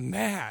bit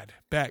mad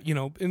back,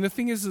 And the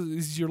thing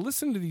is you're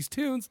listening to these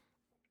tunes,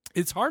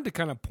 it's hard to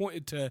kind of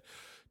point to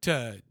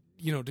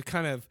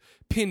kind of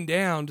pin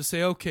down to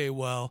say, okay,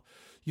 well,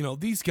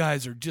 these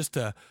guys are just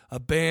a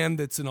band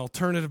that's an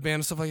alternative band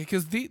and stuff like that.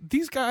 Because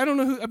these guys, I don't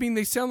know who. I mean,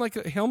 they sound like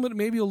a Helmet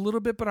maybe a little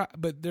bit,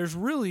 but there's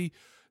really,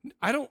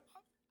 I don't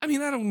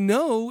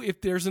know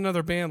if there's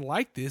another band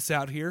like this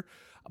out here.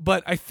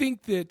 But I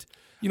think that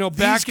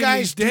back in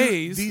these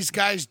days, these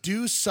guys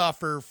do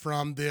suffer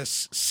from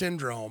this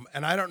syndrome,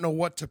 and I don't know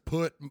what to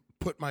put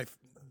my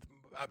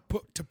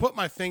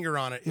finger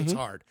on it. It's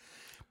hard.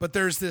 But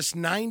there's this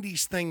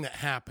 90s thing that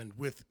happened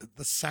with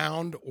the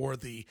sound or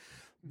the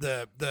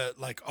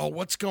like, oh,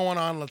 what's going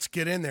on? Let's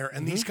get in there.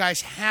 And these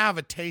guys have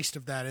a taste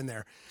of that in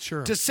there.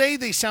 Sure. To say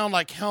they sound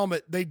like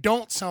Helmet, they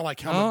don't sound like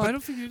Helmet. No, I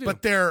don't think they do.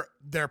 But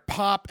their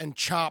pop and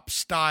chop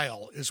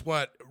style is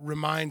what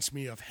reminds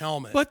me of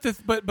Helmet.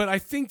 But I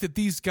think that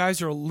these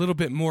guys are a little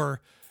bit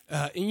more,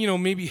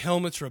 maybe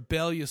Helmet's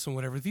rebellious and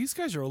whatever. These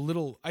guys are a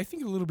little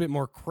bit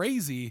more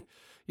crazy,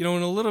 and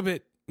a little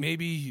bit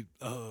maybe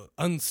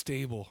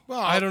unstable.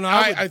 Well, I don't know.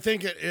 I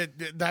think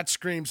it that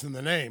screams in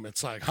the name.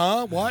 It's like,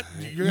 huh? What?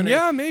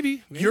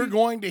 Maybe. You're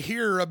going to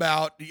hear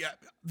about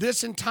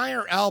this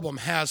entire album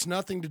has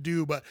nothing to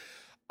do but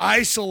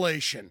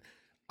isolation.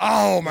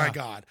 Oh my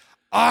God.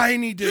 I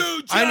need to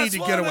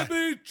get away.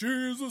 Be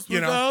Jesus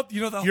your whole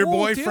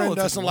boyfriend deal.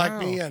 doesn't like,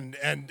 like me, and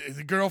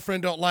the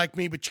girlfriend don't like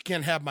me, but you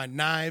can't have my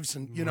knives,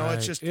 and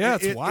it's just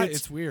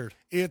it's weird.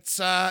 It's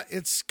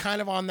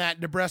kind of on that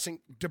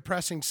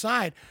depressing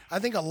side. I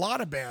think a lot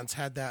of bands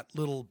had that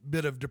little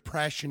bit of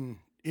depression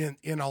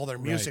in all their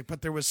music,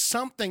 but there was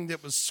something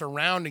that was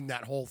surrounding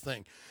that whole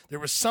thing. There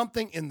was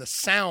something in the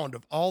sound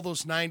of all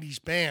those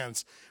 90s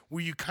bands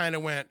where you kind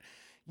of went,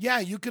 yeah,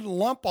 you could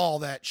lump all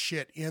that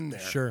shit in there.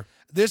 Sure.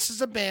 This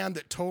is a band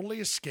that totally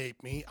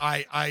escaped me.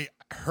 I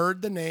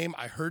heard the name.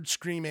 I heard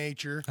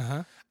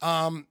Screamager.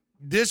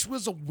 This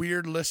was a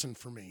weird listen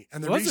for me.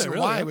 And the reason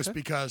why was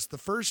because the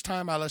first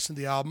time I listened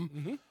to the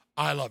album,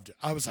 I loved it.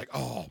 I was like,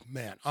 oh,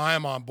 man, I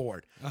am on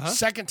board.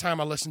 Second time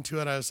I listened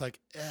to it, I was like,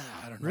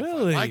 I don't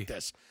know if I like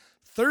this.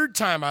 Third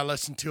time I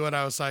listened to it,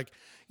 I was like,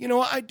 you know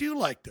what? I do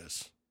like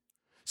this.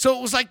 So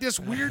it was like this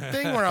weird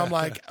thing where I'm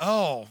like,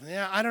 oh,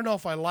 yeah, I don't know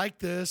if I like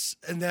this.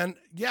 And then,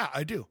 yeah,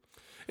 I do.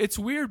 It's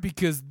weird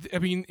because, I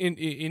mean,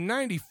 in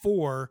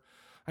 94,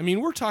 I mean,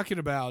 we're talking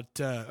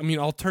about,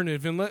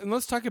 alternative. And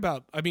let's talk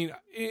about,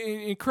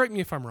 and correct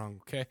me if I'm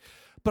wrong, okay?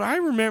 But I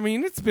remember,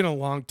 it's been a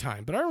long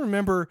time, but I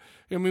remember,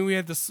 we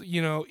had this,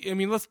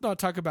 let's not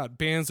talk about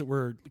bands that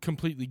were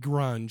completely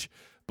grunge,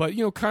 but,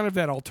 kind of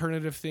that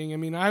alternative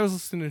thing. I was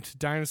listening to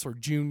Dinosaur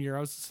Jr.,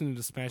 I was listening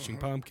to Smashing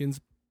Pumpkins.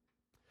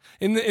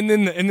 And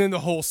then the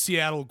whole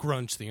Seattle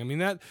grunge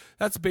thing.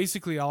 That's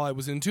basically all I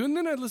was into. And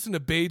then I listened to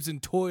Babes in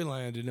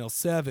Toyland and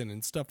L7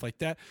 and stuff like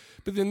that.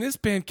 But then this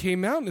band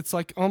came out, and it's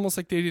like almost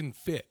like they didn't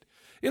fit.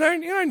 And I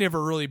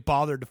never really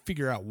bothered to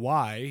figure out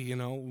why,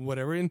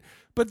 whatever.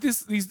 But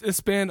this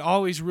band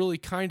always really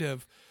kind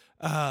of,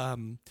 I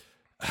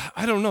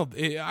don't know.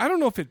 I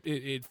don't know if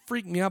it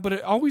freaked me out, but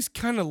it always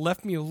kind of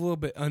left me a little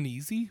bit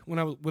uneasy when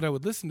I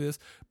would listen to this.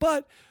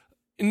 But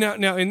now,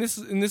 and this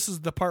is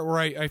the part where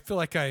I feel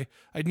like I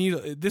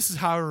need. This is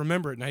how I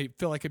remember it, and I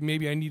feel like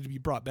maybe I need to be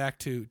brought back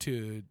to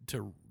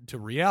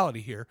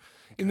reality here.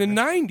 In the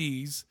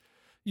 90s,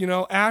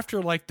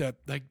 after like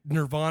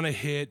Nirvana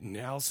hit and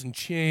Alice in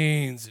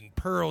Chains and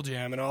Pearl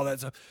Jam and all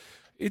that stuff,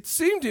 it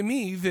seemed to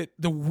me that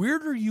the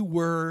weirder you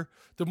were,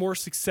 the more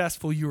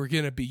successful you were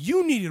going to be.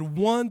 You needed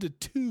 1 to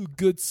 2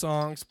 good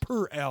songs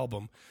per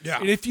album,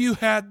 and if you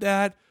had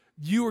that,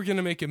 you were going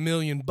to make $1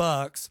 million,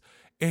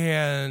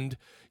 and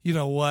you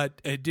know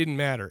what? It didn't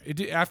matter.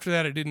 After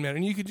that, it didn't matter.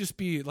 And you could just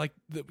be like,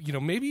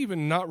 maybe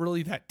even not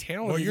really that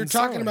talented. Well, you're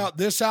talking about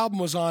this album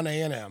was on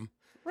A&M.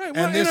 Right.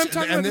 Well, and I'm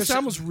talking about this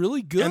album was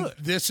really good. And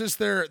this is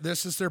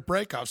their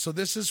breakout. So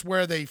this is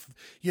where they,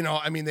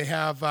 they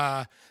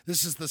have,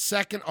 this is the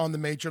second on the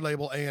major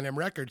label A&M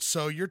Records.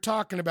 So you're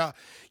talking about,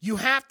 you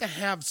have to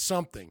have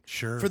something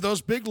for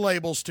those big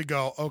labels to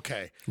go,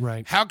 okay,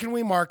 right. How can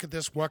we market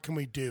this? What can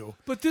we do?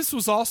 But this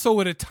was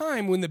also at a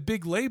time when the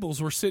big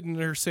labels were sitting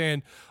there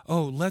saying,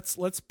 oh, let's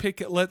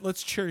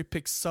cherry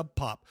pick Sub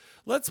Pop.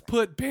 Let's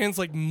put bands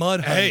like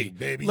Mudhoney. Hey,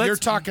 baby, you're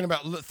talking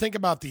about, think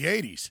about the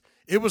 80s.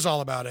 It was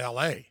all about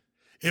L.A.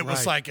 It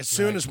was like as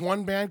soon as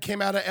one band came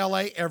out of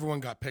L.A., everyone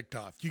got picked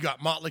off. You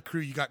got Motley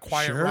Crue, you got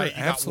Quiet Riot,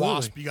 you got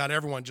Wasp, you got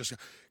everyone just,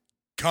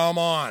 come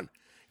on.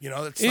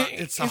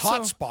 It's the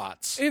hot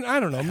spots. And I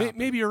don't know,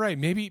 maybe you're right.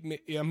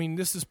 I mean,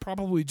 this is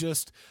probably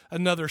just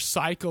another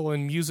cycle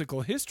in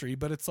musical history,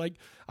 but it's like,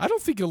 I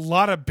don't think a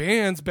lot of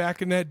bands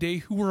back in that day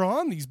who were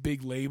on these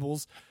big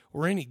labels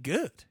were any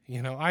good.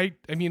 I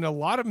mean, a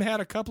lot of them had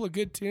a couple of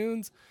good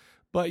tunes,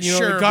 but, they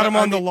got them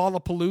on the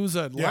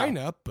Lollapalooza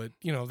lineup, but,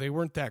 they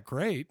weren't that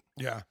great.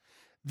 Yeah.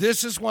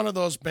 This is one of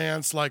those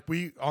bands, like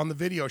on the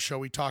video show,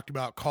 we talked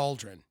about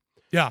Cauldron.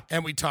 Yeah.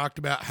 And we talked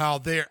about how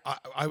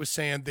I was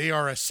saying they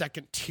are a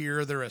second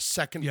tier. They're a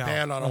second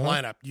band on a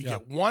lineup. You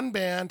get one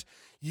band,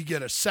 you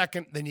get a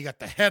second, then you got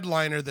the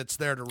headliner that's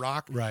there to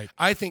rock. Right.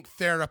 I think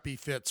Therapy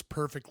fits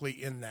perfectly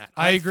in that.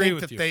 I agree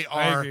think with that you. They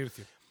are, I agree with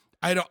you.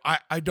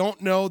 I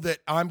don't know that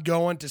I'm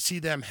going to see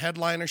them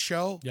headline a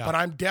show, but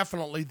I'm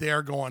definitely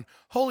there going,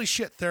 holy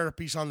shit,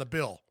 Therapy's on the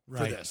bill for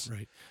this.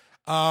 Right.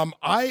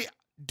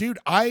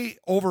 I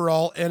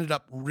overall ended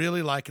up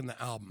really liking the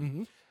album.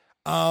 Mm-hmm.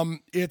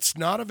 It's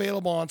not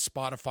available on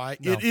Spotify.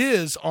 No. It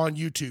is on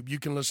YouTube. You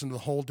can listen to the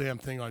whole damn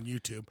thing on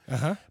YouTube.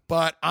 Uh-huh.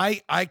 But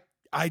I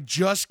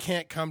just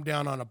can't come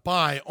down on a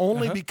buy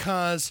only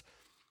because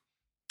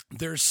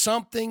there's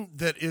something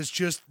that is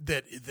just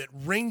that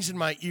rings in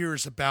my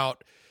ears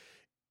about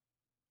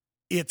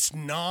it's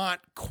not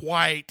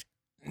quite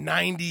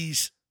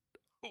 90s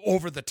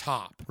over the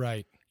top.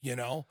 Right.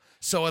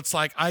 So it's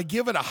like I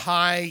give it a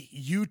high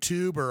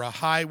YouTube or a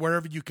high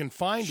wherever you can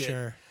find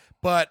it.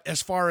 But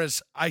as far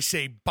as I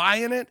say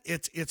buying it,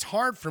 it's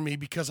hard for me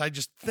because I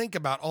just think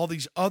about all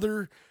these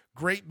other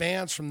great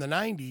bands from the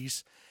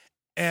 90s,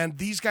 and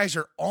these guys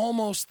are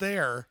almost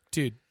there.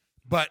 Dude.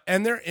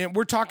 And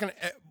we're talking,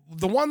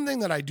 the one thing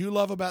that I do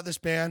love about this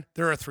band,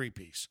 they're a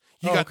three-piece.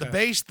 You got the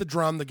bass, the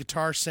drum, the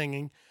guitar,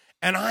 singing,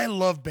 and I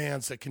love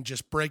bands that can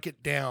just break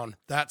it down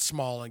that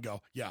small and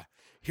go, yeah,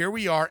 here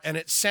we are, and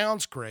it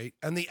sounds great,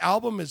 and the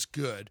album is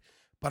good,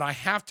 but I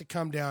have to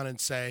come down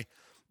and say,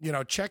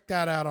 check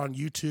that out on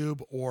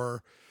YouTube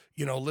or,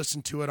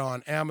 listen to it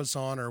on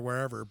Amazon or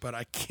wherever, but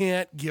I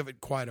can't give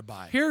it quite a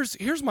buy.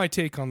 Here's my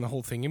take on the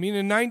whole thing. I mean,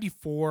 in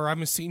 94,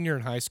 I'm a senior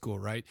in high school,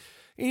 right?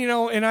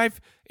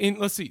 And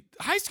let's see,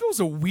 high school was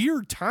a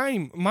weird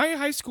time. My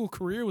high school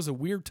career was a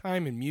weird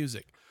time in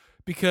music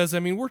because, I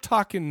mean, we're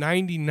talking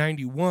 90,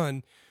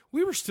 91.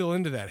 We were still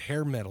into that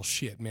hair metal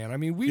shit, man. I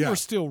mean, we were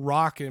still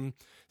rocking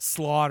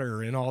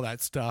Slaughter and all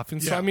that stuff.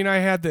 And so, I mean, I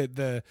had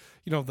the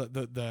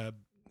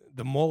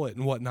mullet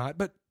and whatnot,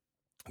 but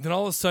then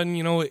all of a sudden,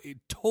 it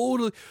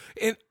totally,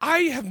 and I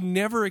have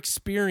never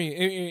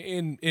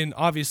experienced, and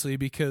obviously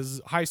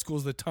because high school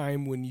is the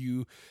time when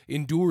you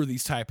endure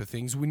these type of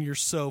things, when you're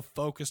so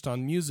focused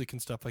on music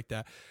and stuff like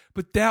that.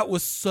 But that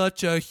was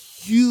such a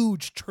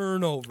huge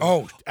turnover.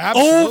 Oh,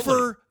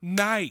 absolutely.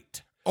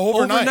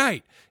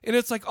 Overnight. And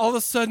it's like all of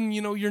a sudden,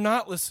 you're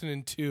not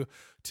listening to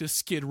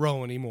Skid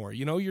Row anymore.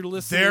 You're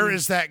listening. There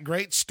is that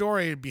great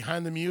story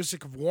behind the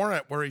music of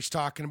Warrant where he's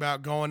talking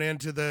about going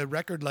into the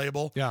record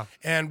label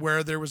and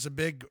where there was a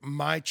big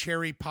My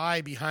Cherry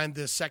Pie behind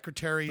the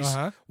secretary's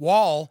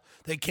wall.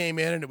 They came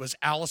in and it was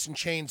Alice in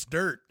Chains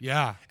Dirt.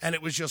 Yeah. And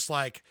it was just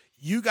like,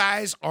 you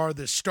guys are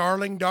the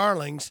Starling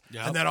Darlings.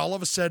 Yep. And then all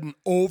of a sudden,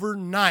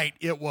 overnight,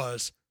 it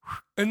was.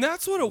 And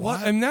that's what it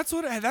was. And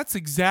that's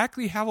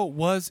exactly how it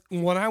was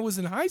when I was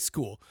in high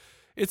school.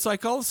 It's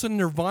like all of a sudden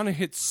Nirvana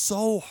hit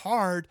so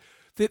hard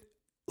that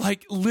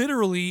like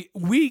literally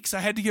weeks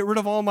I had to get rid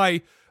of all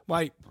my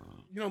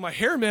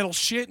hair metal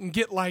shit and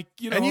get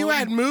And you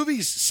had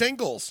movies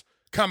singles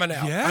coming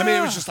out. Yeah. I mean,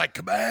 it was just like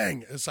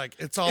kabang. It's like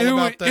it's all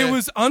about that. It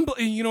was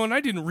unbelievable, and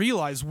I didn't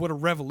realize what a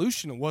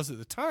revolution it was at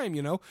the time.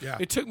 Yeah.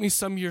 It took me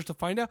some years to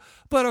find out.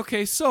 But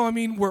okay, so I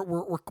mean,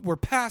 we're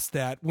past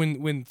that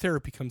when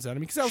Therapy comes out. I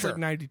mean, because that was like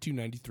 92,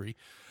 93.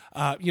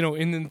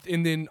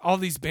 And then all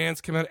these bands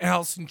come out.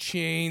 Alice in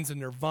Chains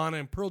and Nirvana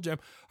and Pearl Jam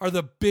are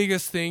the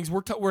biggest things.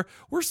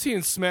 We're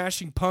seeing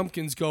Smashing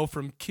Pumpkins go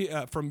from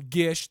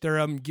Gish,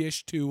 their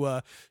Gish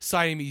to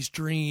Siamese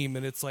Dream,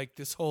 and it's like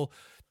this whole.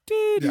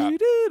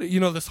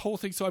 This whole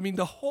thing. So I mean,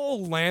 the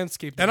whole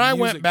landscape. And I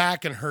went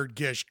back and heard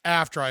Gish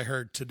after I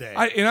heard Today.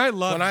 I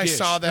love when Gish. I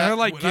saw that.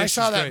 When I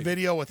saw that great.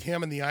 video with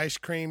him in the ice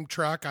cream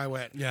truck, I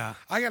went,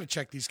 I got to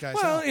check these guys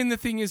out. Well, and the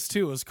thing is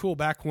too, it was cool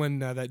back when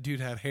that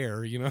dude had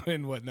hair,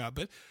 and whatnot.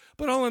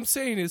 But all I'm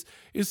saying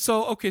is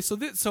so okay.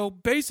 So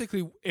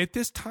basically, at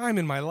this time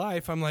in my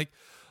life, I'm like,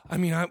 I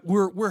mean,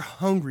 we're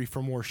hungry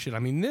for more shit. I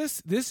mean,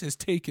 this has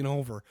taken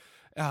over.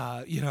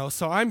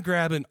 So I'm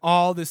grabbing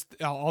all this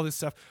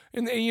stuff,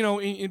 and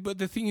but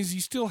the thing is, I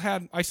still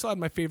had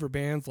my favorite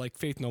bands like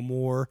Faith No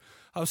More.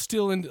 I was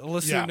still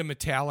listening to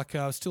Metallica.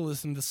 I was still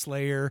listening to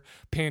Slayer,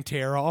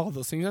 Pantera, all of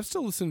those things. I was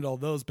still listening to all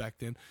those back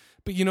then.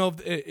 But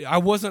I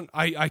wasn't.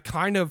 I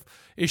kind of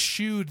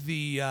eschewed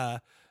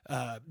the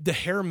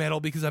hair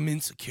metal because I'm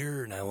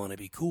insecure and I want to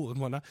be cool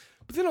and whatnot.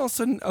 But then all of a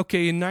sudden,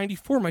 okay, in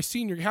 '94,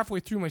 halfway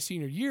through my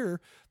senior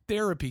year,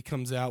 Therapy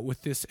comes out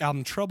with this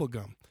album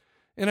Troublegum.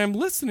 And I'm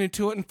listening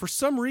to it, and for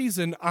some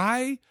reason,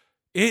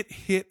 it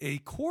hit a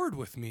chord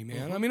with me,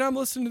 man. Mm-hmm. I mean, I'm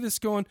listening to this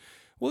going,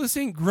 well, this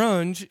ain't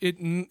grunge.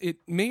 It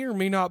may or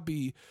may not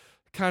be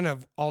kind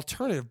of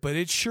alternative, but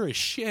it sure as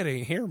shit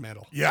ain't hair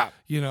metal. Yeah.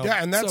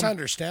 Yeah, and that's So-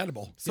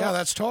 understandable. so- Yeah,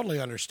 that's totally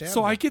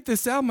understandable. So I get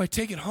this album, I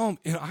take it home,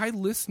 and I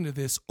listen to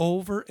this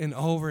over and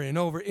over and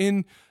over.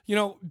 And,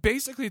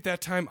 basically at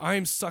that time,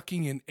 I'm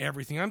sucking in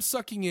everything. I'm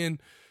sucking in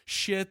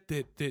shit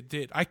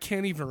that I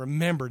can't even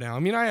remember now. I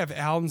mean, I have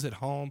albums at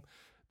home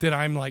that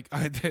I'm like,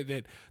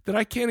 that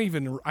I can't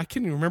even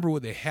remember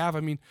what they have. I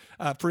mean,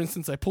 for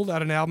instance, I pulled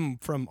out an album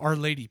from Our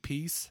Lady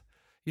Peace.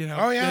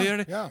 Oh,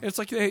 yeah, yeah. It's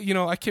like, I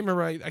can't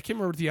remember. I can't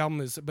remember what the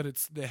album is, but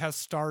it has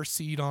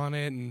Starseed on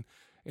it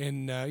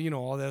and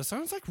all that.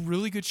 So it's like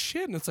really good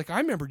shit. And it's like I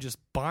remember just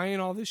buying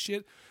all this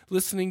shit,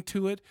 listening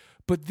to it.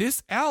 But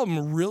this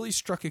album really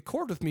struck a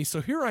chord with me. So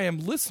here I am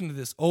listening to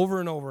this over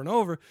and over and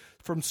over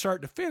from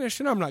start to finish.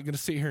 And I'm not going to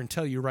sit here and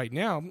tell you right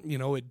now,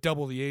 at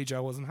double the age I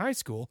was in high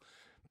school,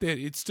 that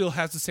it still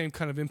has the same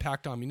kind of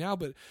impact on me now,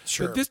 but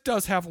this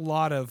does have a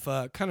lot of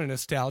kind of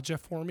nostalgia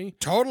for me.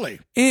 Totally.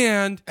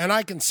 And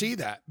I can see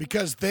that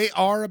because they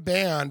are a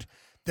band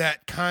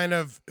that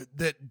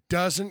that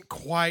doesn't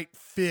quite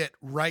fit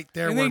right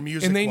there where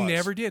music was. And they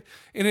never did.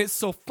 And it's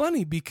so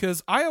funny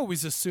because I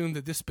always assumed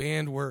that this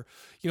band were,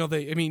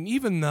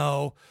 even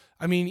though,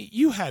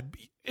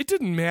 it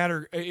didn't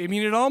matter. I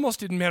mean, it almost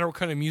didn't matter what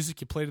kind of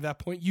music you played at that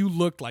point. You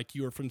looked like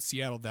you were from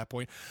Seattle at that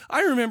point.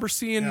 I remember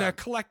seeing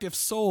Collective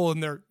Soul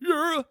in their,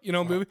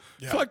 movie.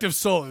 Yeah. Collective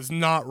Soul is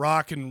not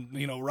rock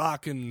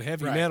and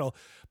heavy metal,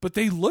 but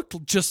they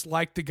looked just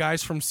like the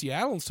guys from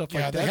Seattle and stuff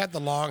like that. Yeah, they had the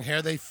long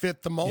hair. They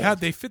fit the mold. Yeah,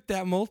 they fit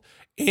that mold.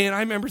 And I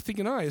remember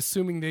thinking,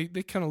 assuming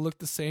they kind of looked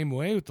the same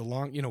way with the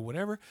long,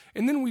 whatever.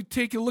 And then we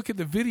take a look at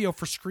the video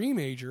for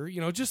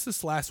Screamager, just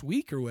this last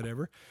week or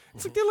whatever.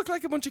 It's like they look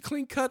like a bunch of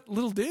clean cut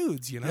little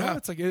dudes, Yeah.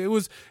 It's like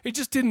it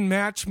just didn't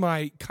match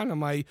my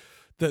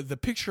the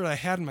picture I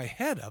had in my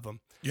head of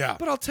them. Yeah.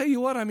 But I'll tell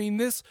you what,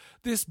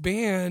 this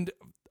band,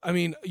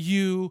 and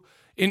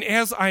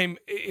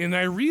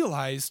I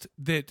realized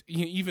that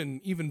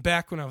even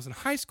back when I was in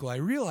high school, I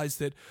realized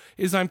that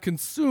as I'm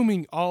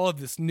consuming all of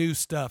this new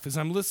stuff, as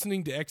I'm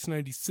listening to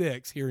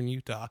X96 here in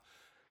Utah,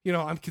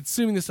 I'm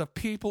consuming this stuff.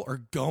 People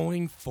are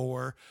going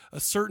for a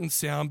certain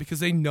sound because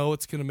they know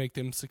it's going to make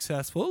them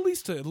successful, at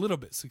least a little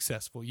bit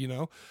successful,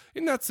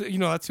 and that's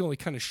the only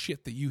kind of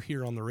shit that you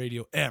hear on the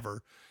radio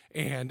ever.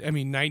 And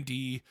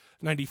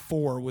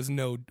 94 was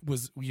no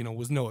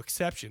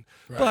exception.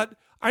 Right. But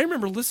I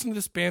remember listening to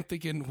this band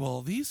thinking,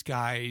 well, these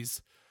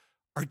guys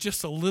are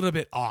just a little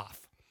bit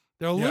off.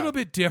 They're a little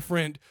bit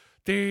different.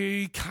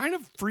 They kind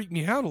of freak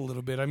me out a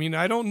little bit.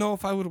 I don't know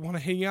if I would want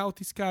to hang out with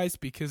these guys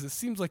because it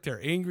seems like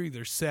they're angry,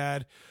 they're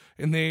sad,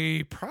 and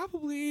they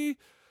probably,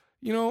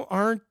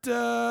 aren't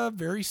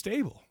very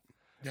stable.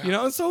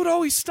 Yeah. And so it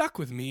always stuck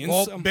with me. And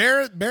well,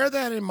 bear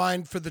that in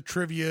mind for the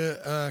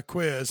trivia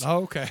quiz.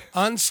 Oh, okay.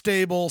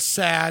 Unstable,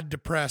 sad,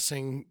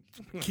 depressing.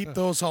 Keep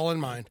those all in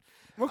mind.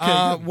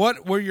 Okay.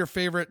 What were your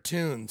favorite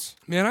tunes?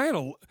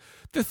 Man,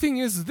 the thing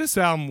is, this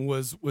album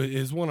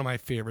is one of my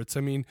favorites.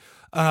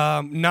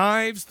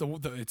 Knives.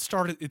 It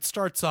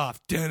starts off,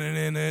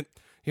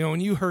 when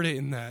you heard it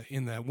in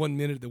that 1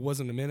 minute that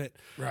wasn't a minute,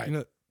 right?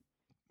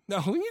 Now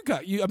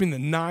the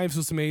Knives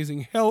was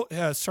amazing.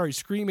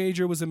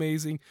 Screamager was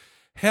amazing.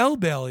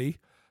 Hellbelly,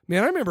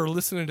 man, I remember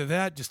listening to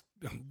that,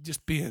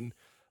 just being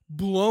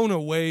blown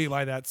away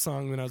by that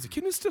song when I was a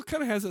kid. And it still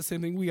kind of has that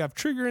same thing. We have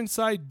Trigger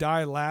Inside,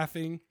 Die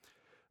Laughing.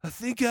 I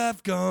think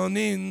I've gone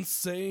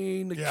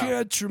insane. I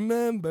can't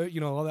remember.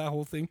 All that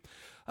whole thing.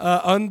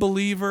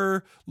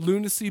 Unbeliever,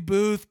 Lunacy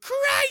Booth,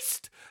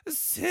 Christ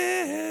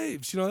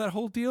saves. That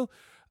whole deal.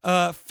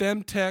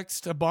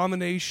 Femtext,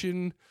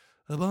 Abomination,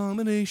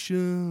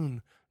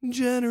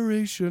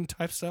 Generation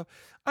type stuff.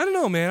 I don't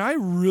know, man. I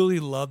really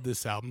love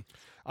this album.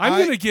 I'm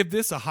going to give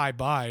this a high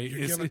buy.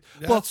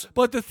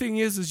 But the thing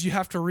is you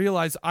have to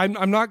realize I'm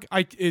not.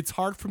 It's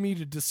hard for me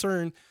to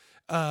discern.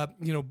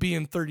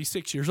 Being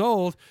 36 years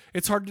old,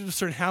 it's hard to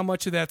discern how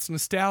much of that's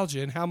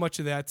nostalgia and how much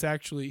of that's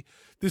actually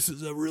this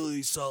is a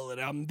really solid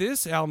album.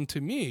 This album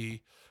to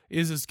me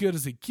is as good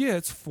as it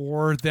gets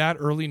for that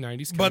early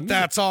 90s. But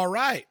that's all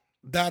right.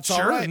 That's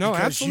all right. No,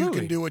 because absolutely. You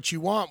can do what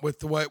you want with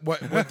the way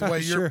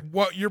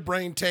what your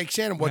brain takes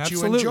in and what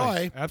you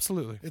enjoy.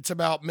 Absolutely. It's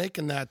about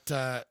making that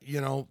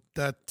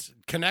that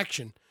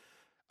connection.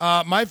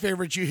 My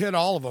favorites, you hit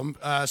all of them.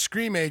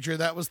 Screamager,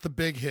 that was the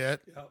big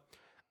hit. Yep.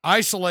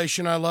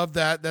 Isolation, I love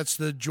that. That's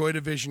the Joy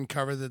Division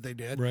cover that they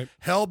did. Right.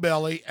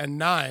 Hellbelly and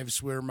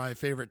Knives were my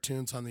favorite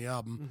tunes on the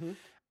album. Mm-hmm.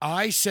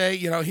 I say,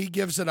 he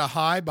gives it a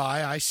high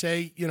buy. I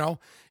say,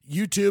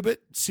 YouTube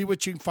it, see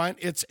what you can find.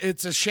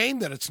 It's a shame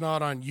that it's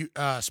not on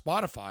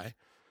Spotify,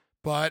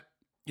 but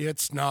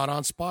it's not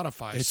on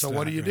Spotify. So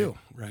what do you do?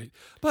 Right.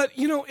 But,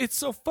 it's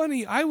so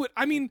funny.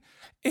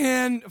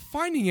 And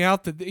finding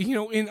out that,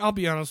 and I'll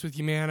be honest with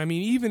you, man,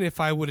 even if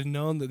I would have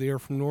known that they are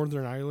from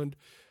Northern Ireland,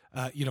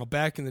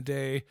 back in the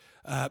day,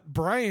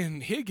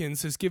 Brian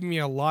Higgins has given me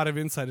a lot of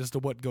insight as to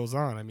what goes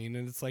on. And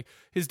it's like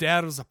his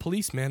dad was a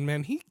policeman,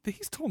 man.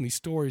 He's told me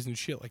stories and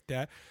shit like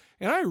that.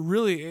 And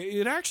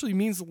it actually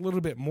means a little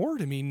bit more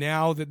to me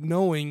now that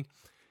knowing,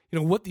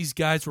 what these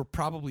guys were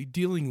probably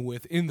dealing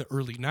with in the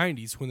early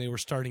 90s when they were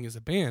starting as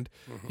a band,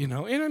 and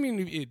I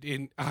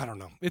mean, I don't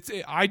know.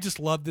 I just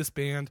love this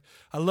band.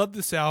 I love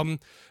this album,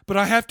 but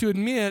I have to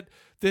admit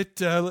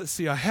that, let's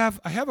see, I have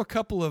a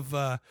couple of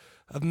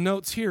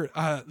notes here.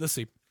 Let's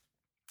see.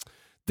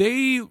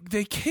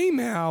 They came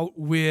out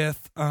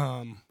with,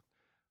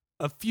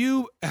 a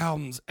few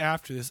albums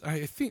after this.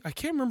 I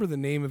can't remember the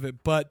name of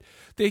it, but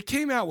they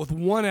came out with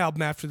one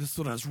album after this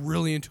that I was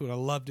really into and I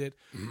loved it.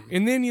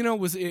 And then,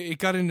 it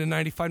got into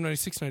 95,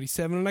 96,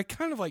 97, and I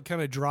kind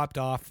of dropped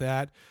off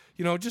that,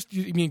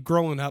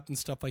 growing up and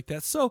stuff like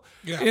that. So,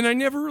 and I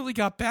never really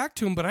got back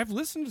to them, but I've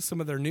listened to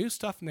some of their new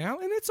stuff now,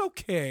 and it's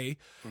okay.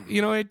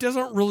 It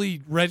doesn't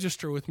really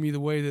register with me the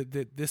way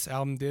that this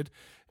album did,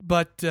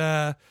 but,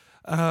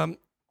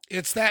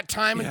 it's that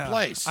time and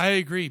place. I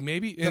agree.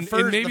 Maybe the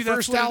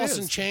first Alice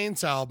in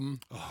Chains album.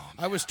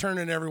 I was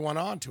turning everyone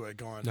on to it,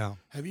 going, "No,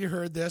 have you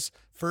heard this?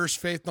 First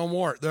Faith No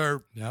More,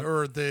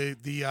 or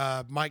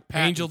the Mike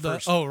Patton Angel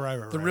first, Dust. Oh,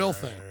 right, the real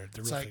thing.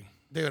 It's like,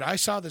 dude, I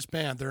saw this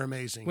band. They're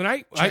amazing. When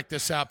I check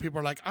this out,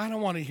 people are like, I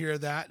don't want to hear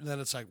that, and then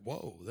it's like,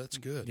 whoa, that's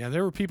good. Yeah,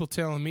 there were people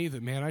telling me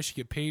that, man, I should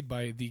get paid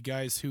by the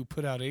guys who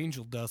put out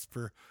Angel Dust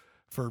for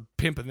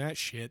pimping that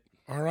shit.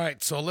 All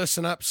right, so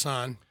listen up,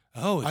 son.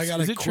 Oh, I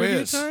got a quiz.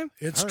 Trivia time?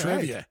 It's All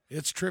trivia. right.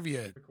 It's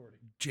trivia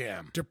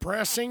jam.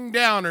 Depressing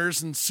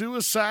downers and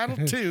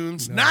suicidal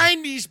tunes.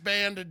 90s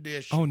band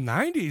edition. Oh,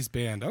 90s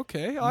band.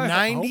 Okay.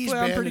 90s band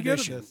I'm pretty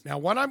edition. good at this. Now,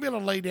 what I'm going to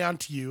lay down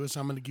to you is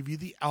I'm going to give you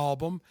the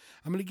album.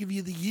 I'm going to give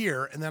you the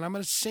year, and then I'm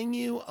going to sing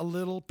you a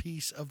little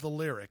piece of the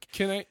lyric.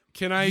 Can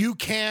I? You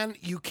can.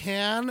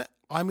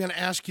 I'm going to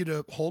ask you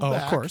to hold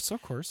back.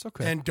 Of course.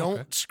 Okay. And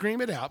don't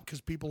scream it out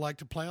because people like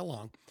to play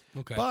along.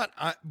 Okay. But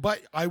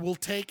I will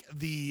take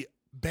the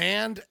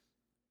band,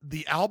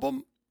 the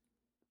album,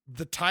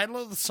 the title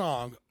of the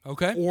song,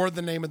 or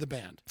the name of the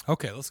band.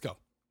 Okay, let's go.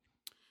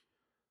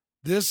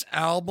 This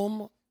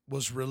album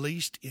was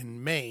released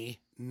in May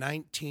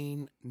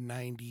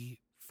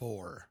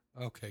 1994.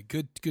 Okay,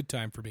 good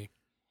time for me.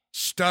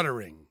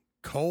 Stuttering,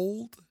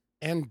 cold,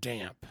 and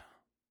damp.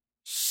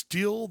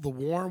 Still the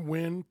warm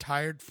wind,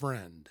 tired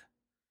friend.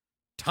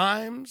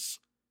 Times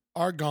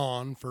are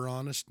gone for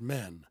honest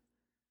men.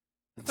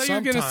 I thought you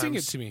were going to sing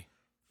it to me.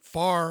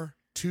 Far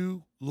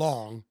too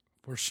long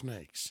for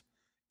snakes.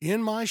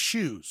 In my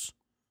shoes,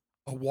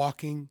 a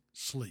walking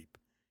sleep.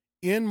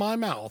 In my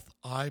mouth,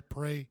 I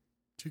pray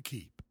to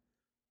keep.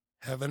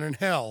 Heaven and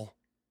hell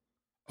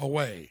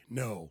away.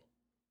 No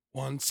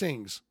one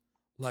sings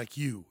like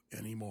you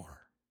anymore.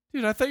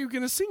 Dude, I thought you were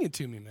going to sing it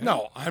to me, man.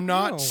 No, I'm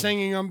not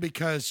singing them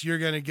because you're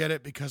going to get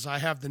it, because I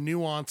have the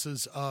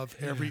nuances of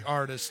every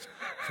artist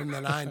from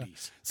the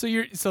 90s.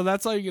 So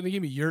that's all you're going to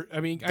give me.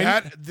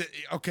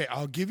 Okay,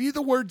 I'll give you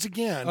the words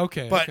again.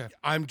 Okay, but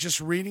I'm just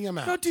reading them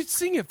out. No, dude,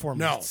 sing it for me.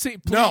 No,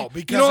 no,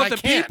 because I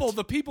can't.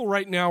 The people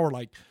right now are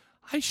like,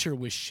 I sure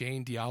wish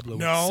Shane Diablo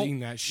would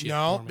sing that shit.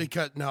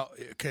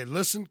 Okay,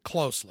 listen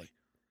closely.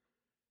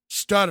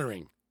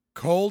 Stuttering,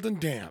 cold and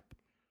damp,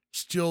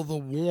 still the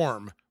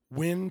warm,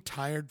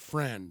 wind-tired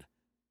friend.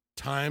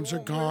 Times are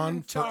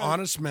gone for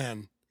honest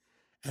men,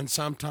 and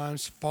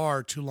sometimes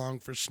far too long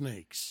for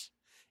snakes.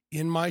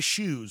 In my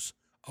shoes,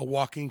 a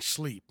walking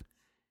sleep.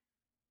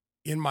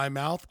 In my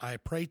mouth, I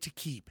pray to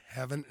keep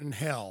heaven and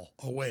hell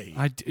away.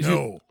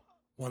 No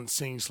one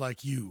sings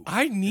like you.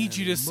 I need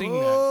you to sing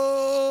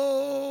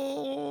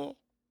that.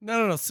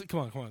 No.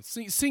 Come on.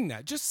 Sing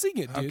that. Just sing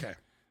it, dude. Okay.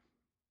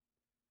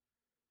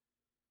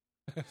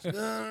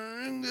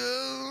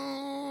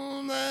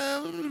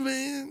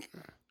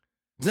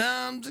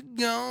 Times are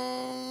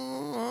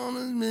gone on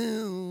his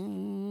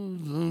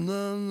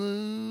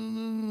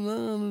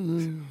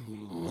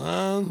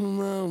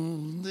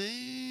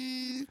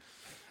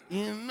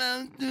in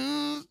my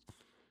shoes,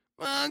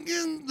 I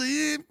can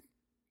sleep.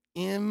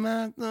 In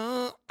my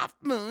thought, I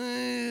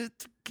pray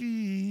to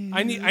keep.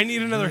 I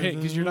need another hit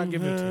because you're not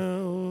giving it to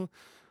me.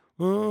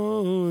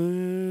 Oh,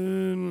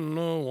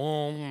 no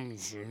one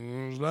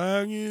sings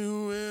like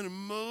you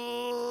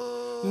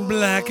anymore.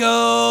 Black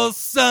old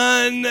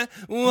sun,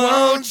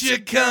 won't you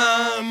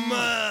come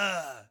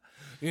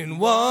and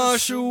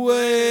wash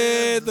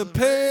away the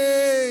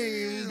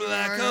pain?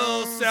 Black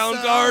old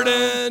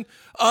Soundgarden,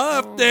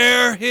 up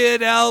their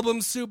hit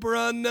album, Super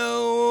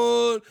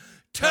Unknown.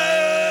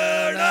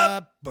 Turn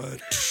up.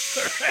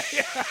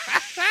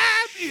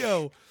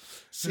 Yo.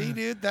 See,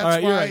 dude,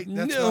 that's why. Right.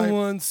 No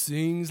one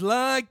sings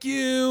like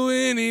you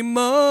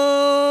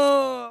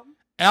anymore.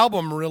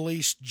 Album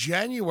released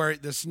January.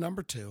 This is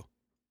number 2.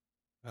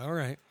 All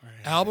right.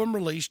 Album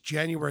released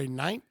January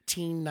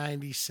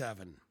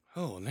 1997.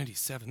 Oh,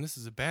 97. This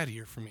is a bad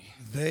year for me.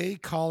 They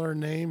call her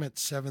name at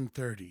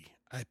 7:30.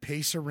 I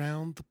pace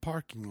around the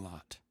parking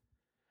lot.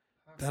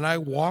 Then I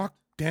walk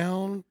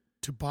down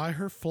to buy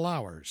her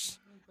flowers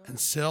and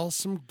sell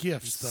some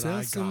gifts that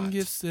I got. Some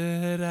gifts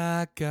that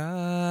I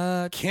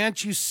got.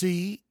 Can't you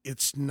see?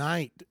 It's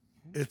night.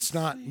 It's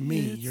not me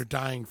you're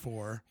dying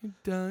for. You're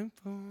dying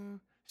for.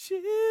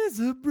 She's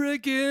a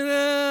breaking,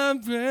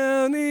 I'm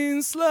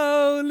drowning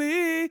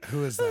slowly.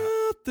 Who is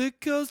that? Up the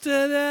coast,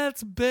 and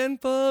that's Ben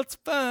Folds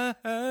 5.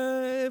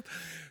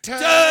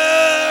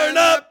 Turn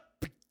up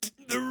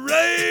the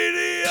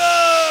radio.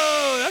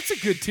 That's a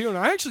good tune.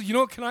 I actually, you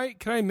know, can I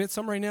admit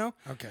something right now?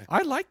 Okay.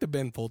 I like the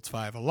Ben Folds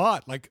 5 a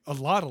lot. Like a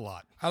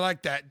lot. I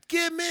like that.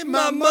 Give me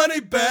my money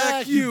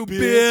back, you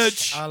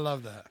bitch. I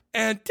love that.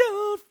 And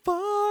don't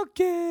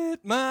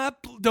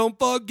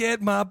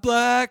forget my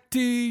black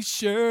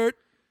t-shirt.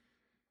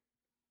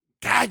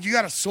 God, you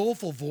got a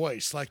soulful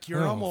voice. Like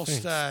you're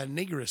almost thanks.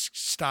 Negress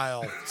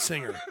style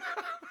singer.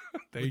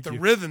 Thank With the you.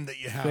 rhythm that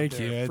you have Thank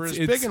there. you. For as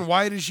It's- big and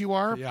white as you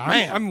are, Yeah,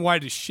 man. I'm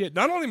white as shit.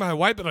 Not only am I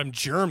white, but I'm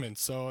German.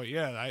 So,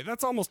 yeah,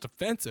 that's almost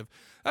offensive.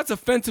 That's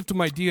offensive to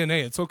my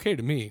DNA. It's okay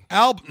to me.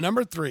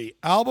 Number 3,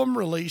 album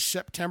released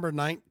September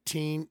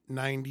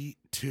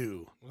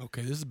 1992.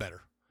 Okay, this is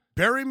better.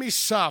 Bury Me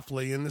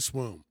Softly in This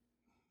Womb.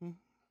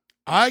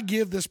 I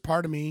give this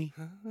part of me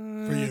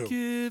for you.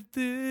 Give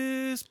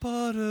this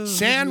part of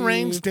Sand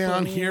rains me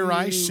down, for here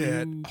I you.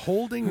 sit,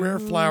 holding rare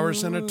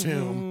flowers in a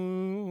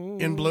tomb.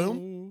 In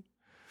bloom?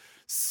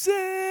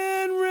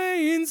 Sand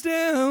rains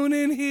down,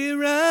 and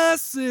here I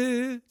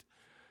sit,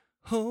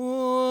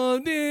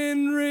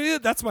 holding real.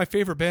 That's my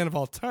favorite band of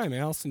all time,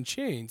 Alice in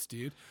Chains,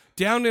 dude.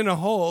 Down in a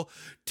hole,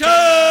 turn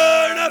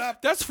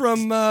up. That's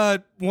from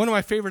one of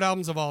my favorite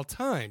albums of all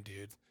time,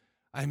 dude.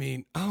 I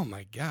mean, oh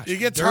my gosh. It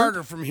gets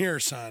harder from here,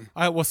 son.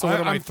 So what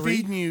am I, I'm 3?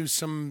 feeding you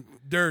some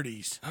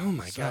dirties. Oh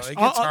my gosh. It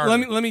gets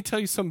harder. Let me tell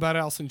you something about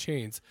Alice in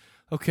Chains.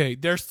 Okay,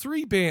 there's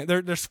 3 bands.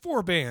 There's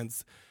 4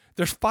 bands.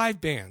 There's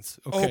 5 bands.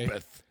 Okay.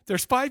 Opeth.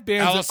 There's 5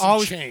 bands. Alice that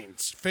always, in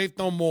Chains. Faith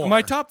No More.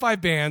 My top 5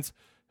 bands,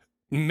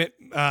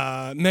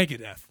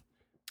 Megadeth.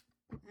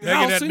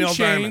 Alice in Neil Chains.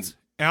 Diamond.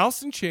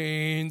 Alice in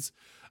Chains.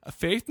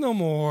 Faith No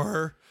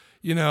More.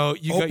 You know,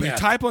 you got your Opeth.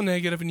 Typo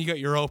Negative and you got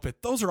your Opeth.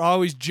 Those are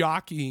always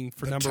jockeying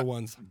for number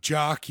ones.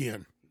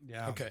 Jockeying.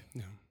 Yeah. Okay.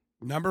 Yeah.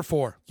 Number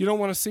 4. You don't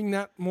want to sing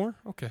that more?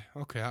 Okay.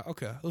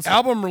 Listen.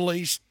 Album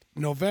released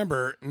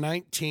November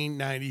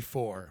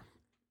 1994.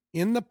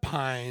 In the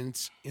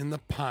pines,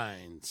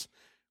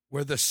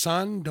 where the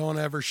sun don't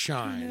ever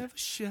shine.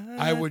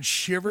 I would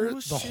shiver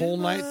the whole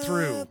night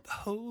through.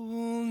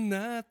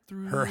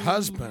 Her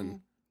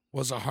husband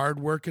was a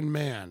hard-working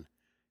man.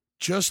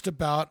 Just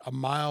about a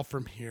mile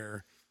from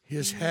here,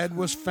 his head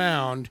was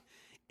found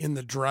in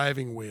the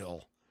driving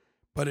wheel,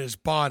 but his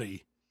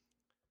body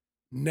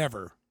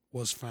never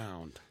was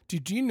found.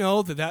 Did you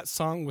know that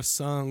song was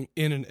sung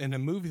in a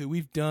movie that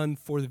we've done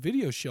for the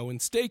video show in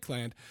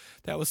Stakeland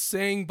that was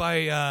sang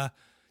by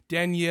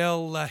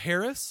Danielle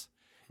Harris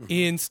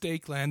in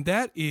Stakeland?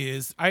 That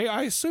is,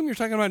 I assume you're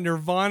talking about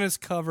Nirvana's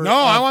cover. No,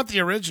 I want the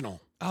original.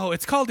 Oh,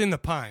 it's called In the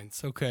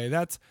Pines. Okay,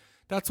 that's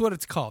what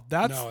it's called.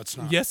 No, it's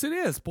not. Yes, it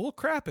is. Bull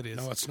crap, it is.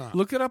 No, it's not.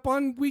 Look it up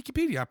on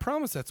Wikipedia. I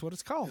promise that's what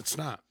it's called. It's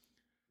not.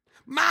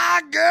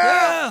 My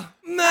girl,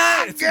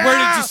 Where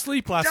did you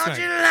sleep last don't night?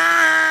 you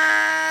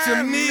lie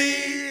to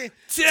me.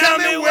 Tell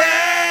me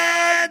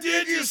where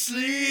did you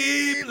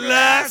sleep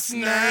last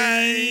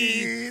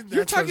night?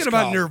 You're talking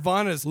about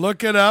Nirvana's.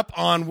 Look it up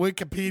on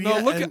Wikipedia. No,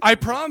 look. I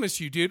promise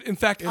you, dude. In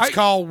fact, it's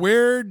called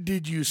 "Where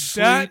Did You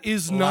Sleep?" That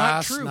is not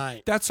last true.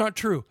 night? That's not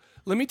true.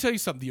 Let me tell you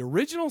something. The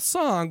original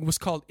song was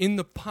called "In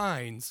the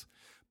Pines,"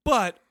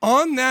 but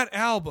on that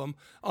album,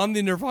 on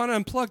the Nirvana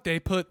Unplugged, they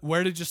put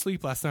 "Where Did You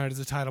Sleep Last Night" as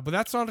the title. But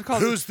that's not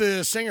called. Who's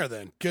the singer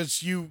then?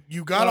 Because you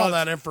got all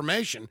that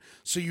information,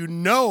 so you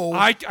know.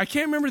 I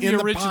can't remember the In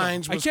original. the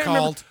Pines was I can't called.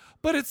 remember,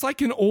 but it's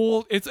like an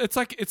old. It's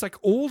like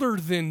older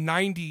than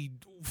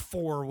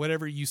 94,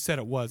 whatever you said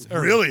it was.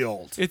 Or- Really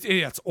old.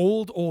 It's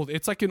old.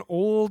 It's like an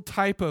old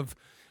type of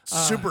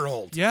Super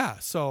old. Yeah.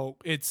 So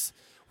it's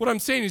what I'm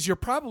saying is you're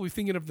probably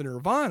thinking of the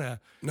Nirvana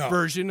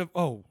version of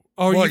well,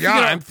 you're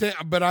yeah, thinking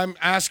of- but I'm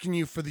asking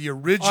you for the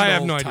original. I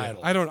have no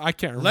title. idea. I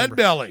can't remember. Lead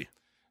Belly.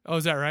 Oh,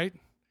 is that right?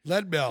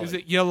 Lead Belly. Is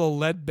it Yellow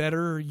Lead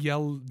Better?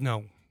 Yellow?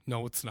 No,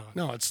 it's not.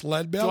 No, it's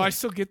Lead Belly. Do I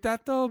still get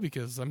that though?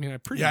 Because I mean,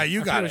 Yeah,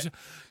 you got it.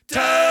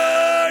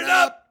 Turn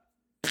up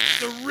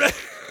the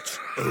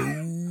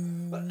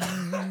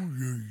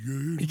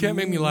You can't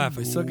make me laugh.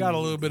 I still got a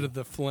little bit of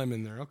the phlegm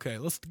in there. Okay,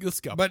 let's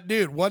go. But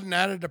dude, wasn't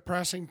that a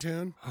depressing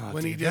tune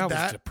when he dude, did that was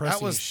that? depressing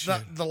That was as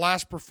shit. the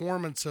last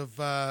performance of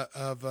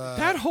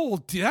that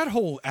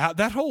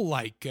whole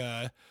like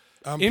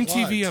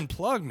MTV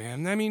Unplugged,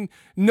 man. I mean,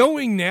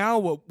 knowing now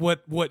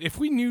what if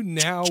we knew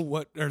now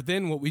what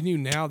we knew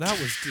now, that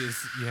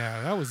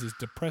was as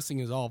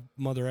depressing as all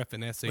mother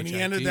effing SHIT. when he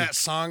ended that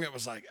song, it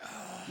was like,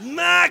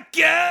 my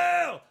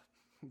girl.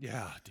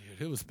 Yeah,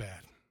 dude, it was bad.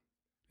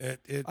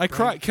 I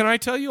cried. Can I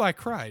tell you? I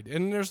cried,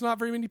 and there's not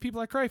very many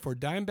people I cry for.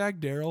 Dimebag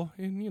Darrell,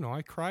 and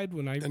I cried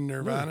when I and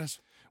Nirvana's.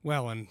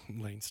 Well, and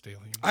Lane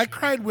Staley. I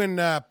cried when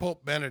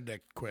Pope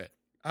Benedict quit.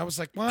 I was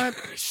like, what?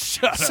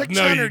 Shut up.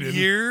 600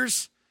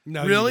 years?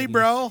 No, really, you didn't.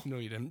 bro? No,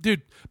 you didn't,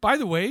 dude. By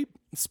the way,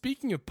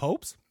 speaking of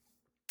popes,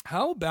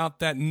 how about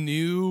that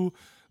new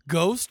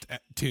Ghost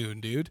tune,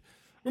 dude?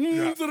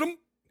 Yeah.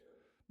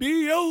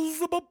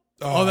 Beelzebub.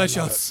 Oh, that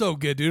sounds so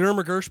good, dude.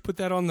 Irma Gersh put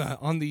that on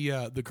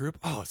the group.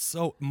 Oh, it's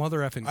so mother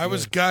effing good. I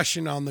was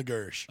gushing on the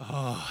Gersh.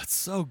 Oh, it's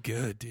so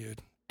good,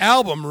 dude.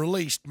 Album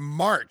released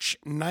March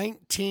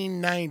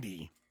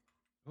 1990.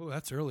 Oh,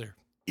 that's earlier.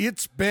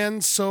 It's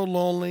been so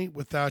lonely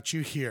without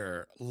you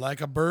here, like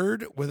a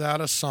bird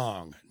without a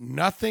song.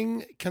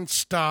 Nothing can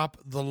stop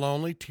the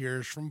lonely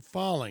tears from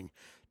falling.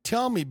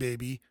 Tell me,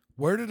 baby,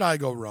 where did I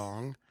go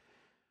wrong?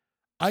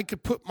 I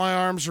could put my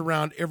arms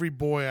around every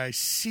boy I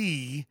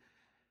see,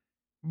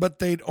 but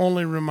they'd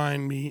only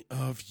remind me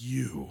of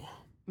you.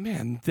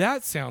 Man,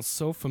 that sounds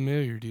so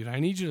familiar, dude. I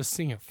need you to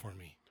sing it for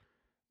me.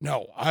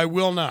 No, I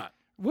will not.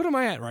 What am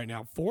I at right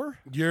now? 4?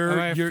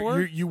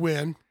 You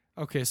win.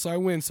 Okay, so I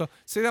win. So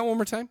say that one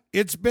more time.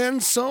 It's been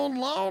so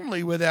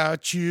lonely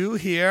without you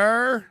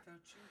here,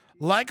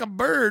 like a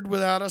bird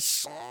without a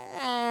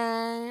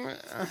song.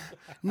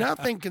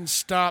 Nothing can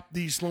stop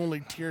these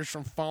lonely tears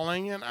from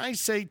falling. And I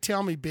say,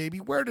 tell me, baby,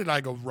 where did I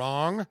go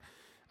wrong?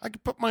 I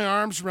could put my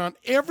arms around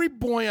every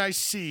boy I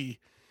see,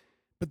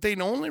 but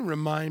they'd only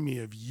remind me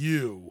of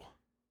you.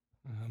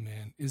 Oh,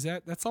 man.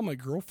 That's all my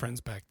girlfriends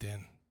back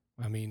then.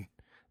 I mean,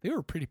 they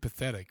were pretty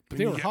pathetic, but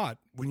they were hot.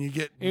 When you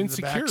get in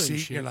the back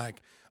seat, you're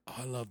like, oh,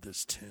 I love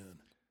this tune.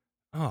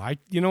 Oh,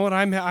 you know what?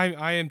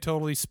 I am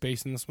totally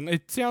spacing this one.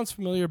 It sounds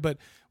familiar, but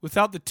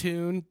without the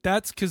tune,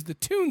 that's because the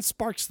tune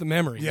sparks the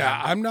memory. Yeah,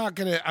 man. I'm not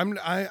gonna.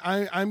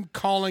 I'm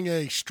calling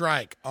a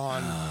strike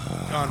on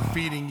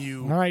feeding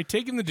you. All right,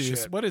 taking the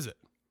deuce. Shit. What is it?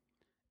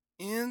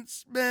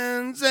 It's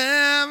been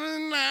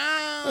 7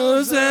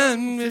 hours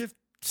and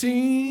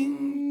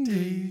 15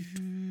 days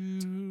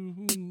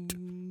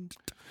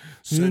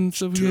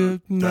since you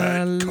took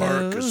that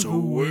carcass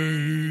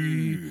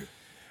away.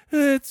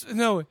 It's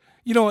no.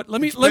 You know what? Let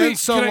me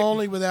so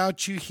lonely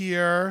without you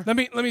here. Let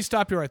me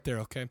stop you right there,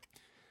 okay?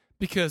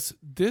 Because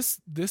this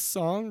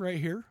song right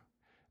here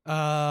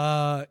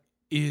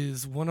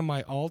is one of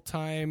my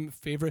all-time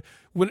favorite.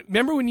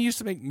 Remember when you used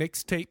to make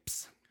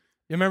mixtapes?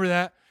 You remember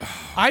that?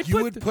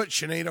 You would put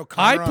Sinead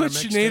O'Connor. I put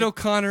Sinead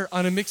O'Connor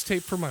on a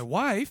mixtape for my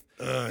wife.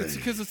 It's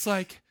because it's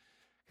like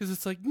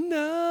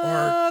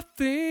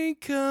nothing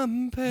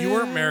compares. You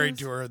weren't married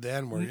to her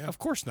then, were you? Of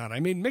course not. I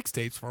made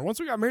mixtapes for her. Once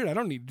we got married, I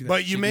don't need to do that.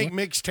 But you make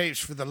mixtapes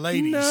for the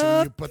ladies,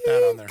 and you put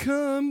that on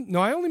there.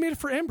 No, I only made it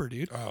for Amber,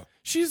 dude. Oh.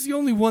 She's the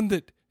only one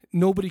that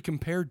nobody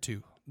compared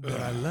to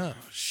that I love.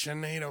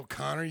 Sinead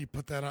O'Connor, you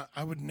put that on.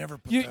 I would never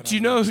put that on. Do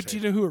you know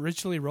who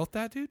originally wrote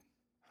that, dude?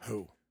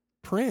 Who?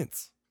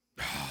 Prince.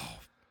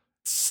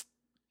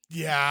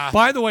 Yeah.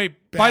 By the way,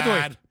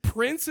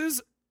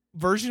 Prince's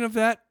version of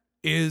that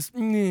is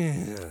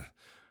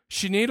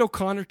Sinead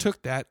O'Connor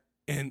took that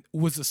and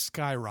was a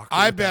skyrocket.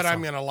 I bet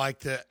I'm gonna like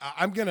that.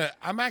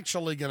 I'm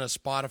actually gonna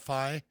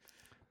Spotify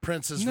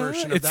Prince's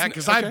version of that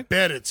because I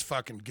bet it's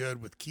fucking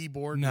good with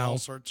keyboard and all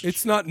sorts of it's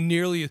shit. not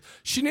nearly as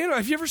Sinead.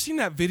 Have you ever seen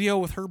that video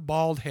with her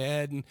bald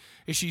head and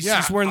she's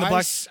wearing the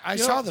black? I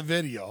saw the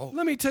video.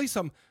 Let me tell you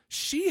something.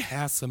 She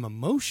has some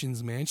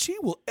emotions, man. She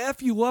will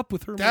F you up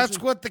with her That's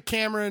emotions. what the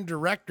camera and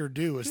director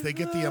do is they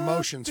get the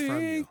emotions from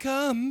you.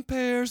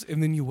 Compares,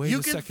 and then you wait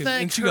a second,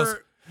 and she goes,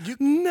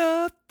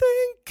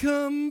 Nothing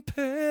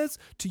compares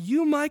to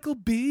you, Michael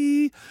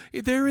B.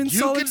 They're in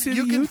Salt Lake City,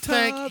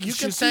 Utah. You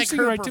can thank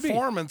her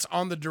performance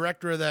on the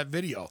director of that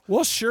video.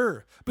 Well,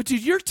 sure. But,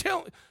 dude,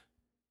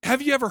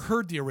 have you ever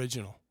heard the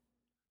original?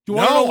 Do you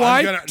No, want to know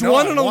why? Do you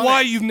want to know why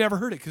you've never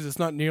heard it? Because it's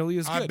not nearly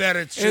as good. I bet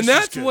it's just And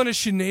that's as good. one of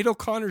Sinead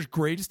O'Connor's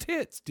greatest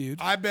hits,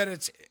 dude. I bet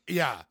it's,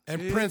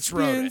 and Prince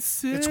wrote it.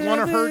 It's one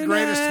of her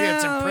greatest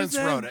hits, and Prince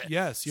wrote it.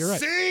 Yes, you're right.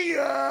 See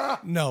ya!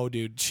 No,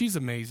 dude, she's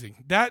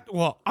amazing.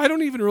 I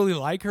don't even really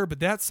like her,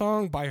 but that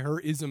song by her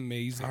is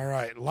amazing. All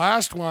right,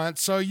 last one.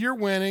 So you're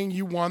winning.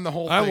 You won the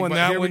whole thing. I won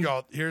that here one. we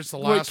go. Here's the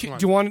last one.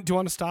 Do you want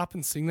to stop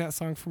and sing that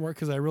song for more?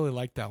 Because I really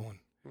like that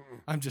one.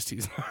 I'm just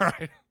teasing. All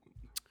right.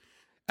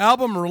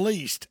 Album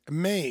released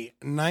May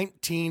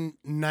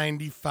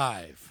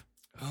 1995.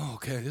 Oh,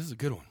 okay. This is a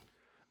good one.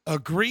 A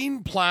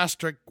green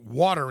plastic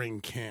watering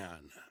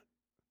can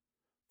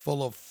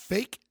full of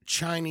fake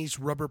Chinese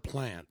rubber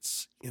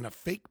plants in a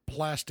fake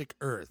plastic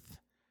earth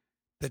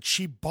that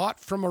she bought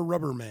from a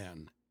rubber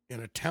man in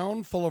a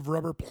town full of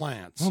rubber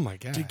plants oh my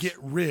gosh. to get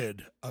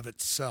rid of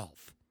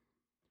itself.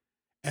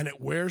 And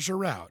it wears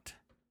her out.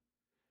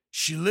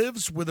 She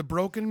lives with a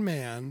broken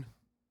man,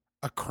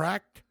 a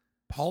cracked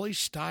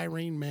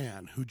polystyrene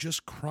man who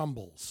just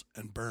crumbles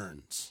and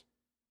burns.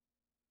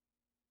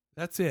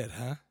 That's it,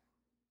 huh?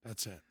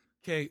 That's it.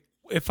 Okay,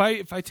 if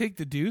I take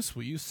the deuce,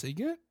 will you sing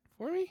it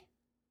for me?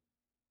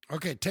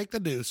 Okay, take the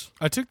deuce.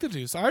 I took the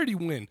deuce. I already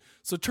win.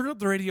 So turn up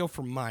the radio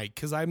for Mike,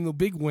 because I'm the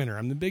big winner.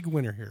 I'm the big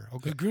winner here.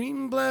 Okay. A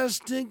green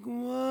plastic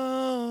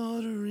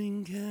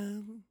watering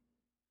can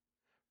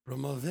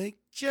from a fake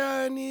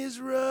Chinese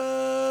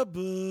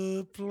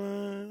rubber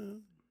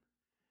plant.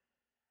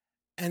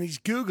 And he's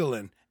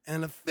Googling.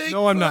 And a fake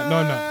No, I'm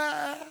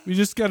not. We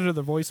just got into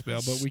the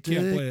voicemail, but we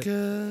can't play it.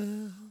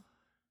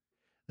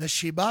 That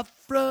she bought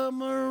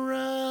from a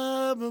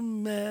rubber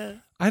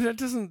man. That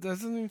doesn't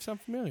even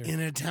sound familiar. In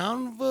a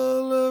town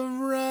full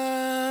of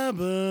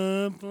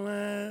rubber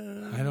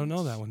plants. I don't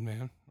know that one,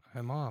 man.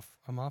 I'm off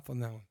on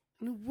that one.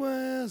 It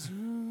was a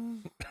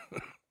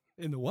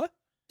In the what?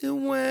 It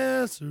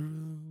was a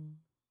road.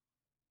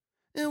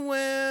 It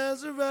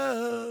was a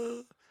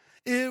road.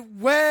 It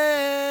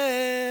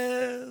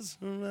was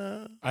a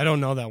road. I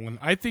don't know that one.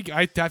 I think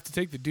I have to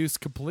take the deuce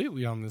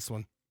completely on this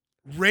one.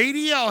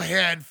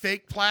 Radiohead,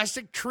 Fake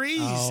Plastic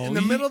Trees in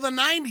the middle of the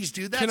 90s,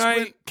 dude.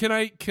 That's can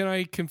I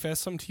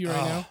confess something to you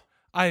right now?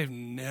 I have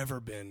never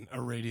been a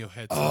Radiohead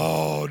fan.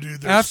 Oh, dude,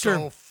 they're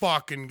so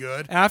fucking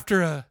good.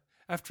 After a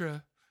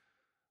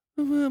I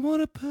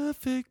want a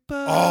perfect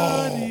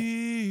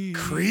body.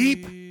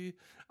 Creep.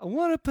 I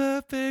want a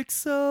perfect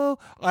soul.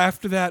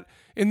 After that,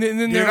 and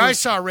then dude, I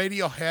saw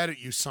Radiohead at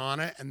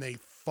USANA, and they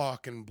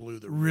fucking blew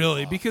the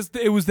roof off. Because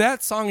it was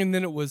that song, and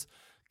then it was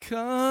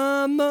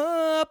Come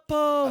Up.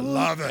 Oh. I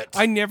love it.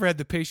 I never had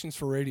the patience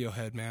for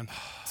Radiohead, man.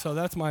 So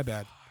that's my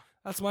bad.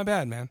 That's my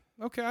bad, man.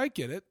 Okay, I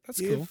get it. That's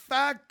cool. If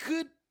I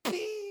could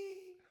be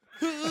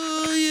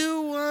who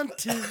you want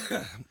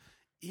to.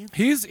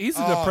 He's a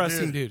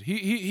depressing dude.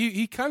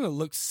 He kind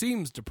of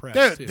seems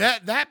depressed. Dude, too.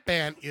 that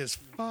band is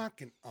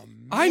fucking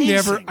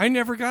amazing. I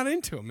never got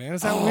into him, man.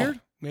 Is that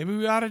weird? Maybe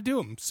we ought to do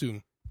him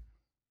soon.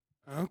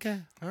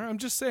 Okay. All right, I'm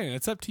just saying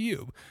it's up to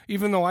you.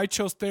 Even though I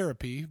chose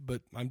therapy,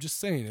 but I'm just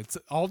saying it's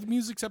all the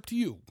music's up to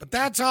you. But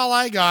that's all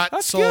I got.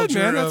 That's Soldier good,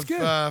 man. That's of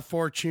good.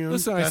 Fortune.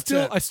 Listen,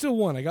 I still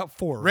won. I got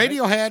 4.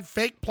 Radiohead, right?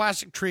 Fake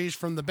Plastic Trees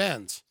from the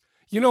Bends.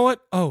 You know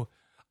what? Oh,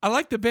 I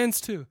like the Bends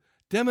too.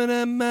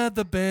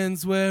 The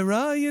Bends, where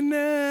are you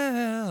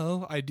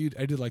now? I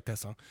did like that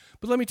song.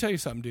 But let me tell you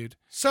something, dude.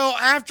 So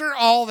after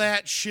all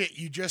that shit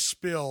you just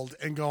spilled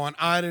and going,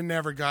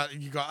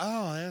 you go,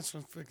 oh, that's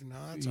what freaking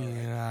nuts.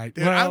 Yeah,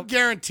 dude, I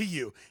guarantee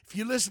you, if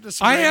you listen to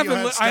some I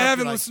Radiohead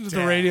haven't stuff, listened to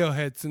the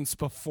Radiohead since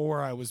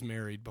before I was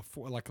married,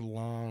 like a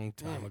long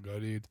time ago,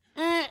 dude.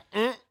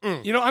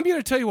 You know, I'm going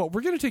to tell you what, we're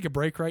going to take a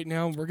break right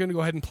now. We're going to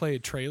go ahead and play a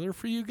trailer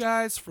for you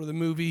guys for the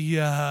movie,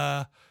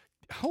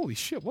 holy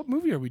shit, what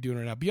movie are we doing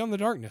right now? Beyond the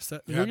Darkness.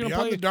 Beyond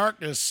the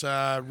Darkness,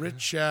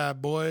 rich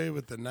boy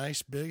with a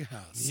nice big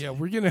house. Yeah,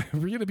 we're gonna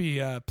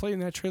be playing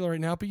that trailer right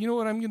now. But you know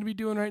what I'm gonna be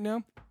doing right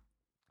now?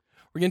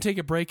 We're gonna take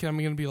a break, and I'm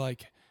gonna be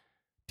like,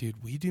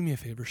 dude, will you do me a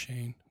favor,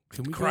 Shane?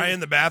 Can we cry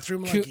in the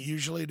bathroom like you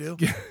usually do?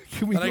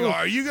 Can we I go,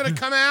 are you gonna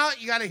come out?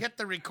 You got to hit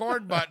the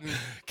record button.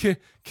 Can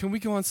we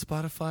go on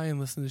Spotify and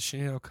listen to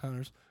Sinead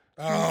O'Connor's?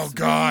 Oh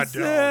God,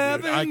 no,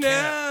 dude! I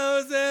can't.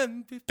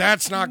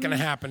 That's not going to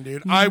happen,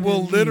 dude. I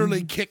will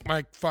literally kick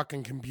my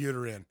fucking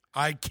computer in.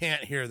 I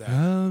can't hear that.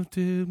 How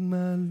did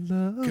my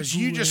love? Because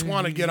you just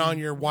want to get on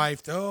your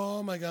wife.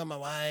 Oh my God, my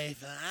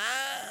wife.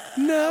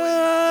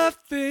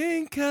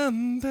 Nothing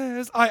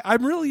compares.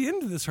 I'm really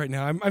into this right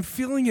now. I'm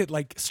feeling it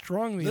like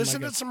strongly.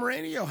 Listen to some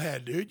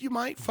Radiohead, dude. You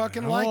might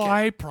fucking like it.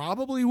 I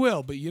probably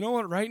will. But you know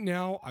what? Right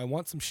now, I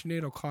want some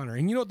Sinead O'Connor.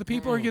 And you know what the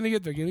people are going to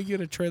get? They're going to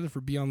get a trailer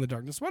for Beyond the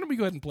Darkness. Why don't we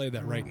go ahead and play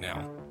that right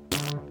now?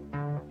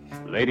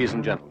 Ladies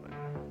and gentlemen,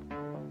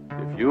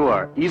 if you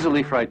are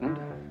easily frightened,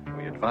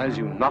 we advise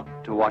you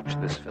not to watch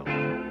this film.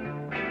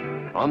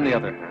 On the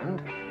other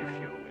hand,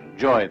 if you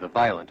enjoy the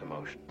violent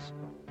emotions,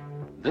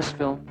 this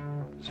film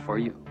is for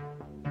you.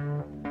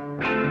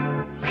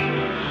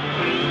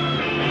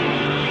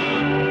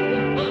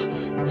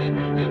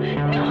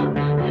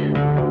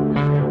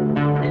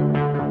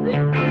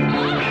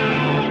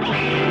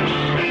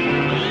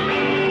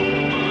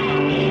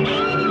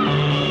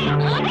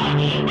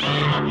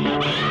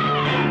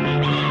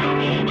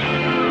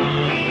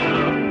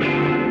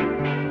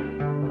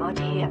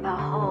 Body of a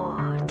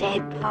whore,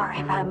 dead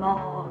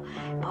forevermore.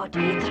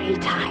 Body 3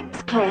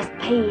 times cursed,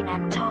 pain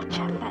and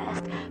torture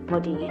first.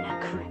 Body in a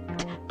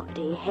crypt,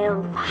 body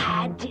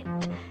hellfire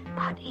dipped.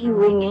 Body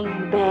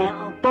ringing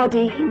bell,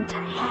 body into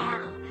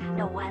hell.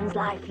 No one's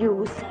life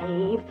you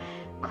save,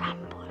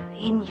 crumble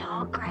in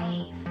your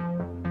grave.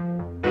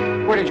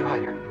 Where did you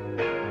hide her?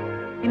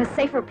 In a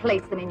safer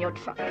place than in your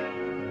truck.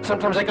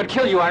 Sometimes I could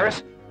kill you,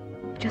 Iris.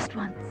 Just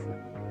once.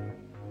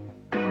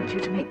 I want you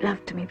to make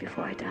love to me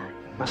before I die.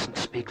 You mustn't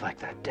speak like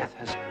that. Death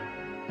has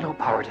no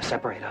power to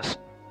separate us.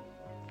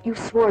 You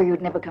swore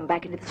you'd never come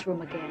back into this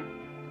room again.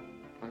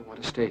 I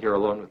want to stay here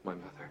alone with my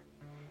mother.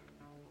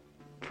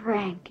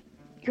 Frank,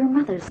 your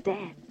mother's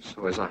dead.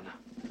 So is Anna.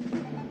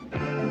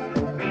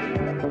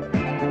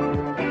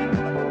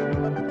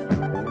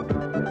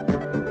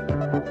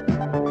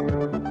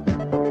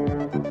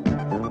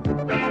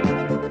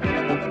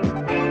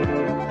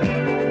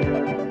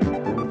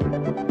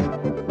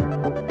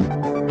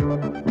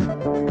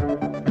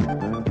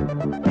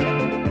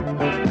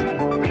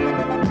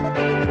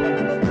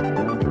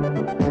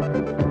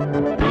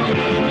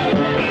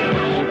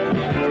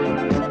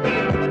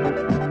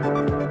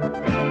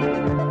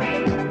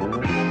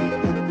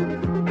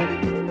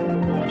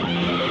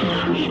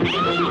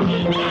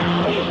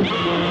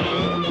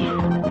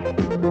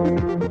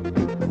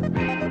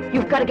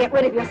 You've got to get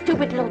rid of your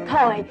stupid little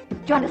toy. Do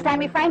you understand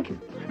me, Frank?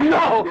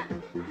 No!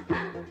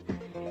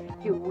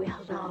 You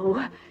will,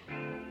 though.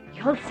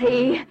 You'll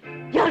see.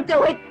 You'll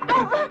do it.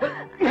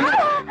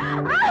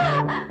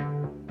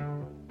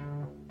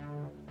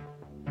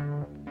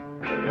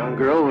 A young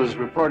girl was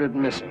reported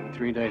missing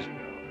 3 days ago.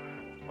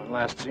 When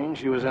last seen,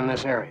 she was in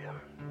this area.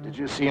 Did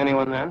you see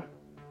anyone then?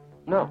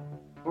 No.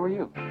 Who are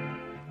you?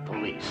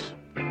 Police.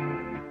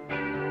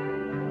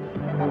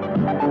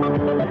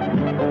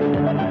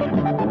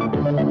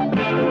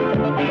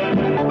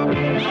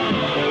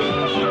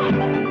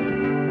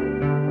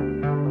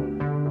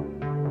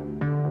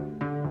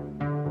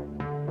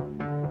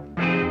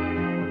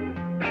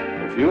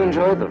 If you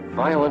enjoy the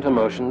violent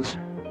emotions,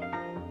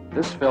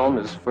 this film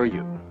is for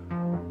you.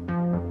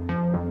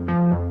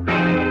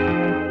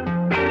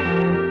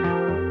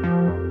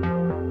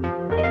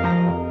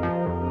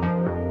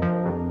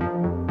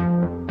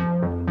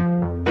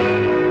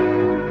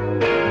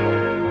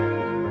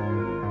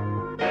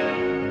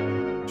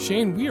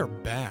 Shane, we are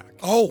back.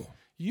 Oh.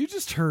 You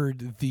just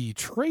heard the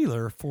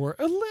trailer for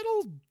a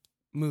little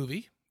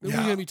movie that we're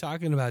going to be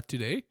talking about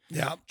today.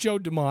 Yeah. Joe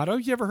D'Amato.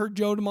 You ever heard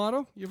Joe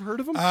D'Amato? You ever heard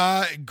of him?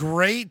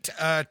 Great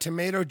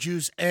tomato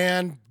juice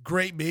and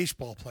great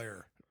baseball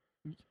player.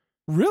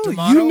 Really?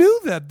 D'Amato? You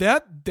knew that?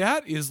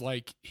 That is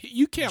like,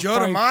 you can't Joe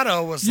find,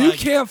 D'Amato was you like...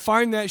 can't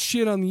find that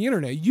shit on the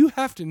internet. You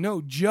have to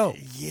know Joe.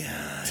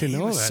 Yeah. To know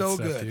he was that so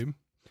stuff, good.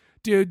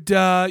 Dude,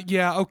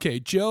 yeah, okay.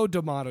 Joe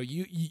D'Amato.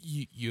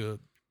 You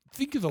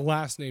think of the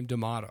last name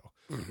D'Amato.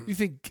 Mm-hmm. You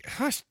think,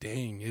 gosh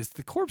dang, is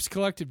the Corpse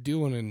Collective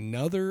doing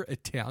another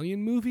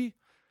Italian movie?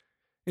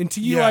 And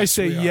to you, I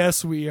say,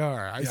 yes, we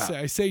are.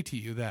 I say to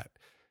you that.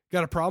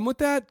 Got a problem with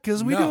that?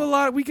 Because we do a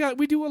lot. We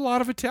do a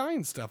lot of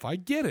Italian stuff. I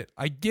get it,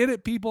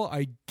 people.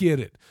 I get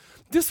it.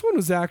 This one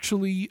was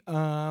actually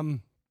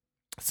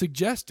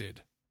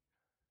suggested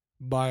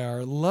by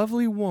our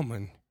lovely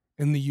woman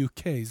in the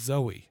UK,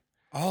 Zoe.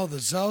 Oh, the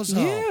Zozo.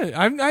 Yeah,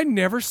 I've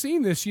never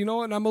seen this, and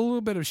I'm a little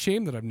bit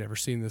ashamed that I've never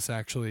seen this,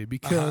 actually,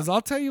 because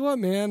I'll tell you what,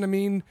 man, I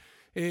mean,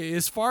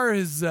 as far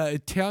as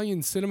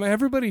Italian cinema,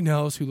 everybody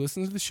knows who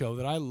listens to the show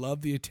that I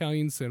love the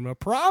Italian cinema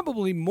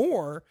probably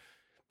more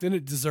than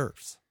it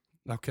deserves,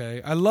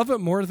 okay? I love it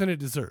more than it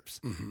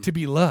deserves to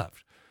be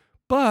loved,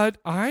 but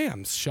I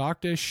am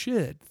shocked as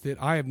shit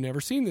that I have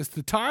never seen this.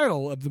 The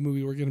title of the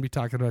movie we're going to be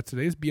talking about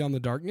today is Beyond the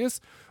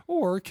Darkness,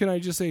 or can I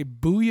just say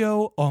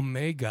Buio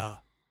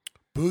Omega?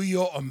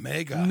 Buio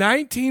Omega.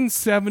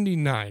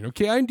 1979.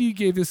 Okay, IMDb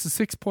gave this a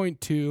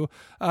 6.2.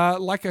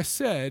 Like I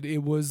said,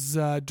 it was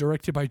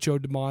directed by Joe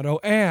D'Amato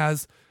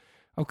as...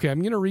 Okay,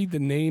 I'm going to read the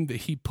name that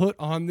he put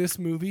on this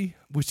movie,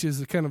 which is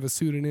a kind of a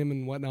pseudonym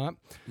and whatnot.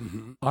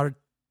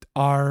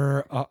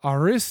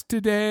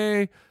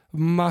 Aristide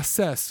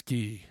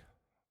Maseschi.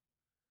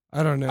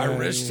 I don't know.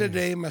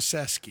 Aristide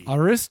Maseschi.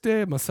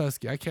 Aristide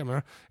Maseschi. I can't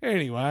remember.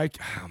 Anyway, I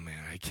can't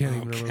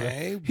even remember.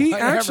 Okay, He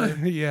whatever.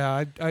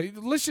 actually,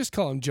 let's just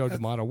call him Joe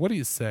D'Amato. What do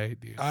you say,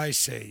 dude? I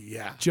say,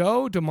 yeah.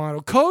 Joe D'Amato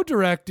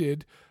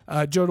co-directed,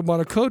 Joe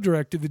D'Amato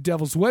co-directed The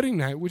Devil's Wedding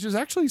Night, which is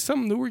actually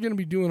something that we're going to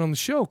be doing on the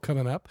show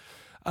coming up.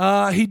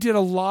 He did a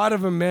lot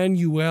of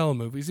Emmanuel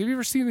movies. Have you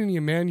ever seen any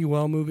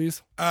Emmanuel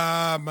movies?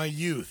 My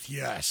youth,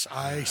 yes.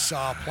 I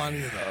saw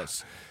plenty of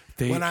those.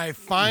 When I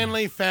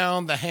finally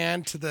found the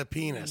hand to the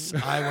penis,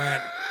 I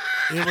went,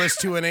 it was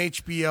to an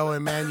HBO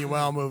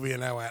Emmanuel movie,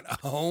 and I went,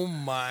 oh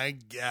my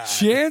God.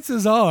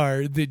 Chances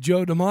are that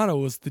Joe D'Amato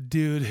was the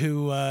dude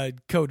who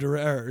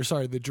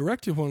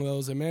directed one of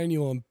those.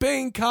 Emmanuel in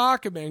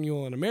Bangkok,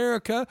 Emmanuel in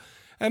America,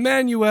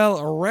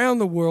 Emmanuel around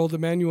the world,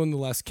 Emmanuel and the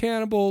Last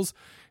Cannibals,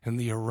 and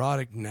the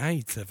Erotic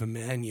Nights of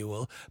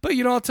Emmanuel. But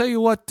I'll tell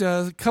you what,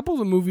 a couple of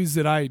the movies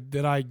that I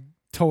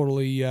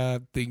totally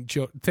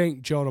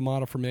thank Joe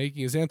D'Amato for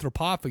making is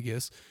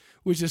Anthropophagus,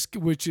 which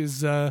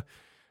is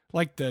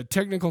like the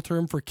technical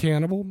term for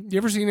cannibal. You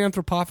ever seen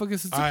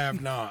Anthropophagus? I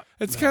have not.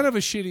 It's kind of a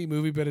shitty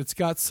movie, but it's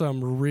got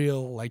some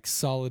real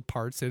solid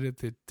parts in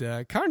it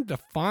that kind of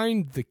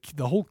defined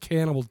the whole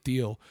cannibal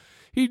deal.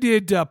 He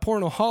did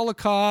Porno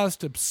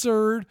Holocaust,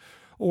 Absurd,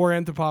 or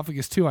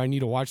Anthropophagus 2. I need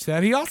to watch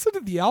that. He also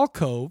did The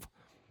Alcove,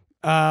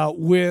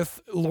 with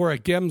Laura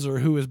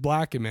Gemser, who is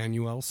Black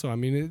Emmanuel. So I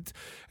mean,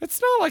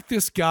 it's not like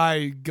this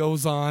guy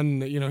goes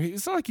on.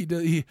 It's not like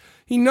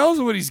he knows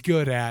what he's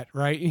good at,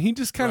 right? And he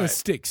just kind of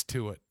sticks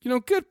to it.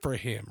 Good for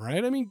him,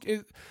 right? I mean,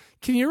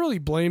 can you really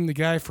blame the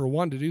guy for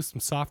wanting to do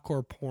some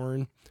softcore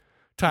porn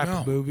type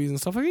of movies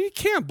and stuff like that? You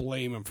can't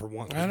blame him for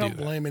wanting. I don't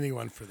blame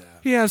anyone for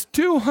that. He has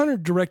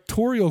 200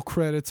 directorial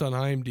credits on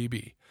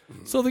IMDb,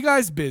 so the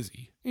guy's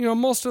busy.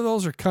 Most of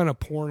those are kind of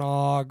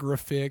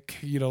pornographic,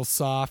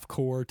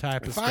 softcore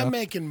type of stuff. If I'm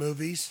making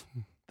movies,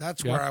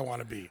 that's where I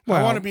want to be. Well,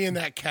 I want to be in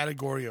that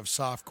category of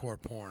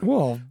softcore porn.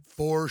 Well,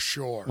 for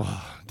sure.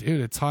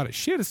 Dude, it's hot as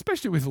shit,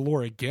 especially with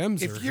Laura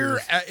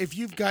Gemser. If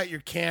you've got your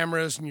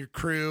cameras and your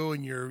crew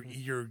and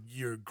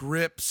your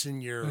grips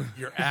and your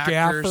actors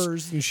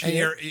gaffers and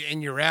shit,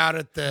 and you're out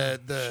at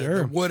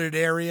the wooded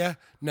area,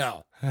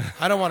 no,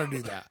 I don't want to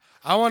do that.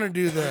 I want to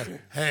do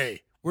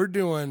hey, we're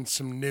doing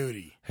some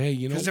nudie. Hey,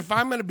 you know, because if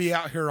I'm going to be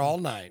out here all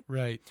night,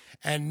 right,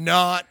 and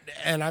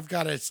I've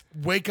got to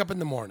wake up in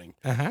the morning,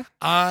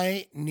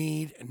 I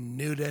need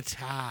nudity.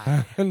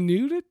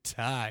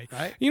 Nudity,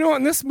 right? You know,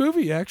 and this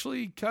movie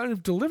actually kind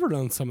of delivered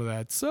on some of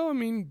that. So, I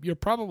mean, you're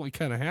probably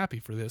kind of happy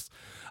for this.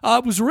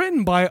 It was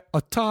written by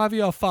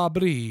Ottavio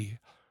Fabri,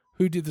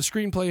 who did the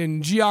screenplay,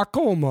 and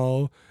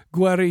Giacomo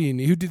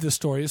Guarini, who did the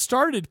story. It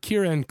started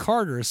Kieran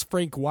Carter as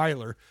Frank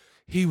Weiler.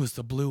 He was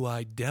the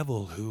blue-eyed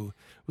devil who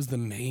was the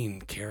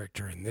main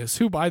character in this.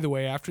 Who, by the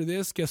way, after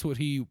this, guess what?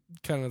 He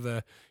kind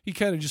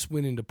of just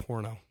went into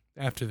porno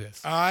after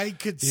this. I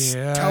could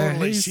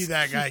totally see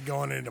that guy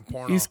going into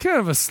porno. He's kind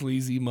of a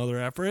sleazy mother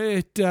effer.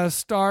 It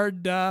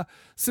starred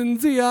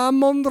Cinzia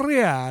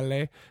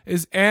Monreale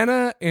as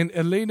Anna and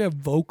Elena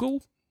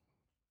Vocal.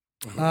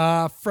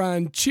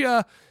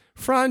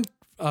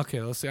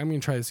 Okay, let's see. I'm going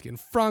to try this again.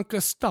 Franca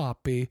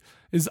Stoppi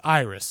is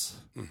Iris.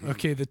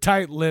 Okay, the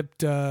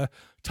tight-lipped,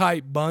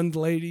 tight-bunned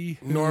lady.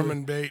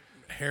 Norman Bates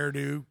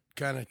hairdo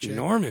kind of chick.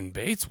 Norman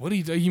Bates? What do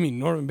you mean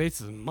Norman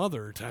Bates'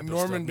 mother type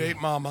Norman of stuff?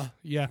 Bates mama.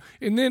 Yeah.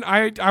 And then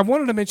I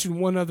wanted to mention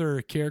one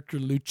other character,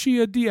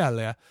 Lucia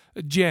Diella.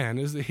 Jan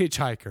is the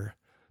hitchhiker,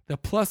 the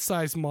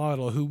plus-size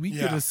model who we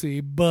get to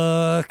see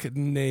buck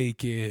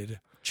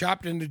naked.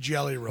 Chopped into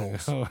jelly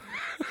rolls.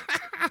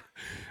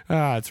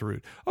 It's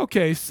rude.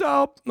 Okay,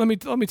 so let me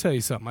tell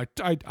you something.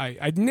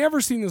 I'd never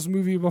seen this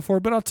movie before,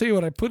 but I'll tell you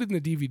what. I put it in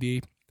the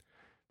DVD.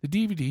 The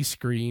DVD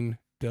screen,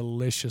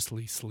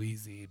 deliciously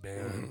sleazy,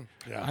 man.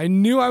 Yeah. I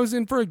knew I was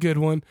in for a good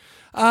one.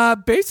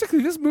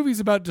 Basically, this movie's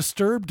about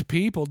disturbed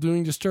people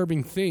doing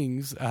disturbing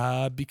things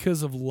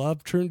because of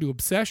love turned to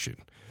obsession.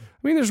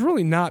 I mean, there's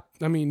really not.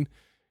 I mean,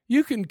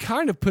 you can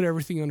kind of put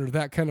everything under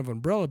that kind of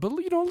umbrella, but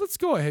let's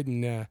go ahead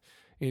and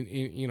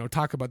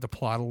talk about the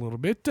plot a little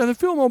bit. The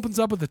film opens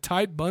up with a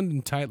tight-bunned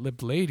and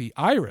tight-lipped lady,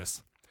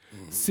 Iris,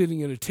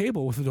 sitting at a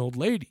table with an old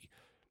lady.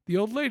 The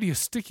old lady is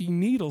sticking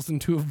needles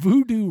into a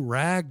voodoo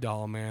rag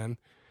doll, man.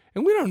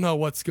 And we don't know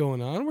what's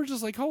going on. We're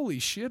just like, holy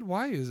shit,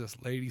 why is this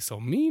lady so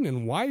mean?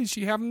 And why is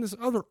she having this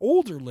other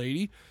older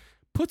lady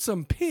put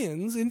some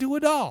pins into a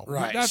doll?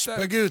 Right,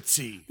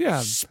 Spaguzzi.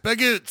 Yeah.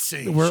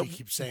 Spaguzzi, she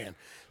keeps saying.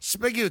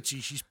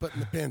 Spaguzzi, she's putting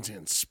the pins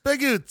in.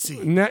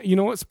 Spaguzzi. Now, you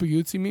know what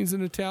Spaguzzi means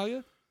in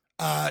Italian?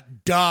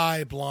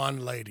 Die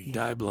blonde lady.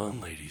 Die blonde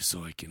lady,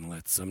 so I can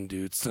let some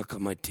dude suck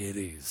on my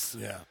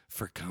titties. Yeah.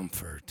 For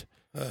comfort.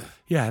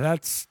 Yeah,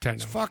 that's kind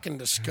It's of fucking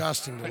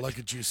disgusting to look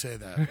at you say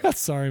that.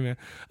 Sorry, man.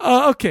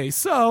 Okay,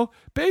 so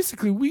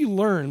basically we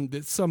learned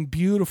that some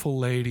beautiful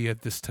lady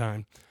at this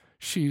time,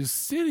 she's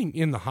sitting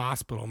in the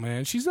hospital,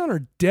 man. She's on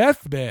her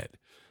deathbed.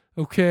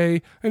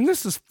 Okay, and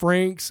this is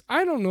Frank's.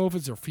 I don't know if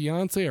it's her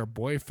fiance or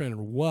boyfriend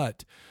or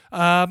what.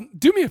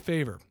 Do me a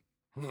favor.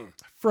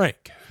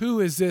 Frank,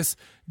 who is this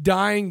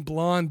dying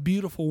blonde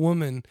beautiful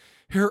woman?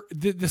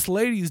 This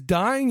lady's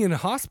dying in a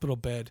hospital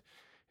bed,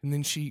 and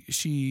then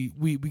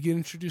we get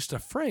introduced to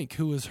Frank,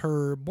 who is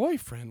her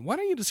boyfriend. Why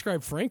don't you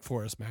describe Frank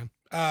for us, man?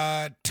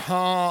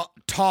 Tall,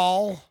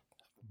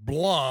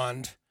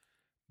 blonde,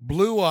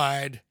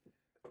 blue-eyed,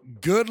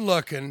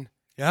 good-looking,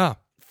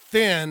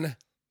 thin,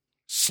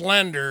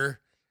 slender,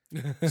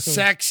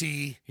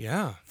 sexy.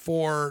 Yeah.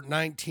 For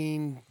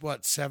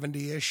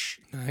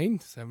 70-ish.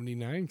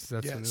 79.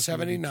 That's when this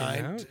 79. movie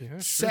came out. Yeah,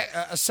 sure.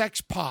 A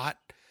sex pot.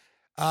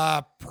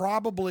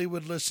 Probably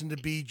would listen to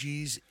Bee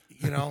Gees,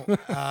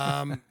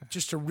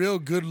 just a real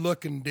good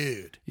looking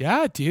dude.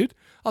 Yeah, dude.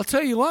 I'll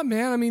tell you what,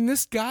 man. I mean,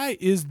 this guy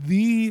is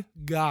the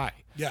guy.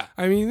 Yeah.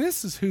 I mean,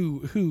 this is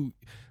who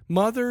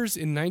mothers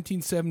in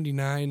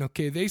 1979,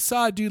 okay, they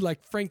saw a dude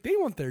like Frank. They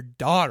want their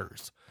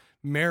daughters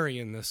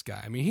marrying this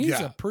guy. I mean, he's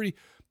a pretty,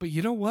 but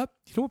you know what?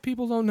 You know what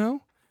people don't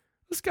know?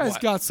 This guy's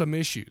got some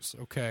issues,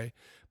 okay?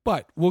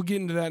 But we'll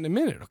get into that in a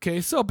minute,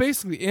 okay? So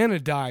basically Anna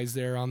dies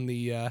there in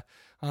the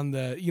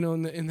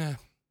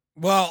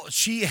well,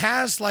 she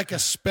has like a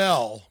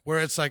spell where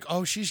it's like,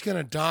 oh, she's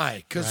gonna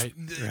die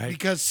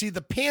because see,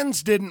 the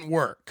pins didn't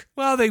work.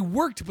 Well, they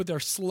worked, but they're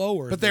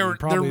slower. But they're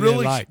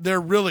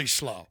really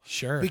slow.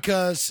 Sure,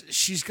 because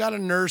she's got a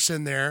nurse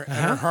in there, and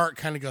her heart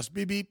kind of goes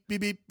beep beep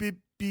beep beep beep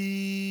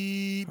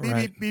beep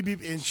beep beep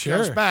beep, and she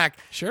comes back.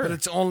 Sure, but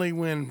it's only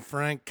when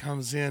Frank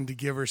comes in to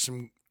give her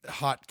some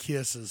hot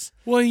kisses.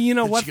 Well, you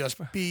know what? She goes,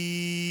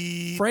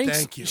 beep,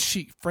 thank you.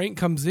 Frank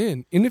comes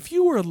in, and if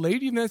you were a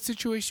lady in that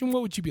situation,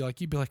 what would you be like?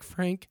 You'd be like,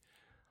 Frank,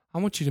 I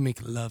want you to make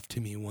love to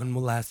me one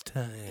last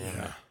time.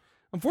 Yeah.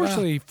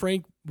 Unfortunately,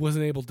 Frank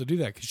wasn't able to do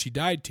that because she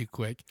died too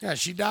quick. Yeah,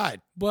 she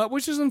died. But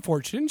which is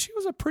unfortunate. And she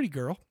was a pretty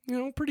girl,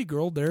 pretty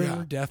girl there in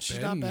her deathbed. She's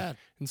not bad.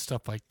 And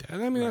stuff like that.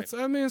 I mean,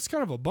 it's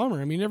kind of a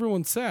bummer. I mean,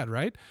 everyone's sad,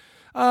 right?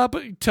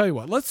 But tell you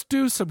what, let's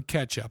do some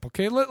catch up,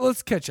 okay?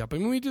 Let's catch up. I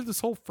mean, we did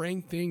this whole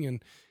Frank thing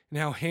and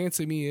how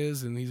handsome he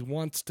is, and he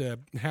wants to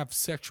have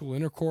sexual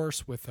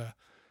intercourse with a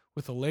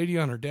lady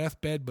on her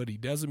deathbed, but he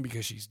doesn't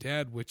because she's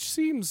dead, which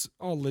seems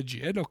all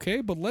legit, okay?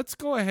 But let's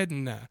go ahead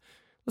and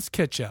let's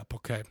catch up,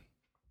 okay?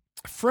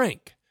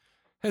 Frank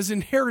has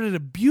inherited a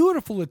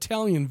beautiful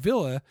Italian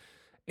villa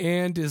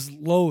and is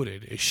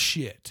loaded as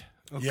shit.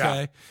 Okay.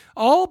 Yeah.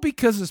 All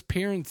because his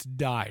parents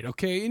died.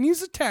 Okay. And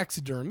he's a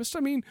taxidermist. I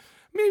mean,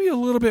 maybe a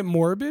little bit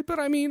morbid, but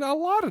I mean, a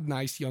lot of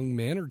nice young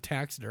men are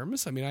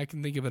taxidermists. I mean, I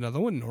can think of another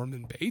one,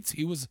 Norman Bates.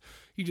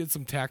 He did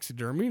some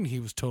taxidermy and he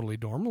was totally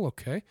normal.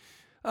 Okay.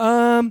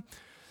 And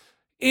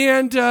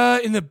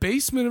in the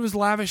basement of his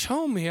lavish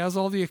home, he has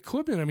all the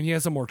equipment. I mean, he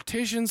has a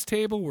mortician's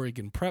table where he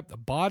can prep the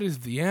bodies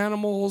of the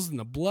animals and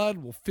the blood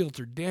will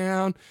filter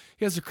down.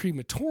 He has a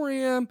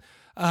crematorium,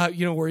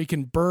 where he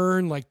can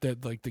burn like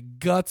the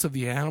guts of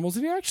the animals.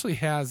 And he actually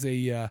has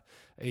a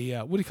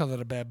what do you call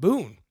that? A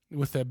baboon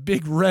with a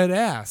big red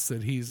ass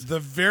that he's. The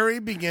very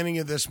beginning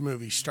of this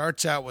movie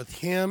starts out with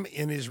him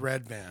in his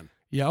red van.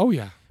 Yeah. Oh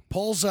yeah.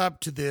 Pulls up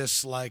to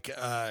this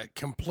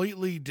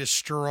completely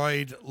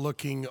destroyed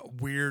looking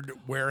weird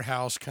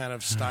warehouse kind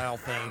of style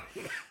thing.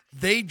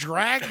 They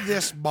drag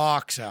this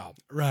box out.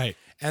 Right.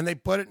 And they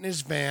put it in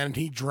his van and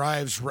he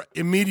drives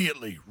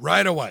immediately,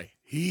 right away.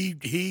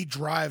 He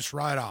drives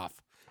right off.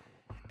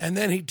 And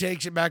then he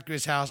takes it back to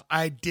his house.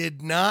 I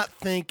did not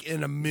think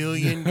in a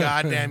million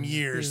goddamn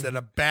years that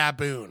a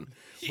baboon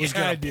was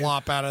going to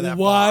plop out of that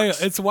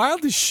box. It's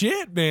wild as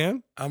shit,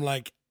 man. I'm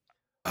like,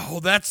 oh,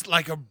 that's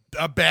like a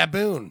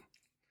baboon.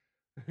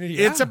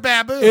 Yeah. It's a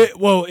baboon.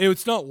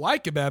 It's not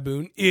like a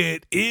baboon.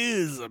 It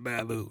is a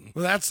baboon.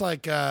 Well, that's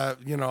like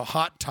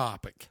hot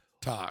topic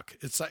talk.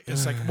 It's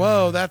like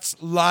whoa,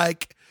 that's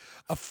like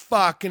a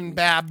fucking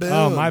baboon.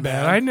 Oh, my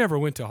bad. Man. I never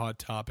went to Hot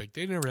Topic.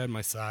 They never had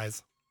my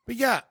size. But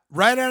yeah,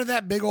 right out of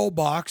that big old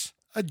box,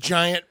 a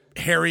giant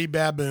hairy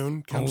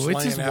baboon comes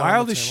it's just laying out wild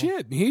on the as table.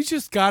 shit. He's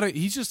just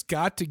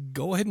got to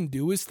go ahead and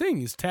do his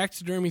thing, his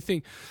taxidermy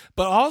thing.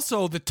 But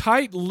also the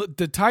tight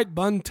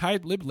bun,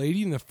 tight lip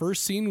lady in the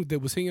first scene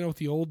that was hanging out with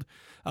the old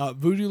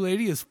voodoo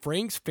lady is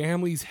Frank's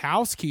family's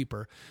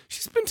housekeeper.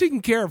 She's been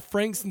taking care of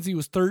Frank since he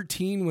was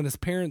 13 when his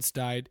parents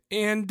died.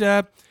 And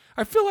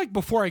I feel like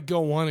before I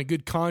go on a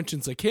good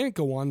conscience, I can't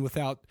go on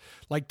without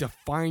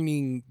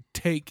defining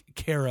take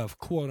care of,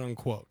 quote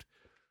unquote.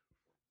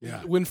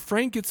 Yeah. When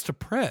Frank gets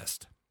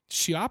depressed,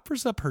 she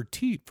offers up her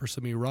teat for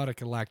some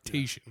erotic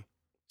lactation. Okay.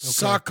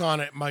 Suck on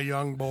it, my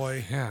young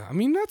boy. Yeah, I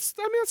mean that's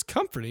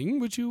comforting.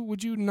 Would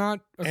you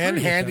not? Agree And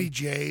with handy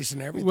that?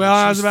 When everything. Well,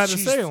 I was about to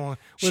say when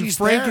she's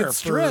Frank there gets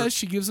stressed,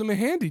 she gives him a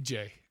handy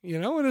J.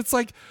 And it's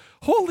like,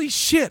 holy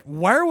shit!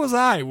 Where was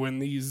I when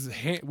these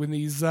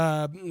ladies?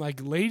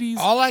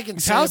 All I can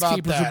say about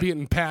housekeepers that, are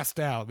being passed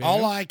out. Man.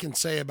 All I can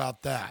say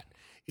about that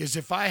is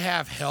if I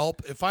have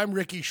help, if I'm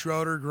Ricky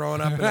Schroeder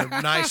growing up in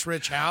a nice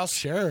rich house,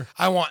 sure,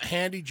 I want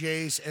handy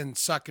J's and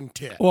sucking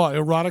tit. Well,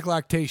 erotic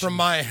lactation from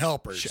my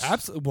helpers.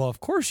 Absolutely. Well, of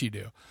course you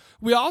do.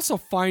 We also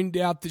find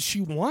out that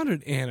she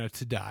wanted Anna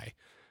to die.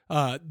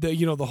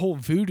 The whole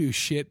voodoo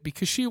shit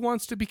because she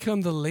wants to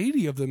become the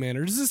lady of the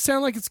manor. Does it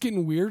sound like it's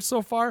getting weird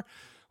so far?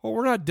 Well,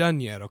 we're not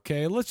done yet,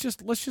 okay? Let's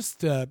just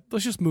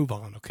move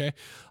on, okay?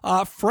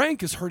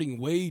 Frank is hurting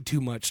way too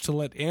much to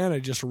let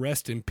Anna just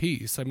rest in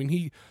peace. I mean,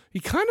 he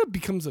kind of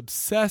becomes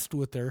obsessed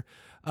with her.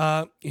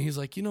 And he's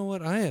like, you know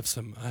what? I have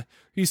some.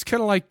 He's kind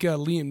of like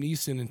Liam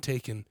Neeson in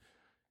Taken.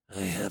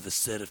 I have a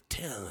set of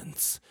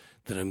talents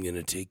that I'm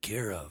gonna take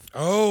care of.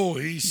 Oh,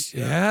 he's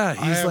yeah.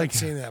 He's I haven't like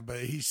seen that, but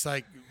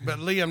but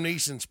Liam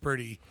Neeson's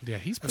pretty. Yeah,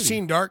 he's. I've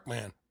seen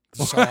Darkman.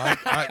 So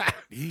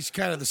he's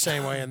kind of the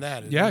same way in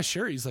that. Yeah, he?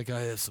 Sure. He's like, I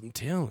have some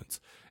talents.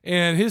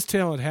 And his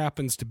talent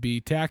happens to be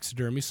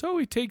taxidermy. So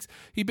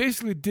he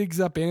basically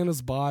digs up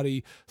Anna's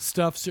body,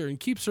 stuffs her, and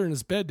keeps her in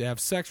his bed to have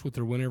sex with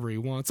her whenever he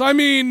wants. I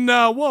mean,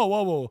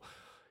 whoa.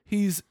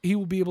 He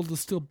will be able to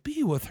still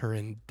be with her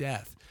in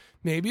death.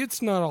 Maybe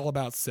it's not all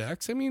about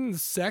sex. I mean, the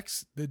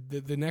sex, the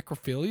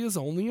necrophilia is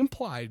only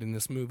implied in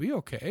this movie.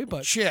 Okay,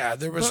 but yeah,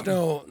 there was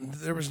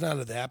none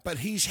of that. But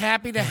he's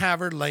happy to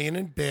have her laying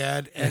in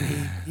bed, and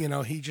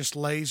he just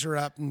lays her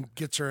up and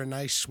gets her a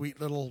nice,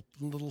 sweet little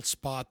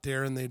spot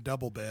there in the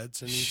double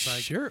beds, and he's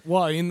like, sure.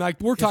 Well, I mean,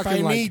 we're talking.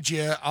 If I need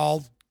you,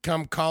 I'll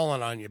come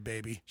calling on you,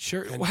 baby.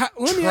 Sure. And let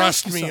me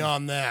trust ask you me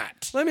on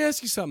that. Let me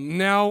ask you something.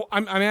 Now,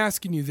 I'm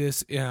asking you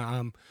this.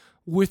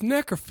 With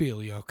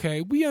necrophilia,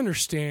 okay, we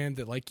understand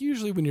that,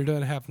 usually when you're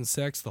done having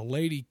sex, the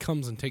lady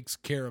comes and takes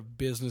care of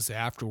business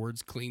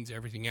afterwards, cleans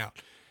everything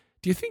out.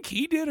 Do you think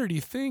he did, or do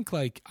you think,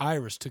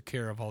 Iris took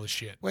care of all the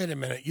shit? Wait a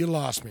minute, you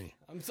lost me.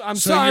 I'm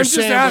sorry, I'm just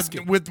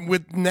asking. With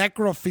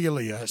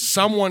necrophilia,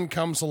 someone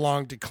comes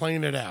along to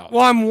clean it out.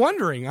 Well, I'm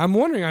wondering.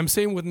 I'm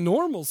saying with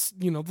normals,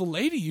 the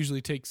lady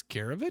usually takes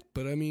care of it,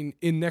 but I mean,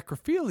 in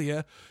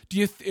necrophilia,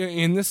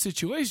 in this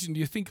situation, do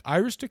you think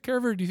Iris took care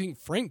of it, or do you think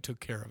Frank took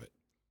care of it?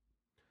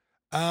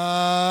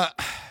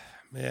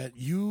 Man,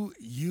 you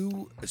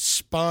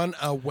spun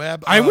a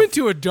web. I went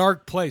to a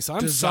dark place.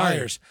 I'm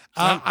desires.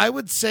 sorry. I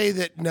would say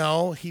that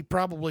no, he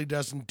probably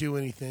doesn't do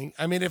anything.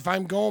 I mean, if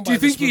I'm going by do you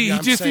think this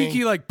movie, do you think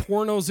he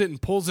pornos it and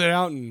pulls it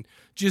out and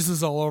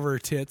jizzes all over her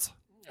tits?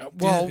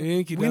 Well,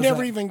 we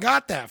never even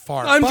got that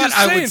far. I'm but just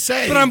saying, I would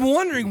say, but I'm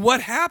wondering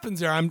what happens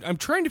there. I'm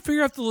trying to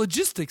figure out the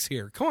logistics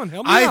here. Come on,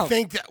 help me out.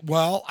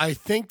 I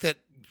think that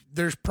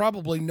there's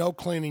probably no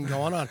cleaning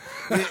going on.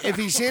 If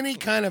he's any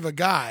kind of a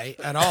guy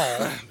at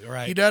all,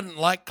 Right. he doesn't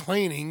like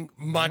cleaning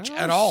much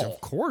at all.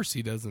 Of course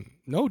he doesn't.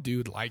 No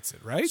dude likes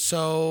it, right?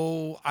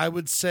 So I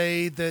would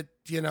say that,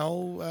 You're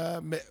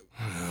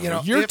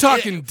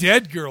talking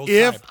dead girl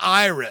If type.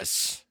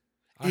 Iris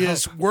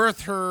is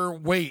worth her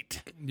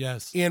weight,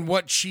 yes, in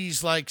what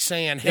she's like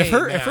saying, hey,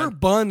 if her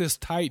bun is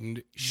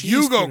tightened,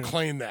 you go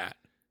clean that.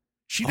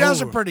 She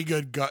does a pretty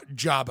good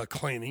job of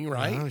cleaning,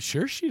 right?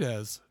 Sure she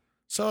does.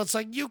 So it's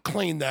like, you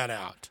clean that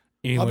out.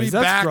 Anyways, I'll be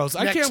that's back gross.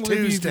 I next can't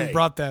believe you Tuesday. even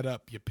brought that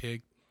up, you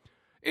pig.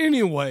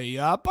 Anyway,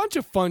 a bunch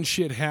of fun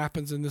shit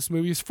happens in this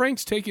movie. As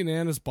Frank's taking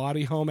Anna's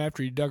body home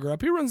after he dug her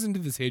up, he runs into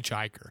this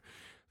hitchhiker.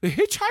 The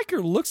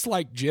hitchhiker looks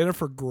like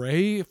Jennifer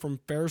Grey from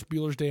Ferris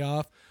Bueller's Day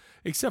Off,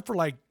 except for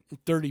like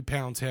 30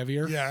 pounds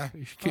heavier. Yeah.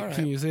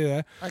 Can you say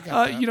that? I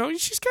got that.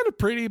 She's kind of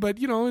pretty, but,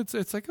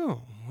 it's like,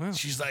 oh, wow.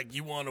 She's like,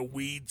 you want a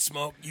weed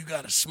smoke? You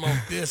got to smoke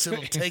this.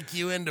 It'll take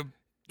you into,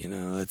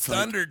 it's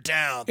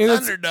Thundertown, and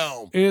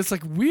Thunderdome. And it's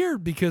like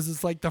weird because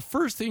it's like the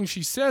first thing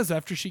she says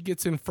after she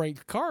gets in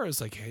Frank's car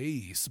is like,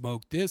 hey,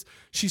 smoke this.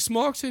 She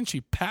smokes and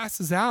she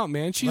passes out,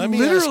 man. She Let me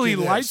literally ask you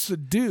this. lights the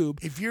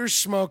doob. If you're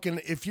smoking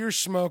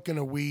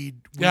a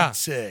weed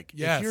cig,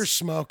 yes. if you're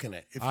smoking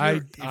it,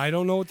 I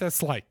don't know what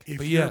that's like,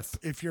 but yes.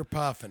 If you're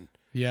puffing.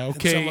 Yeah, and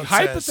okay, someone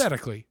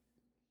hypothetically. says,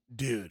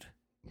 dude,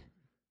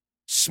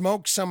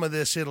 smoke some of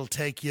this, it'll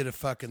take you to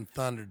fucking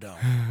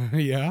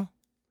Thunderdome. Yeah.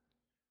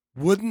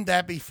 Wouldn't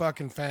that be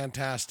fucking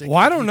fantastic? Well,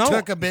 I if don't you know.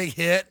 took a big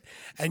hit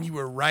and you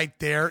were right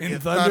there in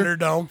Thunder-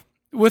 Thunderdome.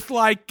 With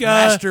like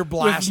Master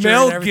Blaster with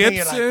Mel and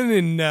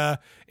everything, Gibson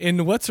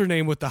and what's her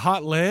name with the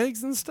hot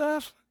legs and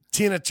stuff?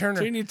 Tina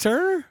Turner.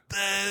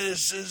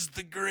 This is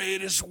the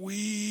greatest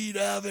weed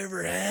I've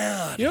ever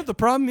had. The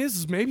problem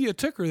is maybe it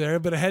took her there,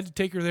 but I had to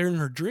take her there in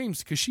her dreams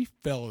because she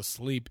fell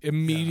asleep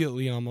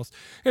immediately almost.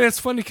 And it's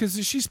funny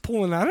because she's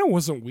pulling out, it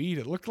wasn't weed.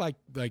 It looked like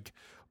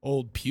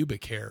old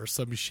pubic hair or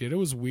some shit. It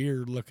was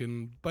weird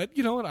looking, but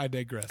you know what? I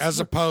digress. As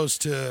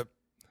opposed to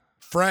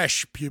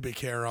fresh pubic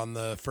hair on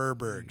the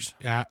Furbergs.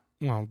 Yeah.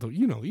 Well,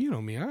 you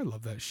know me. I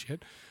love that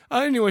shit.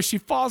 Anyway, she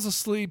falls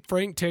asleep.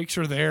 Frank takes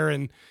her there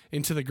and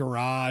into the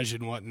garage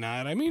and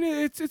whatnot. I mean,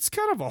 it's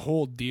kind of a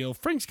whole deal.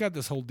 Frank's got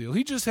this whole deal.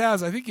 I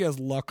think he has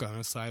luck on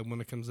his side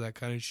when it comes to that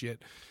kind of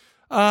shit.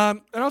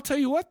 And I'll tell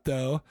you what,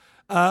 though.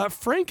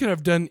 Frank could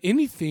have done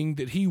anything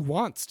that he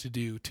wants to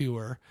do to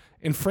her.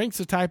 And Frank's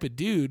the type of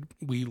dude,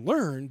 we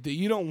learned, that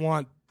you don't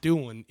want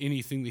doing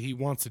anything that he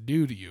wants to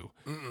do to you.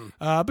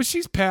 But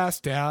she's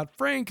passed out.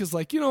 Frank is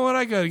like, you know what?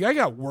 I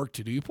got work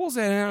to do. He pulls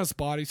that Anna's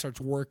body, starts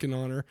working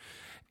on her.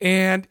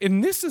 And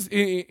this is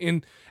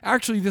in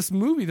actually this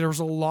movie, there was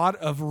a lot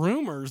of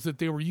rumors that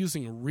they were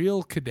using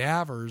real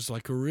cadavers,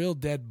 like real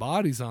dead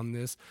bodies on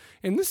this.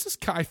 And this is,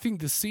 I think,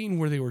 the scene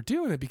where they were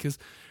doing it because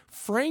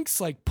Frank's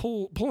like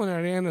pulling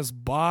out Anna's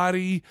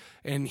body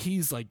and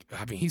he's like,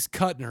 he's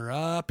cutting her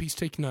up. He's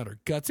taking out her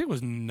guts. It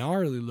was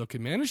gnarly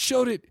looking, man. It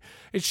showed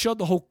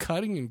the whole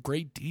cutting in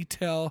great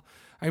detail.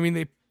 I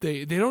mean,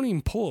 they don't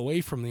even pull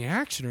away from the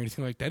action or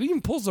anything like that. He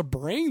even pulls the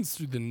brains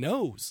through the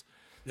nose.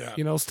 Yeah.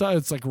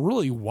 It's like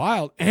really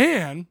wild.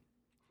 And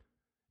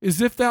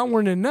as if that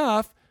weren't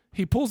enough,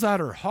 he pulls out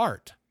her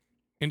heart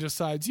and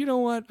decides, you know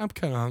what? I'm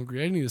kind of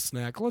hungry. I need a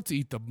snack. Let's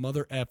eat the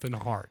mother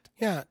effing heart.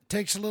 Yeah,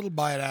 takes a little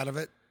bite out of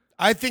it.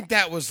 I think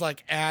that was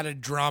like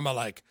added drama,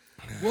 like,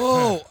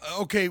 whoa,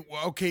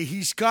 okay,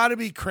 he's got to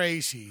be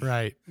crazy.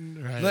 Right.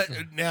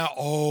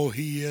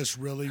 He is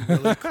really,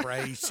 really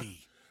crazy.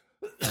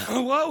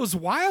 Well, it was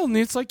wild, and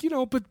it's like,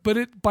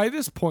 but by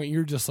this point,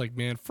 you're just like,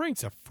 man,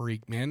 Frank's a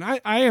freak, man. I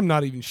am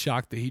not even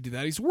shocked that he did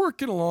that. He's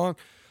working along,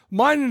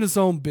 minding his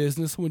own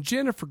business. When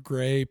Jennifer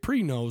Grey,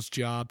 pre-nose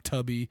job,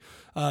 Tubby,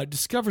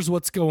 discovers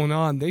what's going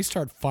on, they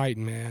start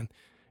fighting, man.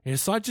 And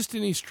it's not just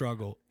any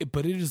struggle,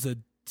 but it is a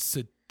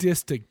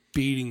sadistic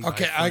beating.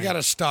 Okay, I got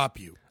to stop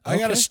you. I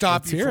got to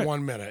stop you for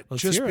 1 minute.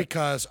 Just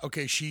because,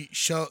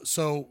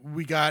 so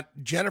we got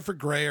Jennifer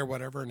Grey or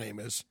whatever her name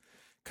is,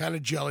 kind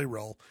of jelly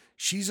roll.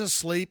 She's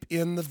asleep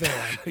in the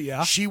van.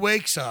 Yeah. She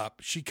wakes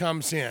up. She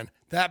comes in.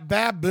 That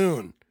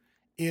baboon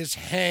is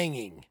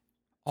hanging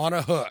on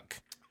a hook.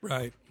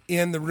 Right.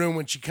 In the room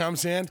when she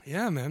comes in.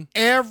 Yeah, man.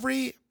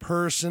 Every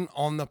person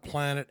on the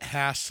planet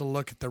has to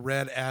look at the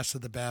red ass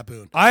of the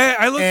baboon.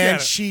 I looked at it.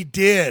 And she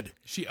did.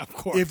 She, of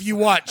course. If you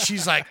watch,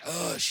 she's like,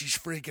 oh, she's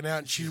freaking out.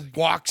 And she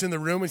walks in the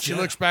room and she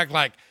looks back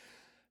like,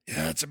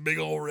 yeah, it's a big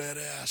old red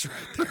ass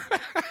right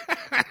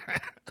there.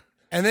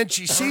 And then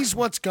she sees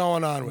what's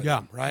going on with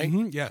him, right?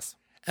 Mm-hmm. Yes.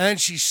 And then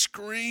she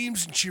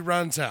screams and she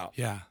runs out.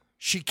 Yeah.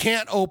 She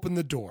can't open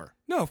the door.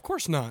 No, of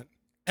course not.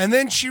 And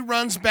then she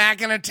runs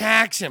back and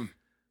attacks him.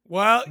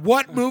 Well,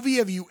 what movie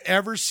have you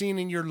ever seen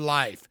in your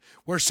life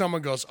where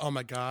someone goes, oh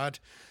my God,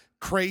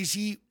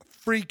 crazy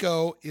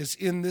freako is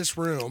in this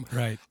room.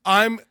 Right.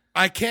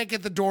 I can't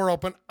get the door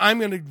open. I'm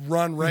going to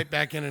run right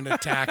back in and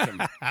attack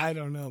him. I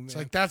don't know, man. It's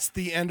like that's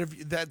the end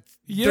of that.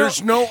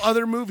 There's no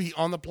other movie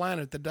on the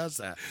planet that does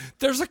that.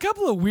 There's a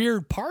couple of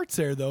weird parts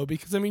there though,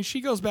 because I mean,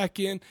 she goes back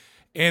in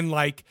and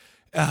like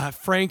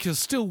Frank is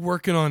still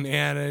working on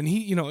Anna, and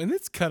he, and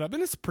it's cut up,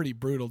 and it's pretty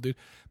brutal, dude.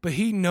 But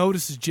he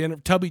notices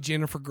tubby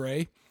Jennifer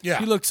Grey. Yeah.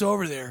 He looks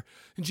over there,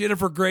 and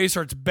Jennifer Grey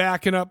starts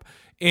backing up,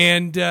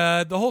 and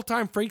the whole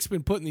time Frank's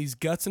been putting these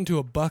guts into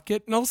a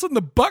bucket, and all of a sudden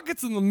the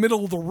bucket's in the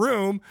middle of the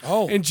room,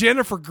 and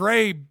Jennifer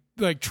Grey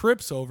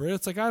trips over it.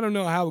 It's like, I don't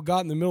know how it got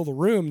in the middle of the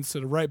room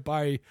instead of right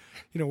by,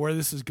 where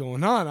this is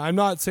going on. I'm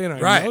not saying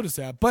I noticed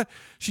that, but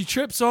she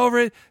trips over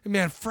it. And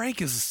man, Frank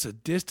is a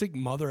sadistic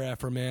mother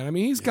effer, man. I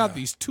mean, he's got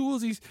these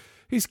tools.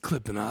 He's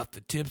clipping off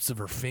the tips of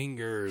her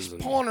fingers,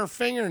 and pulling her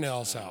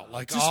fingernails out.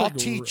 Like, I'll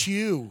teach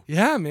you.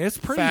 Yeah, man, it's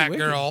pretty fat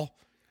wicked. Girl.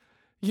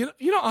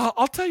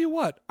 I'll tell you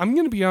what. I'm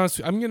gonna be honest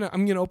with you.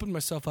 I'm gonna open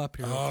myself up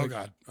here. Oh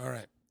God! All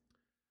right.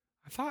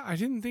 I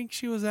didn't think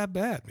she was that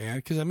bad, man.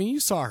 Because you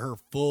saw her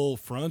full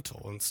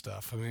frontal and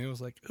stuff. It was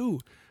like, ooh,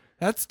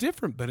 that's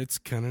different, but it's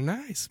kind of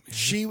nice, man.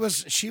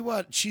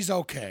 She's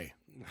okay.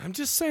 I'm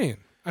just saying.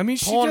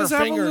 She Pulling does her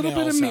have a little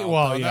bit of meat.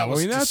 Well, yeah, that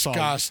was that's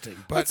disgusting.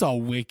 That's all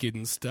wicked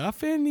and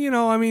stuff. And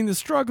the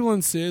struggle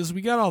ensues.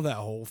 We got all that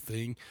whole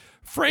thing.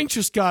 Frank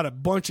just got a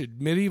bunch of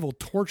medieval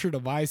torture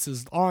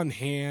devices on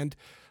hand.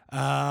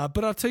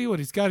 But I'll tell you what,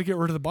 he's got to get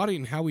rid of the body,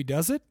 and how he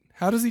does it.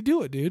 How does he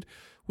do it, dude?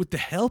 With the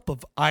help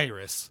of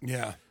Iris.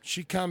 Yeah,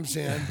 she comes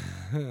in.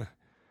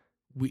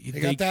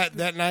 They got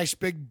that nice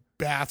big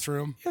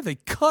bathroom. Yeah, they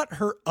cut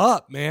her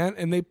up, man,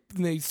 and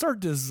they start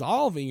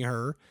dissolving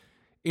her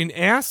in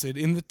acid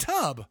in the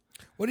tub.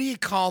 What do you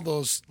call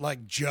those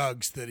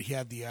jugs that he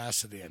had the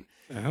acid in?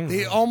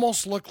 They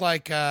almost look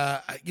like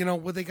where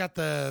they got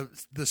the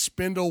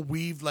spindle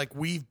weave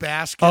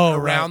basket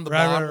around the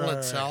bottle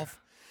itself.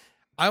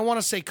 I want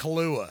to say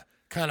Kahlua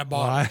kind of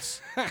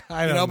bottles.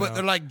 I don't know. But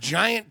they're like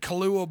giant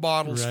Kahlua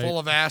bottles full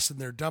of acid.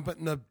 They're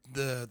dumping it in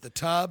the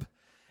tub,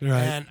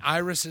 and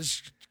Iris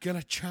is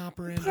gonna chop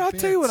her in. But I'll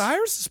tell you what,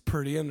 Iris is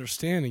pretty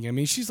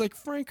understanding. She's like,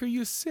 Frank, are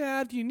you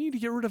sad? You need to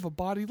get rid of a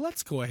body.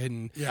 Let's go ahead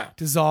and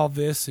dissolve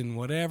this and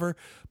whatever.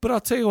 But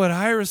I'll tell you what,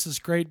 Iris is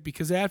great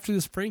because after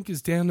this, Frank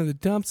is down in the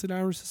dumps, and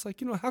Iris is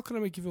like, how can I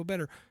make you feel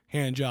better?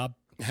 Hand job.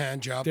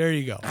 There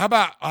you go. How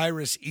about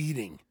Iris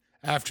eating?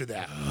 After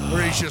that,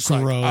 where he's just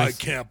like, I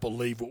can't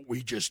believe what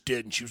we just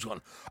did. And she was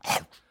going,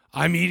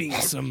 I'm eating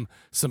some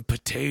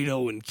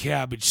potato and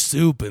cabbage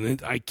soup,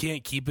 and I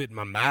can't keep it in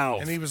my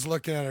mouth. And he was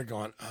looking at her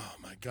going, oh,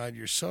 my God,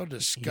 you're so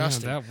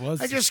disgusting. Yeah, that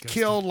was I just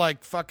disgusting. killed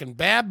fucking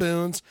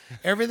baboons,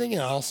 everything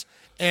else,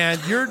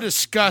 and you're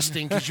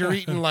disgusting because you're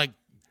eating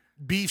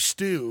beef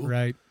stew.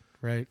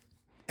 Right.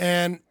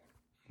 And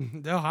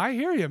no, I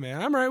hear you,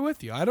 man. I'm right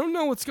with you. I don't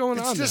know what's going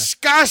on. It's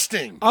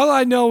disgusting. All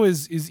I know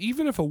is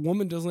even if a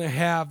woman doesn't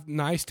have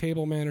nice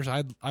table manners,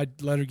 I'd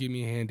let her give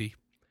me a handy.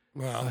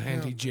 Well, a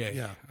handy J.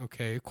 Yeah.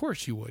 Okay, of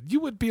course you would. You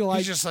would be like...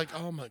 He's just like,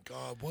 oh, my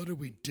God, what did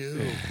we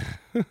do?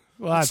 Well,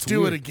 Let's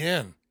do weird. it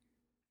again.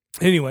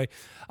 Anyway,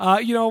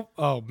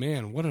 oh,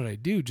 man, what did I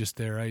do just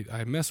there?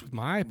 I messed with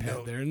my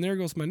iPad there, and there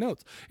goes my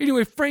notes.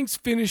 Anyway, Frank's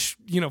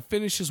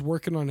finishes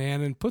working on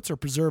Anna and puts her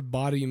preserved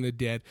body in the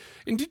dead.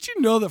 And did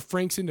you know that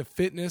Frank's into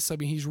fitness?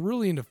 He's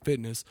really into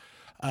fitness.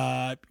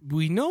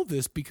 We know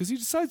this because he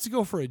decides to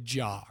go for a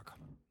jog.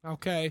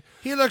 Okay?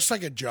 He looks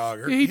like a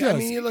jogger. Yeah, he does.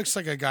 He looks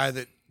like a guy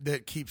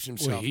that keeps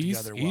himself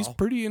together well. He's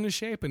pretty into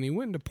shape, and he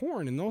went into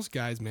porn. And those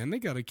guys, man, they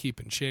got to keep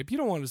in shape. You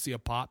don't want to see a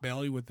pot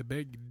belly with the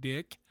big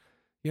dick.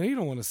 You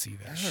don't want to see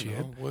that shit.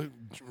 What,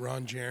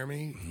 Ron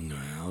Jeremy?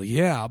 Well,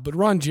 yeah, but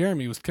Ron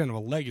Jeremy was kind of a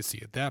legacy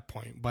at that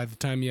point by the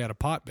time he had a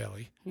pot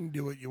belly. You can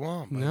do what you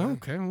want. No,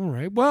 okay, all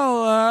right.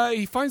 Well,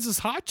 he finds this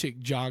hot chick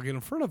jogging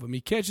in front of him.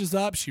 He catches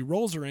up. She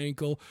rolls her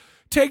ankle,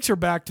 takes her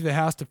back to the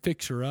house to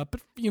fix her up.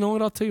 But you know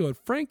what? I'll tell you what.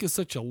 Frank is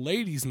such a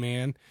ladies'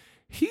 man.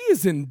 He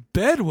is in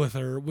bed with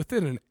her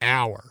within an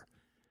hour.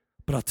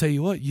 But I'll tell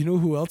you what. You know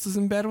who else is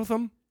in bed with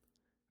him?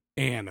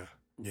 Anna.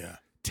 Yeah.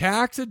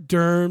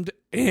 Taxidermed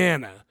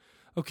Anna.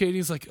 Okay, and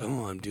he's like,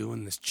 oh, I'm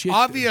doing this chick.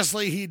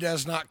 Obviously, he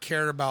does not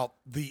care about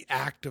the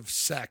act of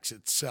sex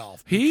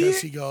itself.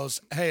 Because he goes,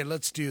 hey,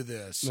 let's do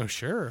this. No,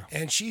 sure.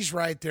 And she's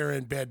right there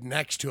in bed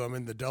next to him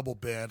in the double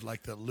bed,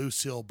 like the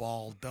Lucille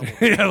Ball double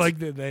bed. Yeah, like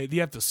they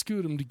have to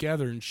scoot them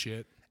together and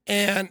shit.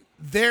 And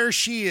there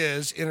she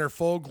is in her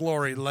full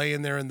glory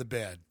laying there in the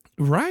bed.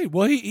 Right.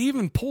 Well, he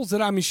even pulls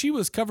it out. She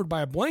was covered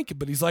by a blanket,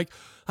 but he's like,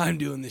 I'm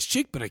doing this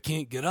chick, but I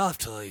can't get off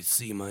till I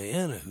see my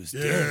Anna who's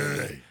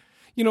dead.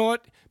 You know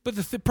what? But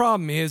the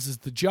problem is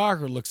the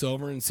jogger looks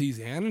over and sees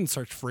Anna and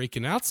starts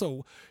freaking out.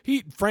 So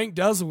Frank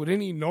does what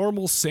any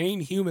normal,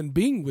 sane human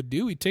being would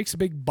do. He takes a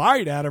big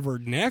bite out of her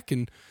neck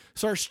and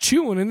starts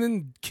chewing and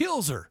then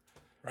kills her.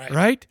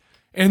 Right?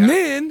 And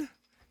then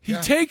he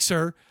takes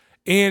her,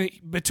 and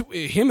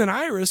him and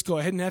Iris go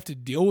ahead and have to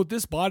deal with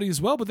this body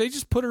as well. But they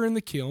just put her in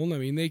the kiln.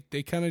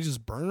 They kind of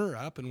just burn her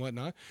up and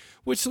whatnot.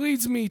 Which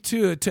leads me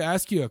to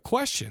ask you a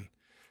question.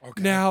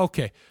 Okay. Now,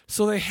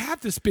 so they have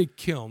this big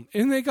kiln,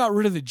 and they got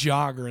rid of the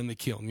jogger in the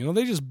kiln.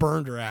 They just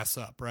burned her ass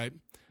up, right?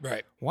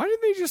 Right. Why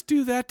didn't they just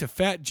do that to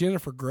fat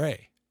Jennifer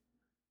Grey?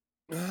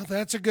 Well,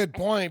 that's a good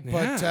point,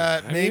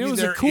 but maybe it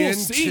was a cool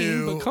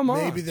scene, but come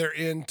on. Maybe they're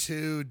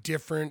into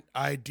different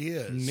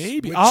ideas.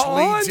 Maybe. Which All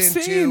leads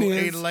I'm saying into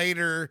is, a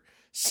later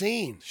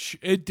scene.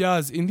 It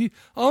does indeed.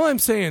 All I'm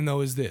saying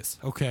though is this,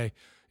 okay?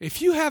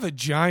 If you have a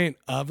giant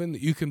oven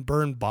that you can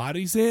burn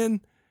bodies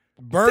in,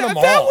 burn them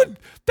all.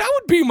 That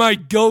would be my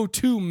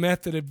go-to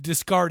method of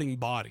discarding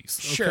bodies.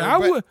 Okay?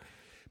 Sure,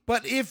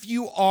 but if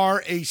you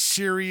are a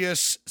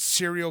serious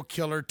serial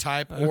killer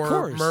type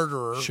or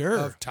murderer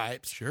of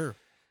types, you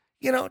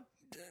know,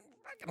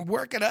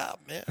 work it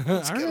up, man.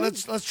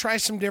 Let's try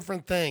some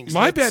different things.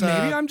 My bad,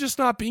 maybe I'm just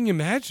not being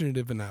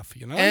imaginative enough,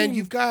 you know. And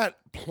you've got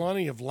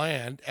plenty of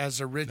land as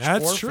a rich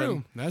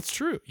orphan. That's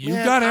true.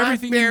 You've got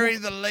everything. I bury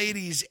the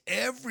ladies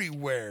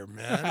everywhere,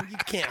 man. You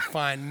can't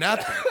find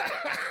nothing.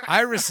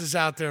 Iris is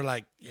out there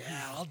like,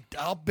 yeah,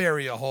 I'll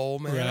bury a hole,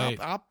 man. Right.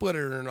 I'll put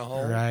her in a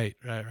hole. Right,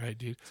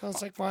 dude. So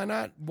it's like, why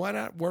not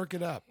work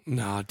it up?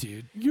 Nah,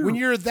 dude. When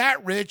you're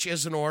that rich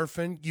as an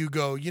orphan, you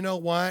go, you know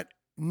what?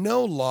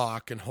 No law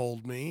can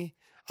hold me.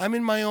 I'm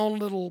in my own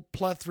little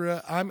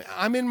plethora.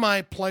 I'm in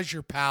my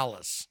pleasure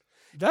palace.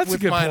 That's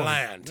with a good my point.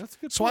 land. That's a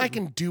good so point. I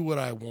can do what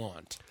I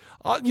want.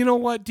 You know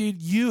what,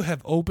 dude? You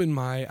have opened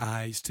my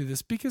eyes to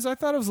this because I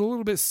thought it was a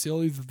little bit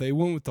silly that they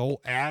went with the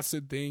whole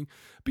acid thing.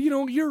 But, you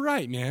know, you're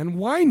right, man.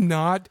 Why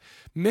not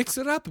mix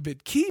it up a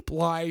bit? Keep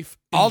life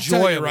enjoyable. I'll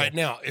tell you right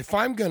now, if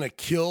I'm going to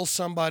kill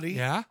somebody,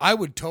 I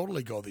would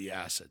totally go the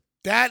acid.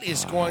 That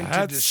is going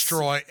to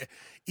destroy,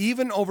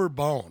 even over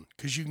bone,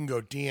 because you can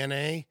go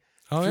DNA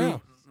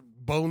through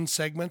bone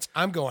segments.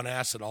 I'm going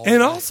acid all the way.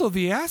 And also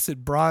the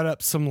acid brought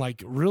up some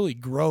like really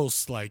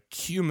gross like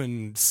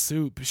human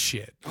soup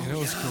shit. It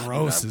was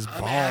gross as balls.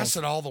 I'm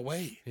acid all the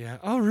way. Yeah.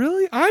 Oh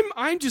really?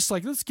 I'm just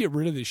like, let's get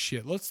rid of this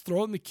shit. Let's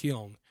throw it in the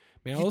kiln.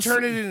 Man, you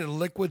turn it into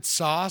liquid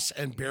sauce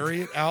and bury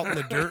it out in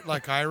the dirt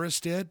like Iris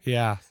did.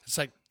 Yeah. It's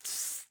like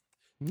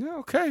yeah,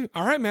 okay.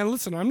 All right, man.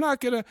 Listen, I'm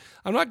not gonna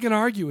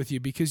argue with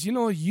you because you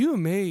know you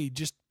may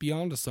just be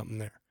onto something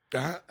there.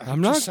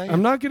 I'm not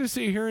going to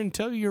sit here and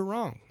tell you you're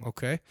wrong.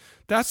 Okay,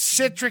 that's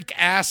citric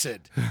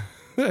acid.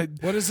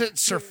 What is it?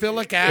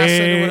 Sulfuric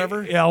acid or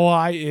whatever.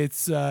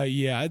 It's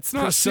it's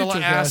not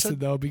citric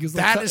acid though because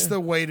that is the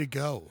way to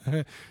go.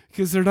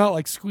 Because they're not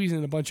like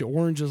squeezing a bunch of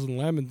oranges and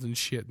lemons and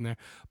shit in there.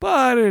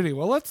 But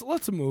anyway,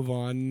 let's move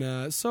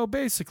on. So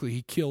basically,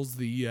 he kills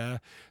the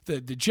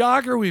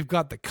jogger. We've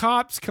got the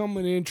cops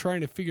coming in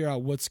trying to figure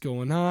out what's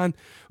going on.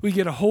 We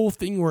get a whole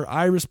thing where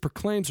Iris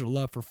proclaims her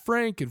love for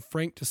Frank, and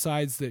Frank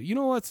decides that, you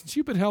know what, since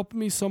you've been helping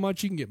me so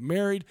much, you can get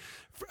married.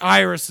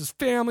 Iris's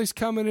family's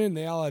coming in.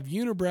 They all have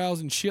unibrows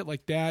and shit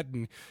like that,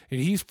 and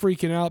he's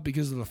freaking out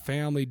because of the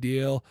family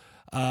deal.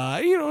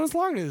 As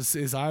long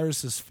as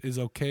Iris is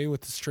okay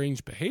with the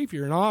strange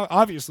behavior, and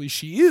obviously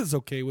she is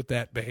okay with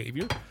that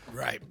behavior.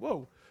 Right.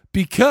 Whoa.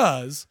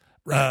 Because,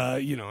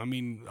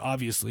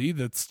 obviously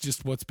that's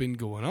just what's been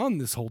going on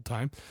this whole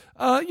time.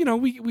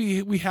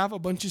 We have a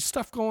bunch of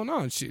stuff going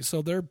on.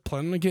 So they're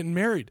planning on getting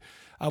married.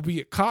 We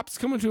get cops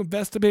coming to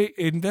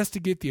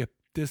investigate the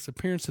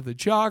disappearance of the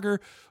jogger.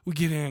 We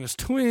get Anna's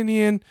twin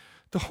in.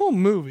 The whole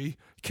movie,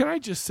 can I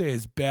just say,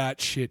 is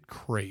batshit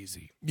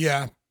crazy.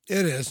 Yeah,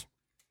 it is.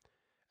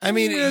 I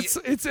mean,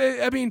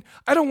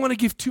 I don't want to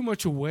give too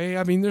much away.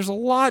 I mean, there's a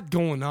lot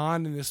going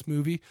on in this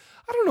movie.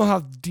 I don't know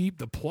how deep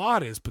the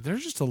plot is, but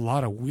there's just a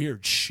lot of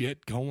weird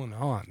shit going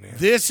on, man.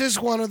 This is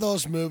one of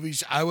those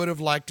movies I would have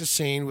liked to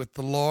seen with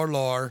the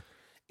lore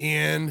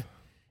in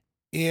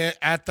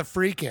at the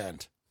Freak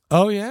End.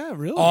 Oh yeah,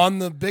 really? On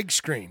the big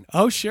screen.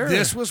 Oh sure.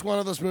 This was one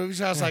of those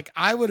movies I was like,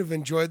 I would have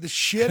enjoyed the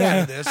shit out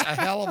of this a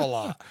hell of a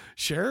lot.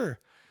 Sure,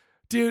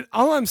 dude.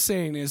 All I'm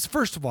saying is,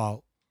 first of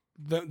all,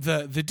 the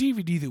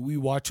DVD that we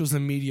watched was a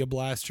Media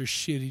Blaster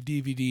shitty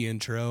DVD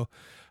intro,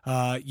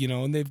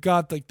 and they've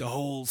got like the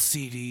whole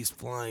CDs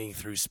flying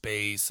through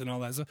space and all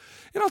that stuff.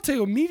 And I'll tell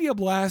you, Media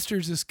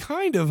Blasters is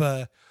kind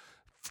of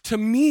to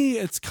me,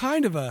 it's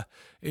kind of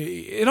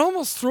it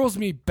almost throws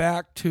me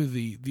back to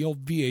the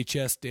old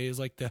VHS days,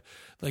 like the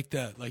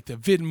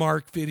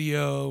Vidmark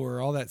video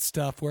or all that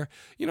stuff where,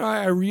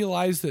 I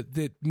realized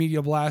that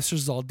Media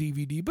Blasters is all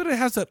DVD, but it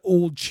has that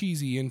old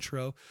cheesy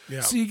intro. Yeah.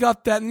 So you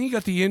got that, and you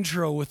got the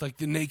intro with like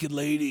the naked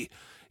lady,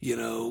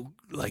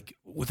 like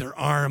with her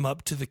arm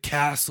up to the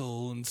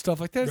castle and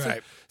stuff like that.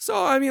 Right.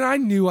 So I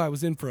knew I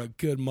was in for a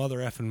good mother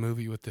effing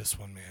movie with this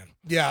one, man.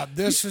 Yeah,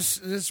 this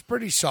is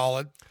pretty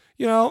solid.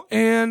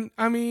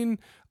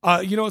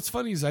 What's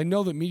funny is I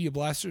know that Media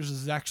Blasters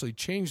has actually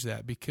changed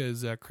that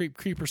because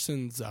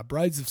Creeperson's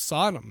Brides of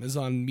Sodom is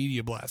on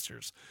Media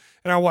Blasters.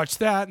 And I watched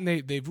that, and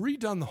they've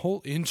redone the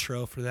whole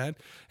intro for that.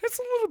 It's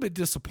a little bit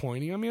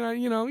disappointing. I mean,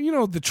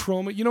 the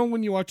trauma.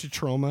 When you watch a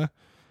trauma,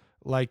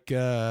 like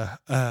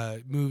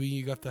movie,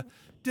 you got the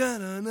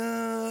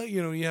da-na-na,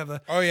 you have a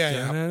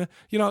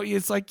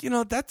it's like,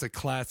 that's a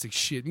classic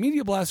shit.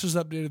 Media Blasters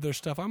updated their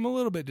stuff. I'm a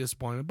little bit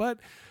disappointed, but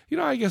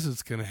I guess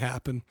it's gonna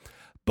happen.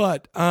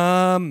 But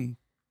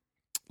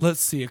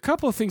let's see, a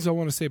couple of things I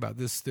want to say about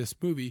this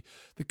movie.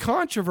 The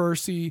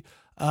controversy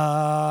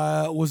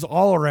was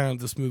all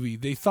around this movie.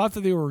 They thought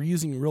that they were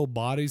using real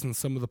bodies in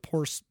some of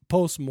the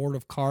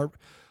post-mortem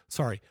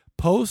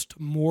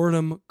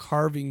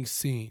carving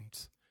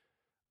scenes.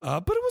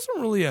 But it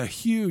wasn't really a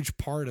huge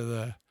part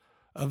of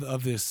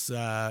of this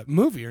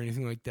movie or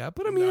anything like that.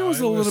 But I mean, it was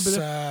a little bit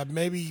of,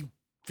 maybe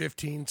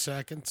 15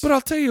 seconds. But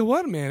I'll tell you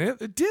what, man,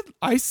 it did.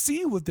 I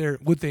see what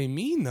they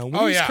mean though.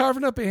 When he's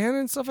carving up a hand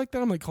and stuff like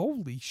that, I'm like,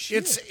 holy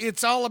shit!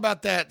 It's all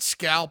about that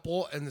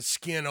scalpel and the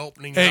skin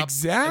opening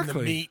exactly. up, and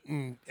the meat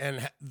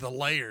and the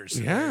layers.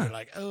 Yeah, you're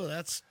like, oh,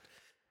 that's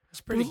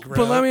pretty gross.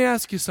 But let me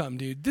ask you something,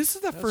 dude. This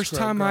is the first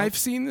time I've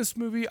seen this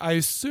movie. I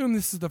assume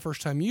this is the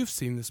first time you've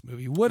seen this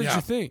movie. What did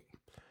you think?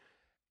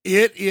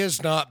 It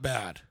is not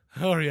bad.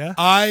 Oh yeah.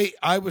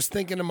 I was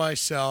thinking to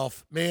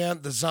myself,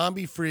 man, the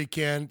zombie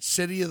freakin',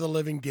 City of the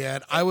Living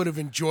Dead. I would have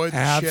enjoyed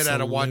the shit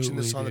out of watching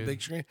this on the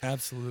big screen.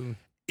 Absolutely.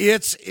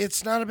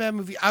 It's not a bad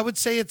movie. I would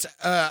say it's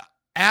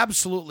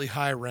absolutely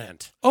high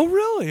rent. Oh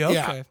really?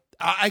 Okay.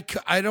 Yeah.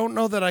 I don't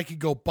know that I could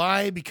go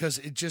buy because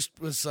it just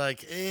was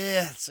like,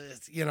 it's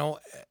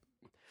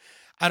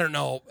I don't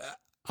know.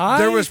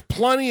 There was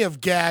plenty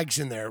of gags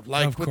in there,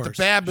 like with the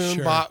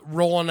baboon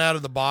rolling out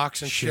of the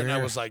box and shit. And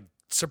I was like,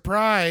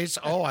 surprise!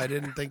 Oh, I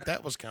didn't think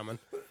that was coming.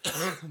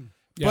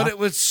 But it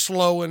was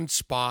slow in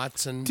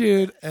spots, and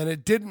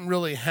it didn't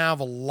really have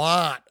a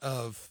lot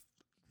of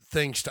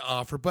things to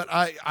offer. But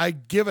I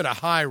give it a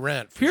high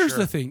rent. Here's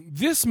the thing: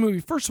 this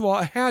movie, first of all,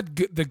 it had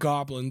the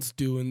Goblins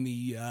doing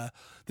the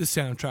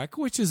soundtrack,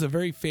 which is a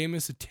very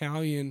famous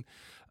Italian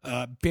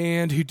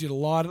band who did a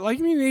lot of,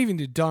 they even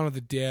did Dawn of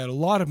the Dead, a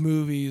lot of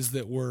movies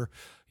that were,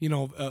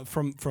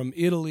 from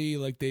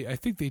Italy. I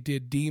think they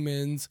did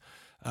Demons,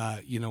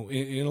 in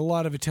a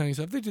lot of Italian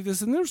stuff. They did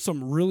this, and there's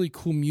some really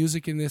cool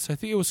music in this. I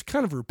think it was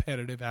kind of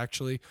repetitive,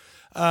 actually.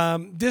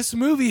 This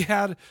movie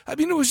had,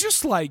 it was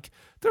just like,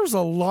 there was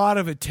a lot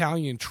of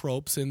Italian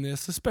tropes in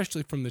this,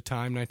 especially from the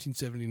time,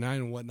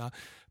 1979 and whatnot.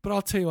 But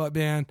I'll tell you what,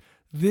 man,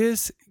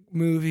 this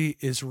movie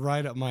is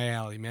right up my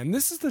alley, man.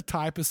 This is the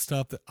type of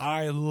stuff that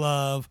I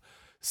love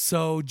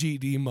so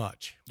GD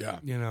much. Yeah.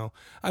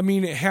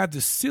 It had the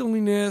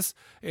silliness,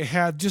 it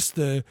had just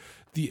the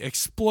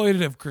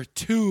exploitative,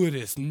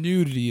 gratuitous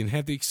nudity, and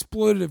had the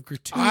exploitative,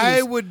 gratuitous.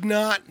 I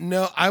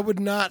would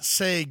not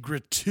say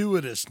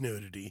gratuitous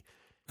nudity.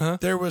 Huh?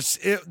 There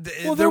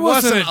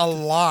wasn't a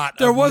lot.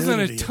 There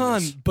wasn't a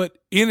ton, but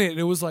in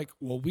it was like,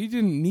 well, we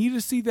didn't need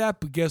to see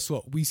that, but guess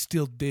what? We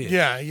still did.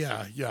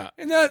 Yeah.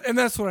 And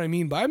that's what I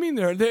mean by.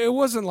 There it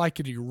wasn't like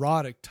an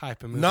erotic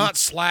type of movie. Not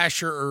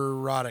slasher or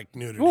erotic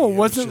nudity. Well, it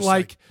wasn't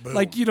like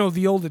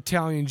the old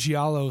Italian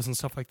giallos and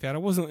stuff like that.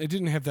 It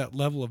didn't have that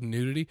level of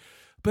nudity.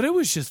 But it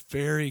was just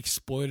very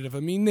exploitative.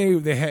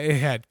 It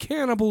had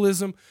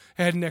cannibalism,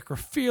 it had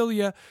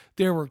necrophilia.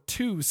 There were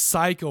two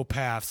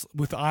psychopaths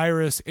with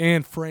Iris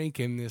and Frank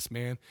in this,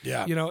 man.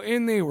 Yeah.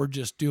 And they were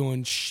just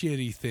doing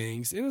shitty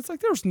things. And it's like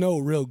there was no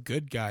real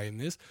good guy in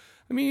this.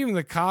 Even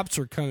the cops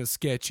were kind of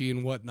sketchy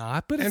and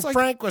whatnot. But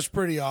Frank was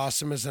pretty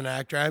awesome as an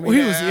actor.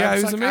 He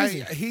was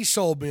amazing. He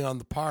sold me on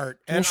the part,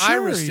 and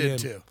Iris did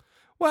too.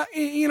 Well,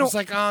 it's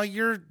like, oh,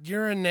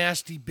 you're a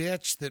nasty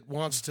bitch that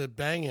wants to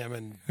bang him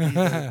and,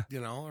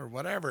 or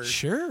whatever.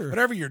 Sure.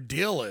 Whatever your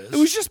deal is. It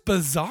was just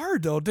bizarre,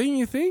 though, didn't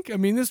you think?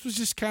 This was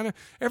just kind of,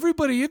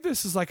 everybody in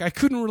this is like, I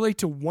couldn't relate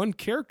to one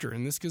character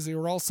in this because they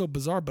were all so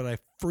bizarre, but I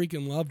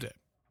freaking loved it.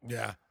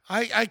 Yeah.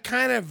 I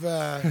kind of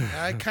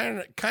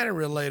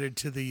related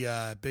to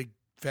the big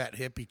fat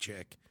hippie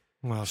chick.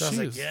 Well, so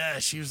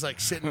she was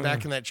like sitting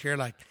back in that chair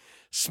like,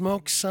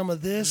 smoke some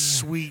of this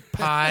sweet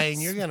pie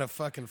and you're going to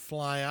fucking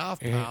fly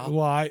off, pal.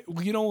 Well,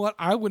 you know what?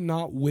 I would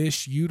not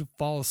wish you to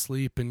fall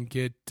asleep and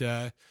get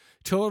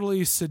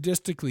totally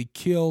sadistically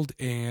killed,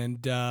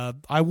 and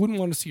I wouldn't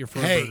want to see your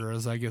burger,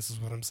 as I guess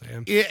is what I'm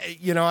saying.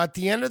 At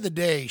the end of the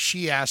day,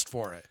 she asked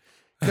for it.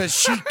 Because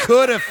she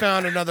could have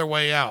found another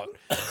way out,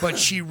 but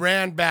she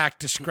ran back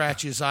to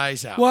scratch his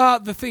eyes out. Well,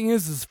 the thing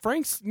is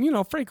Frank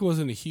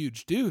wasn't a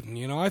huge dude,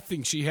 and I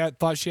think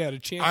thought she had a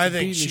chance. I of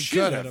think beating she the shit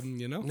could out have. of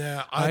him.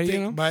 Yeah, I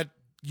think, but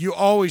you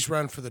always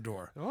run for the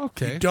door.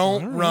 Okay, you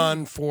don't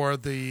run for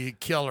the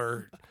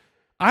killer.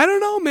 I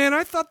don't know, man.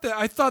 I thought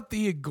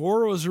the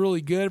Agora was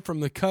really good, from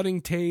the cutting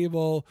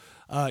table,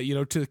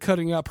 to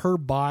cutting up her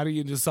body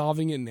and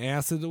dissolving it in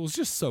acid. It was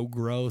just so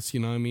gross,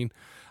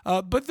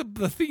 But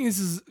the thing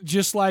is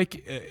just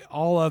like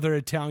all other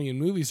Italian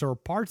movies, there were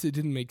parts that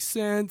didn't make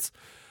sense.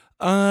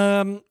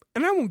 And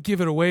I won't give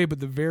it away,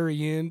 but the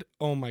very end,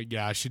 oh my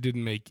gosh, it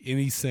didn't make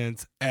any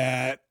sense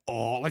at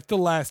all. Like the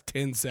last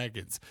 10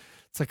 seconds.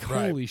 It's like,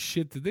 holy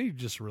shit, did they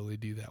just really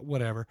do that?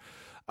 Whatever.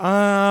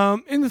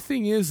 And the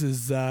thing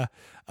is I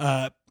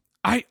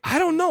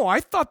don't know. I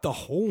thought the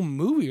whole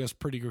movie was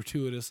pretty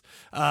gratuitous.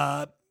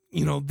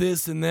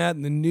 This and that,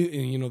 and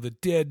the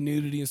dead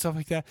nudity and stuff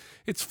like that.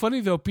 It's funny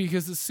though,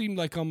 because it seemed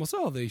like almost,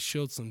 they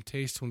showed some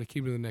taste when it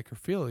came to the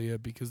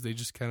necrophilia, because they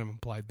just kind of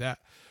implied that.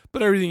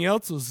 But everything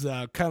else was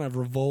kind of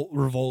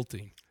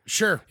revolting.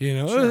 Sure.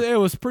 It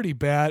was pretty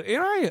bad.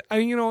 And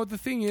I the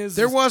thing is,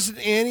 there wasn't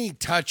any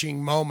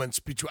touching moments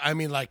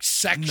between, like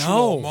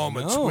sexual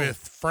moments with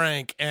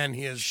Frank and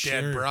his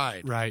dead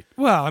bride. Right.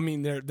 Well,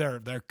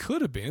 there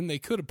could have been. They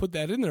could have put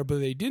that in there, but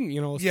they didn't,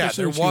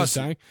 there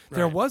wasn't. Right.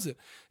 There wasn't.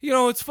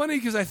 It's funny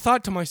because I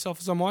thought to myself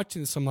as I'm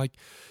watching this, I'm like,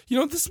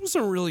 this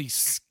wasn't really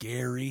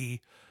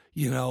scary.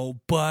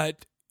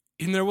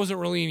 and there wasn't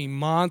really any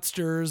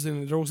monsters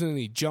and there wasn't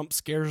any jump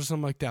scares or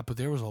something like that, but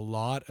there was a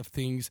lot of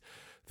things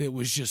that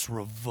was just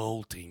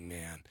revolting,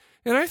 man.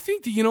 And I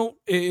think that,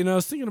 and I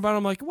was thinking about it,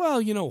 I'm like,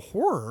 well,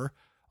 horror,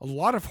 a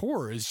lot of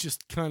horror is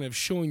just kind of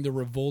showing the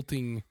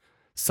revolting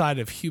side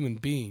of human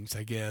beings,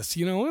 I guess,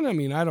 and I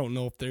mean, I don't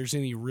know if there's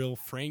any real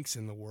Franks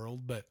in the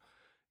world, but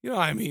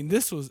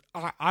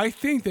I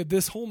think that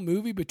this whole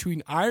movie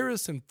between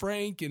Iris and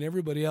Frank and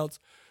everybody else,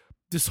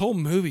 this whole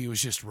movie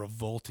was just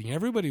revolting.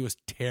 Everybody was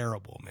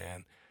terrible,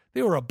 man.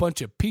 They were a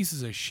bunch of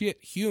pieces of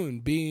shit human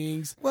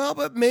beings. Well,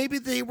 but maybe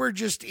they were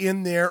just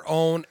in their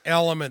own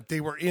element. They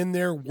were in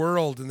their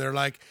world, and they're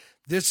like,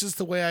 this is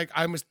the way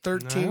I was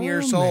 13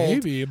 years old.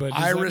 Maybe, but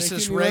Iris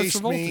has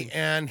raised me,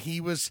 and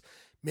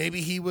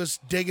maybe he was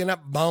digging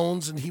up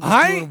bones, and he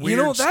was doing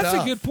weird stuff.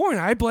 That's a good point.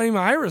 I blame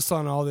Iris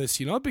on all this,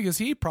 because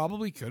he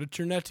probably could have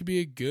turned out to be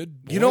a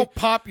good boy. You don't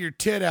pop your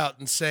tit out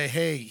and say,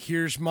 hey,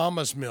 here's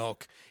mama's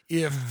milk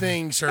if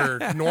things are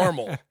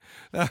normal.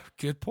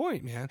 Good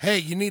point, man. Hey,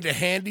 you need a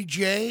handy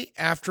J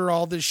after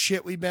all this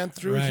shit we've been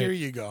through? Right. Here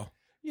you go.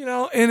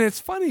 And it's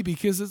funny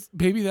because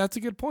maybe that's a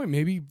good point.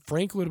 Maybe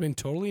Frank would have been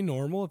totally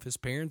normal if his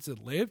parents had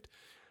lived.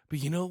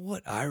 But you know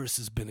what? Iris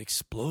has been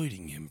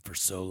exploiting him for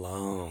so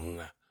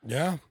long.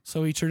 Yeah.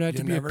 So he turned out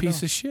to be a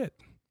piece of shit.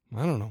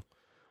 I don't know.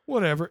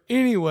 Whatever.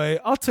 Anyway,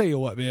 I'll tell you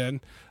what,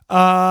 man.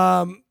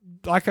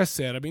 Like I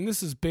said, I mean,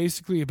 this is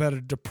basically about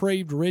a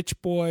depraved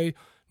rich boy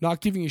not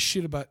giving a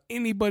shit about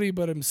anybody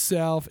but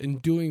himself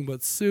and doing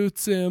what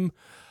suits him.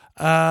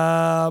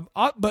 But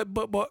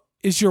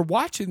as you're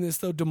watching this,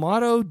 though,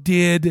 D'Amato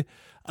did...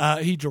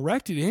 he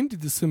directed and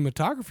did the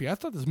cinematography. I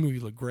thought this movie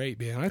looked great,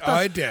 man.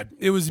 I did.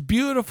 It was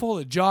beautiful.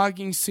 The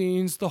jogging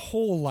scenes, the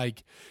whole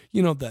the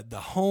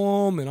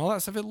home and all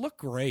that stuff. It looked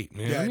great,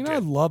 man. Yeah, I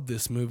love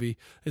this movie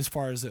as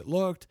far as it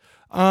looked.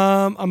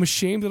 I'm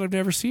ashamed that I've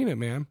never seen it,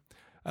 man.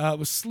 It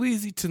was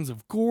sleazy, tons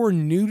of gore,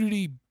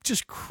 nudity,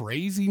 just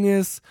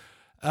craziness.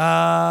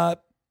 But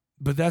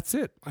that's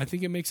it. I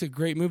think it makes a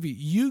great movie.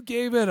 You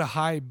gave it a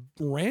high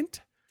rent.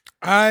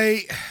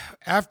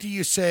 After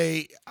you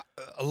say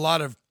a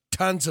lot of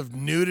tons of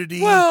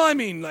nudity, well, I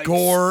mean,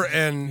 gore,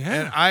 and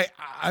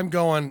I'm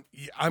going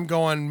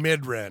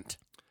mid rent.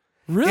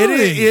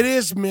 Really, it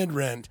is mid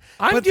rent.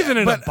 I'm giving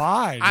it a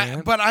buy,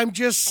 man. But I'm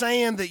just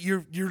saying that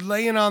you're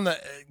laying on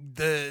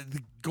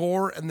the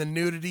gore and the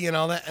nudity and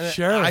all that. And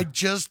sure,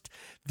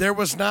 there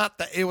was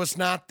not it was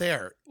not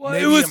there. Well,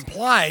 maybe it was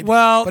implied.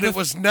 Well, but it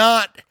was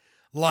not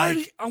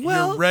like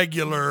your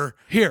regular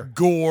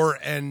gore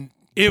and.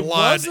 It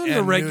blood wasn't and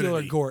the regular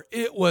nudity. gore.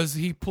 It was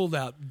he pulled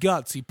out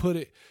guts. He pulled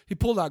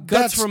out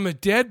guts from a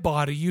dead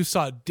body. You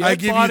saw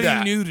dead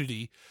body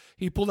nudity.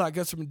 He pulled out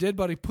guts from a dead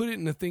body, put it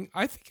in the thing.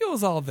 I think it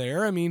was all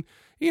there. I mean,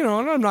 and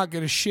I'm not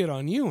going to shit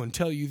on you and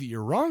tell you that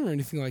you're wrong or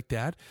anything like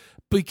that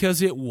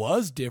because it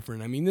was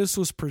different. I mean, this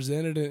was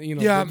presented,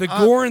 the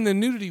gore and the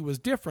nudity was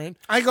different.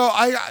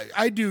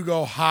 I do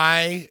go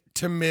high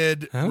to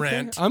mid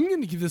rent. I'm going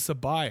to give this a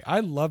buy.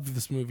 I loved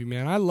this movie,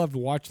 man. I loved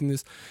watching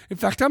this. In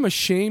fact, I'm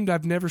ashamed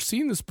I've never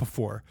seen this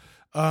before.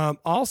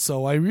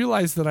 Also, I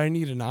realized that I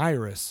need an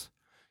iris.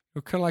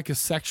 Kind of like a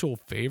sexual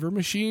favor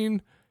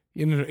machine.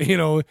 And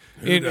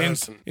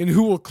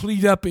who will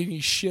clean up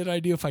any shit I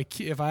do if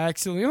I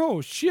accidentally,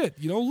 oh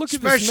shit, look at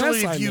this mess I made.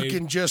 Especially if you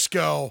can just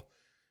go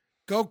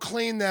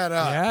clean that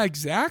up. Yeah,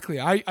 exactly.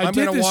 I'm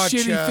did gonna this watch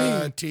shitty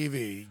thing.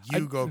 TV.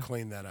 You go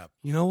clean that up.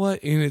 You know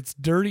what? And it's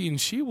dirty,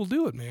 and she will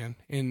do it, man.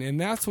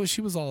 And that's what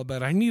she was all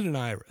about. I need an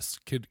iris.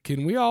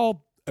 Can we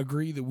all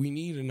agree that we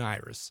need an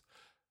iris?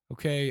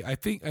 Okay, I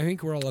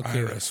think we're all okay.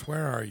 Iris,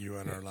 where are you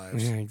in our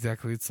lives? Yeah,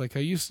 exactly. It's like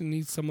I used to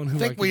need someone who I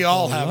think we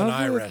all have an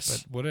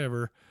iris, but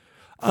whatever.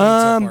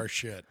 Cleans up our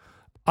shit.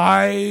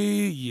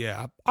 I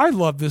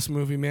love this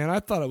movie, man.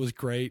 I thought it was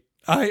great.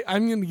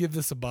 I'm going to give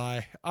this a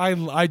buy.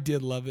 I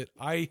did love it.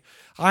 I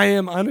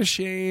am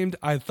unashamed.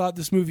 I thought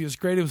this movie was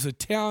great. It was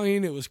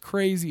Italian. It was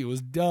crazy. It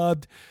was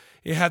dubbed.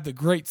 It had the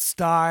great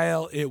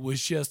style. It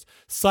was just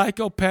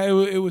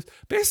psychopath. It was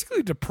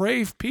basically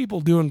depraved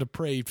people doing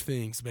depraved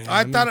things, man.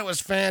 I thought it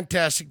was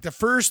fantastic. The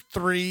first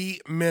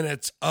 3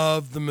 minutes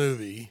of the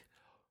movie.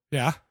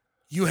 Yeah.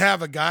 You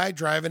have a guy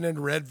driving in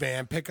a red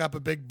van, pick up a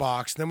big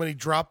box. And then when he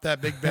dropped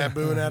that big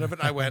baboon out of it,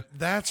 I went,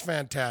 that's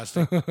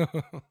fantastic.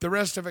 The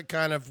rest of it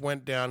kind of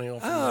went downhill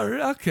from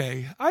there.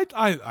 Okay. I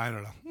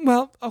don't know.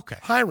 Well, okay.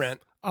 High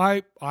rent.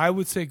 I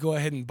would say go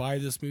ahead and buy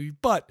this movie,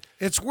 but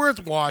it's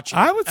worth watching.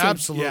 I would say,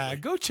 absolutely. Yeah,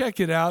 go check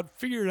it out,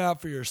 figure it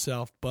out for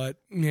yourself. But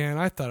man,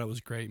 I thought it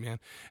was great, man.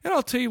 And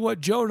I'll tell you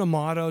what, Joe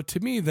D'Amato, to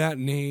me, that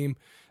name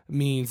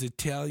means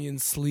Italian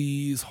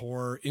sleaze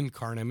horror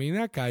incarnate. I mean,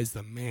 that guy's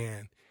the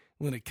man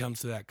when it comes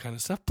to that kind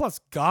of stuff.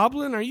 Plus,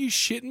 Goblin, are you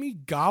shitting me?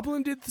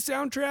 Goblin did the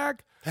soundtrack?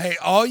 Hey,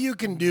 all you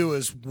can do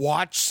is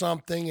watch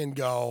something and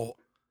go,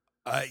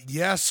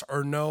 yes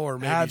or no, or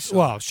maybe so.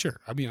 Well, sure.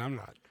 I mean, I'm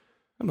not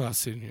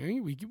sitting here.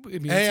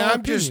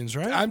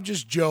 I'm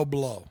just Joe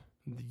Blow.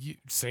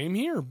 Same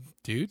here,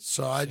 dude.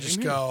 So I just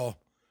go,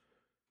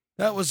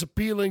 That was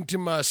appealing to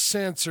my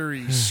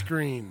sensory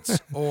screens,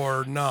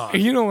 or not.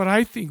 You know what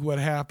I think what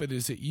happened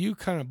is that you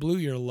kind of blew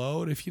your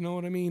load, if you know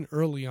what I mean,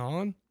 early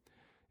on.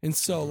 And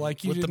so,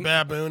 like, you with the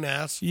baboon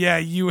ass. Yeah,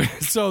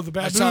 so the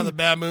baboon. I saw the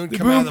baboon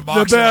come out of the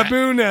box. The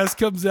baboon ass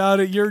comes out,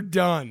 and you're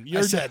done.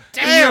 I said,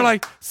 damn. damn. You're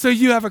like, so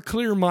you have a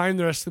clear mind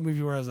the rest of the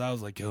movie, whereas I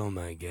was like, oh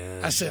my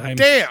God. I said,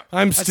 damn.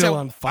 I'm still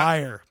on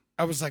fire.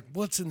 I was like,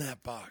 what's in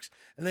that box?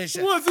 And they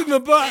said, what's in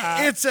the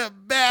box? It's a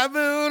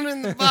baboon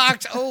in the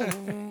box.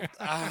 Oh,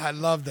 I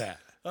love that.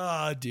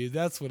 Oh, dude,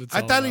 that's what it's I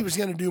all thought about. he was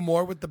going to do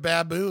more with the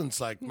baboons.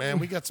 Like, man,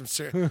 we got some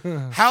serious.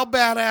 How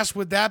badass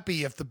would that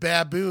be if the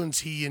baboons,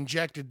 he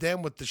injected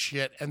them with the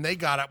shit and they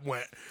got up and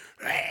went.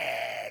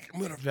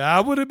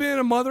 That would have been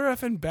a mother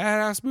effing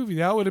badass movie.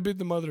 That would have been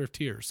the mother of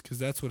tears, because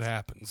that's what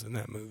happens in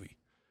that movie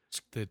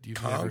that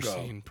you've never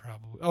seen,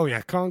 probably. Oh, yeah,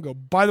 Congo.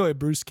 By the way,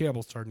 Bruce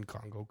Campbell starred in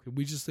Congo. Could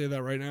we just say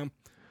that right now?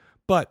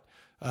 But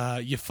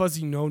you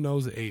fuzzy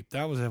no-nose ape.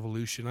 That was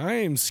evolution. I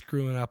am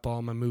screwing up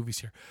all my movies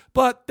here.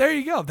 But there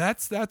you go.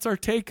 That's our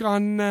take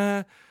on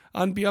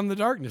Beyond the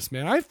Darkness,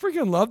 man. I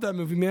freaking love that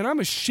movie, man.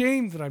 I'm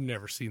ashamed that I've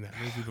never seen that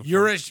movie before.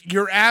 You're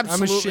absolutely,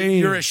 I'm ashamed.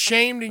 You're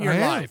ashamed in your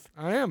life.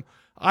 I am.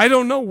 I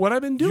don't know what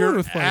I've been doing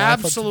with my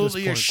life.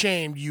 Absolutely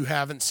ashamed you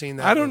haven't seen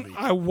that movie.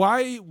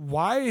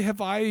 Why have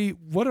I,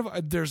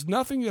 there's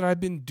nothing that I've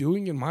been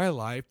doing in my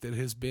life that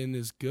has been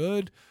as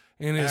good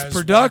and as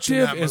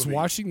productive as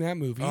watching that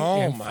movie.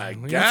 Oh my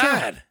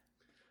God.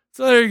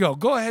 So there you go.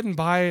 Go ahead and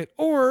buy it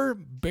or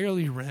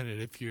barely rent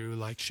it if you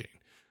like Shane.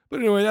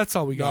 But anyway, that's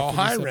all we got.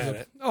 No, high rent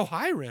it. Oh,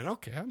 high rent.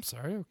 Okay, I'm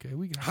sorry. Okay,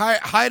 we got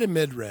high to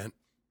mid rent.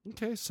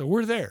 Okay, so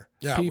we're there.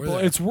 Yeah, people, we're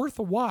there. It's worth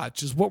a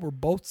watch is what we're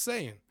both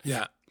saying.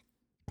 Yeah.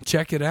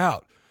 Check it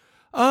out.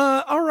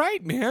 All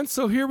right, man.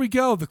 So here we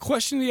go. The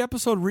question of the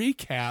episode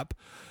recap.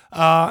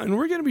 And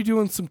we're going to be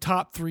doing some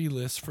top 3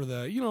 lists for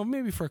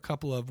maybe for a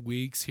couple of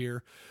weeks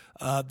here.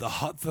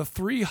 The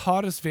 3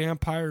 hottest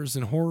vampires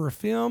in horror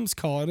films.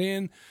 Call it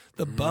in.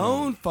 The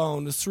Bone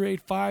Phone is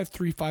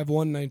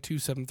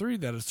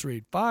 385-351-9273. That is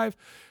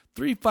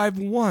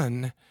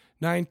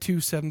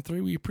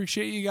 385-351-9273. We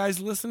appreciate you guys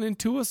listening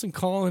to us and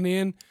calling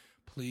in.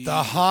 Please.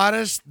 The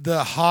hottest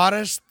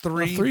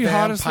 3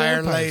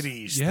 vampire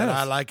ladies that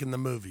I like in the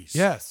movies.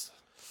 Yes.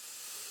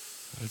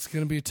 It's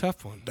going to be a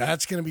tough one.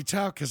 That's going to be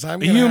tough because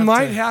you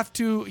might have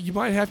to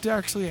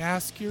actually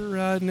ask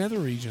your nether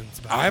regions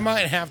about I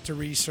might have to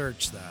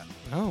research that.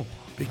 Oh,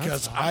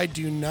 because I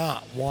do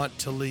not want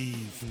to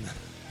leave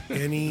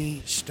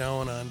any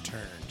stone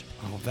unturned.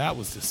 Oh, that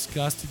was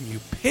disgusting, you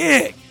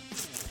pig.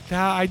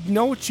 Now, I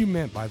know what you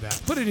meant by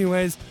that. But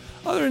anyways,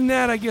 other than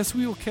that, I guess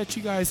we will catch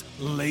you guys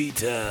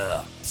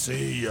later.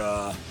 See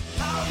ya.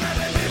 How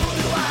many people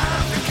do I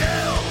have to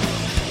kill?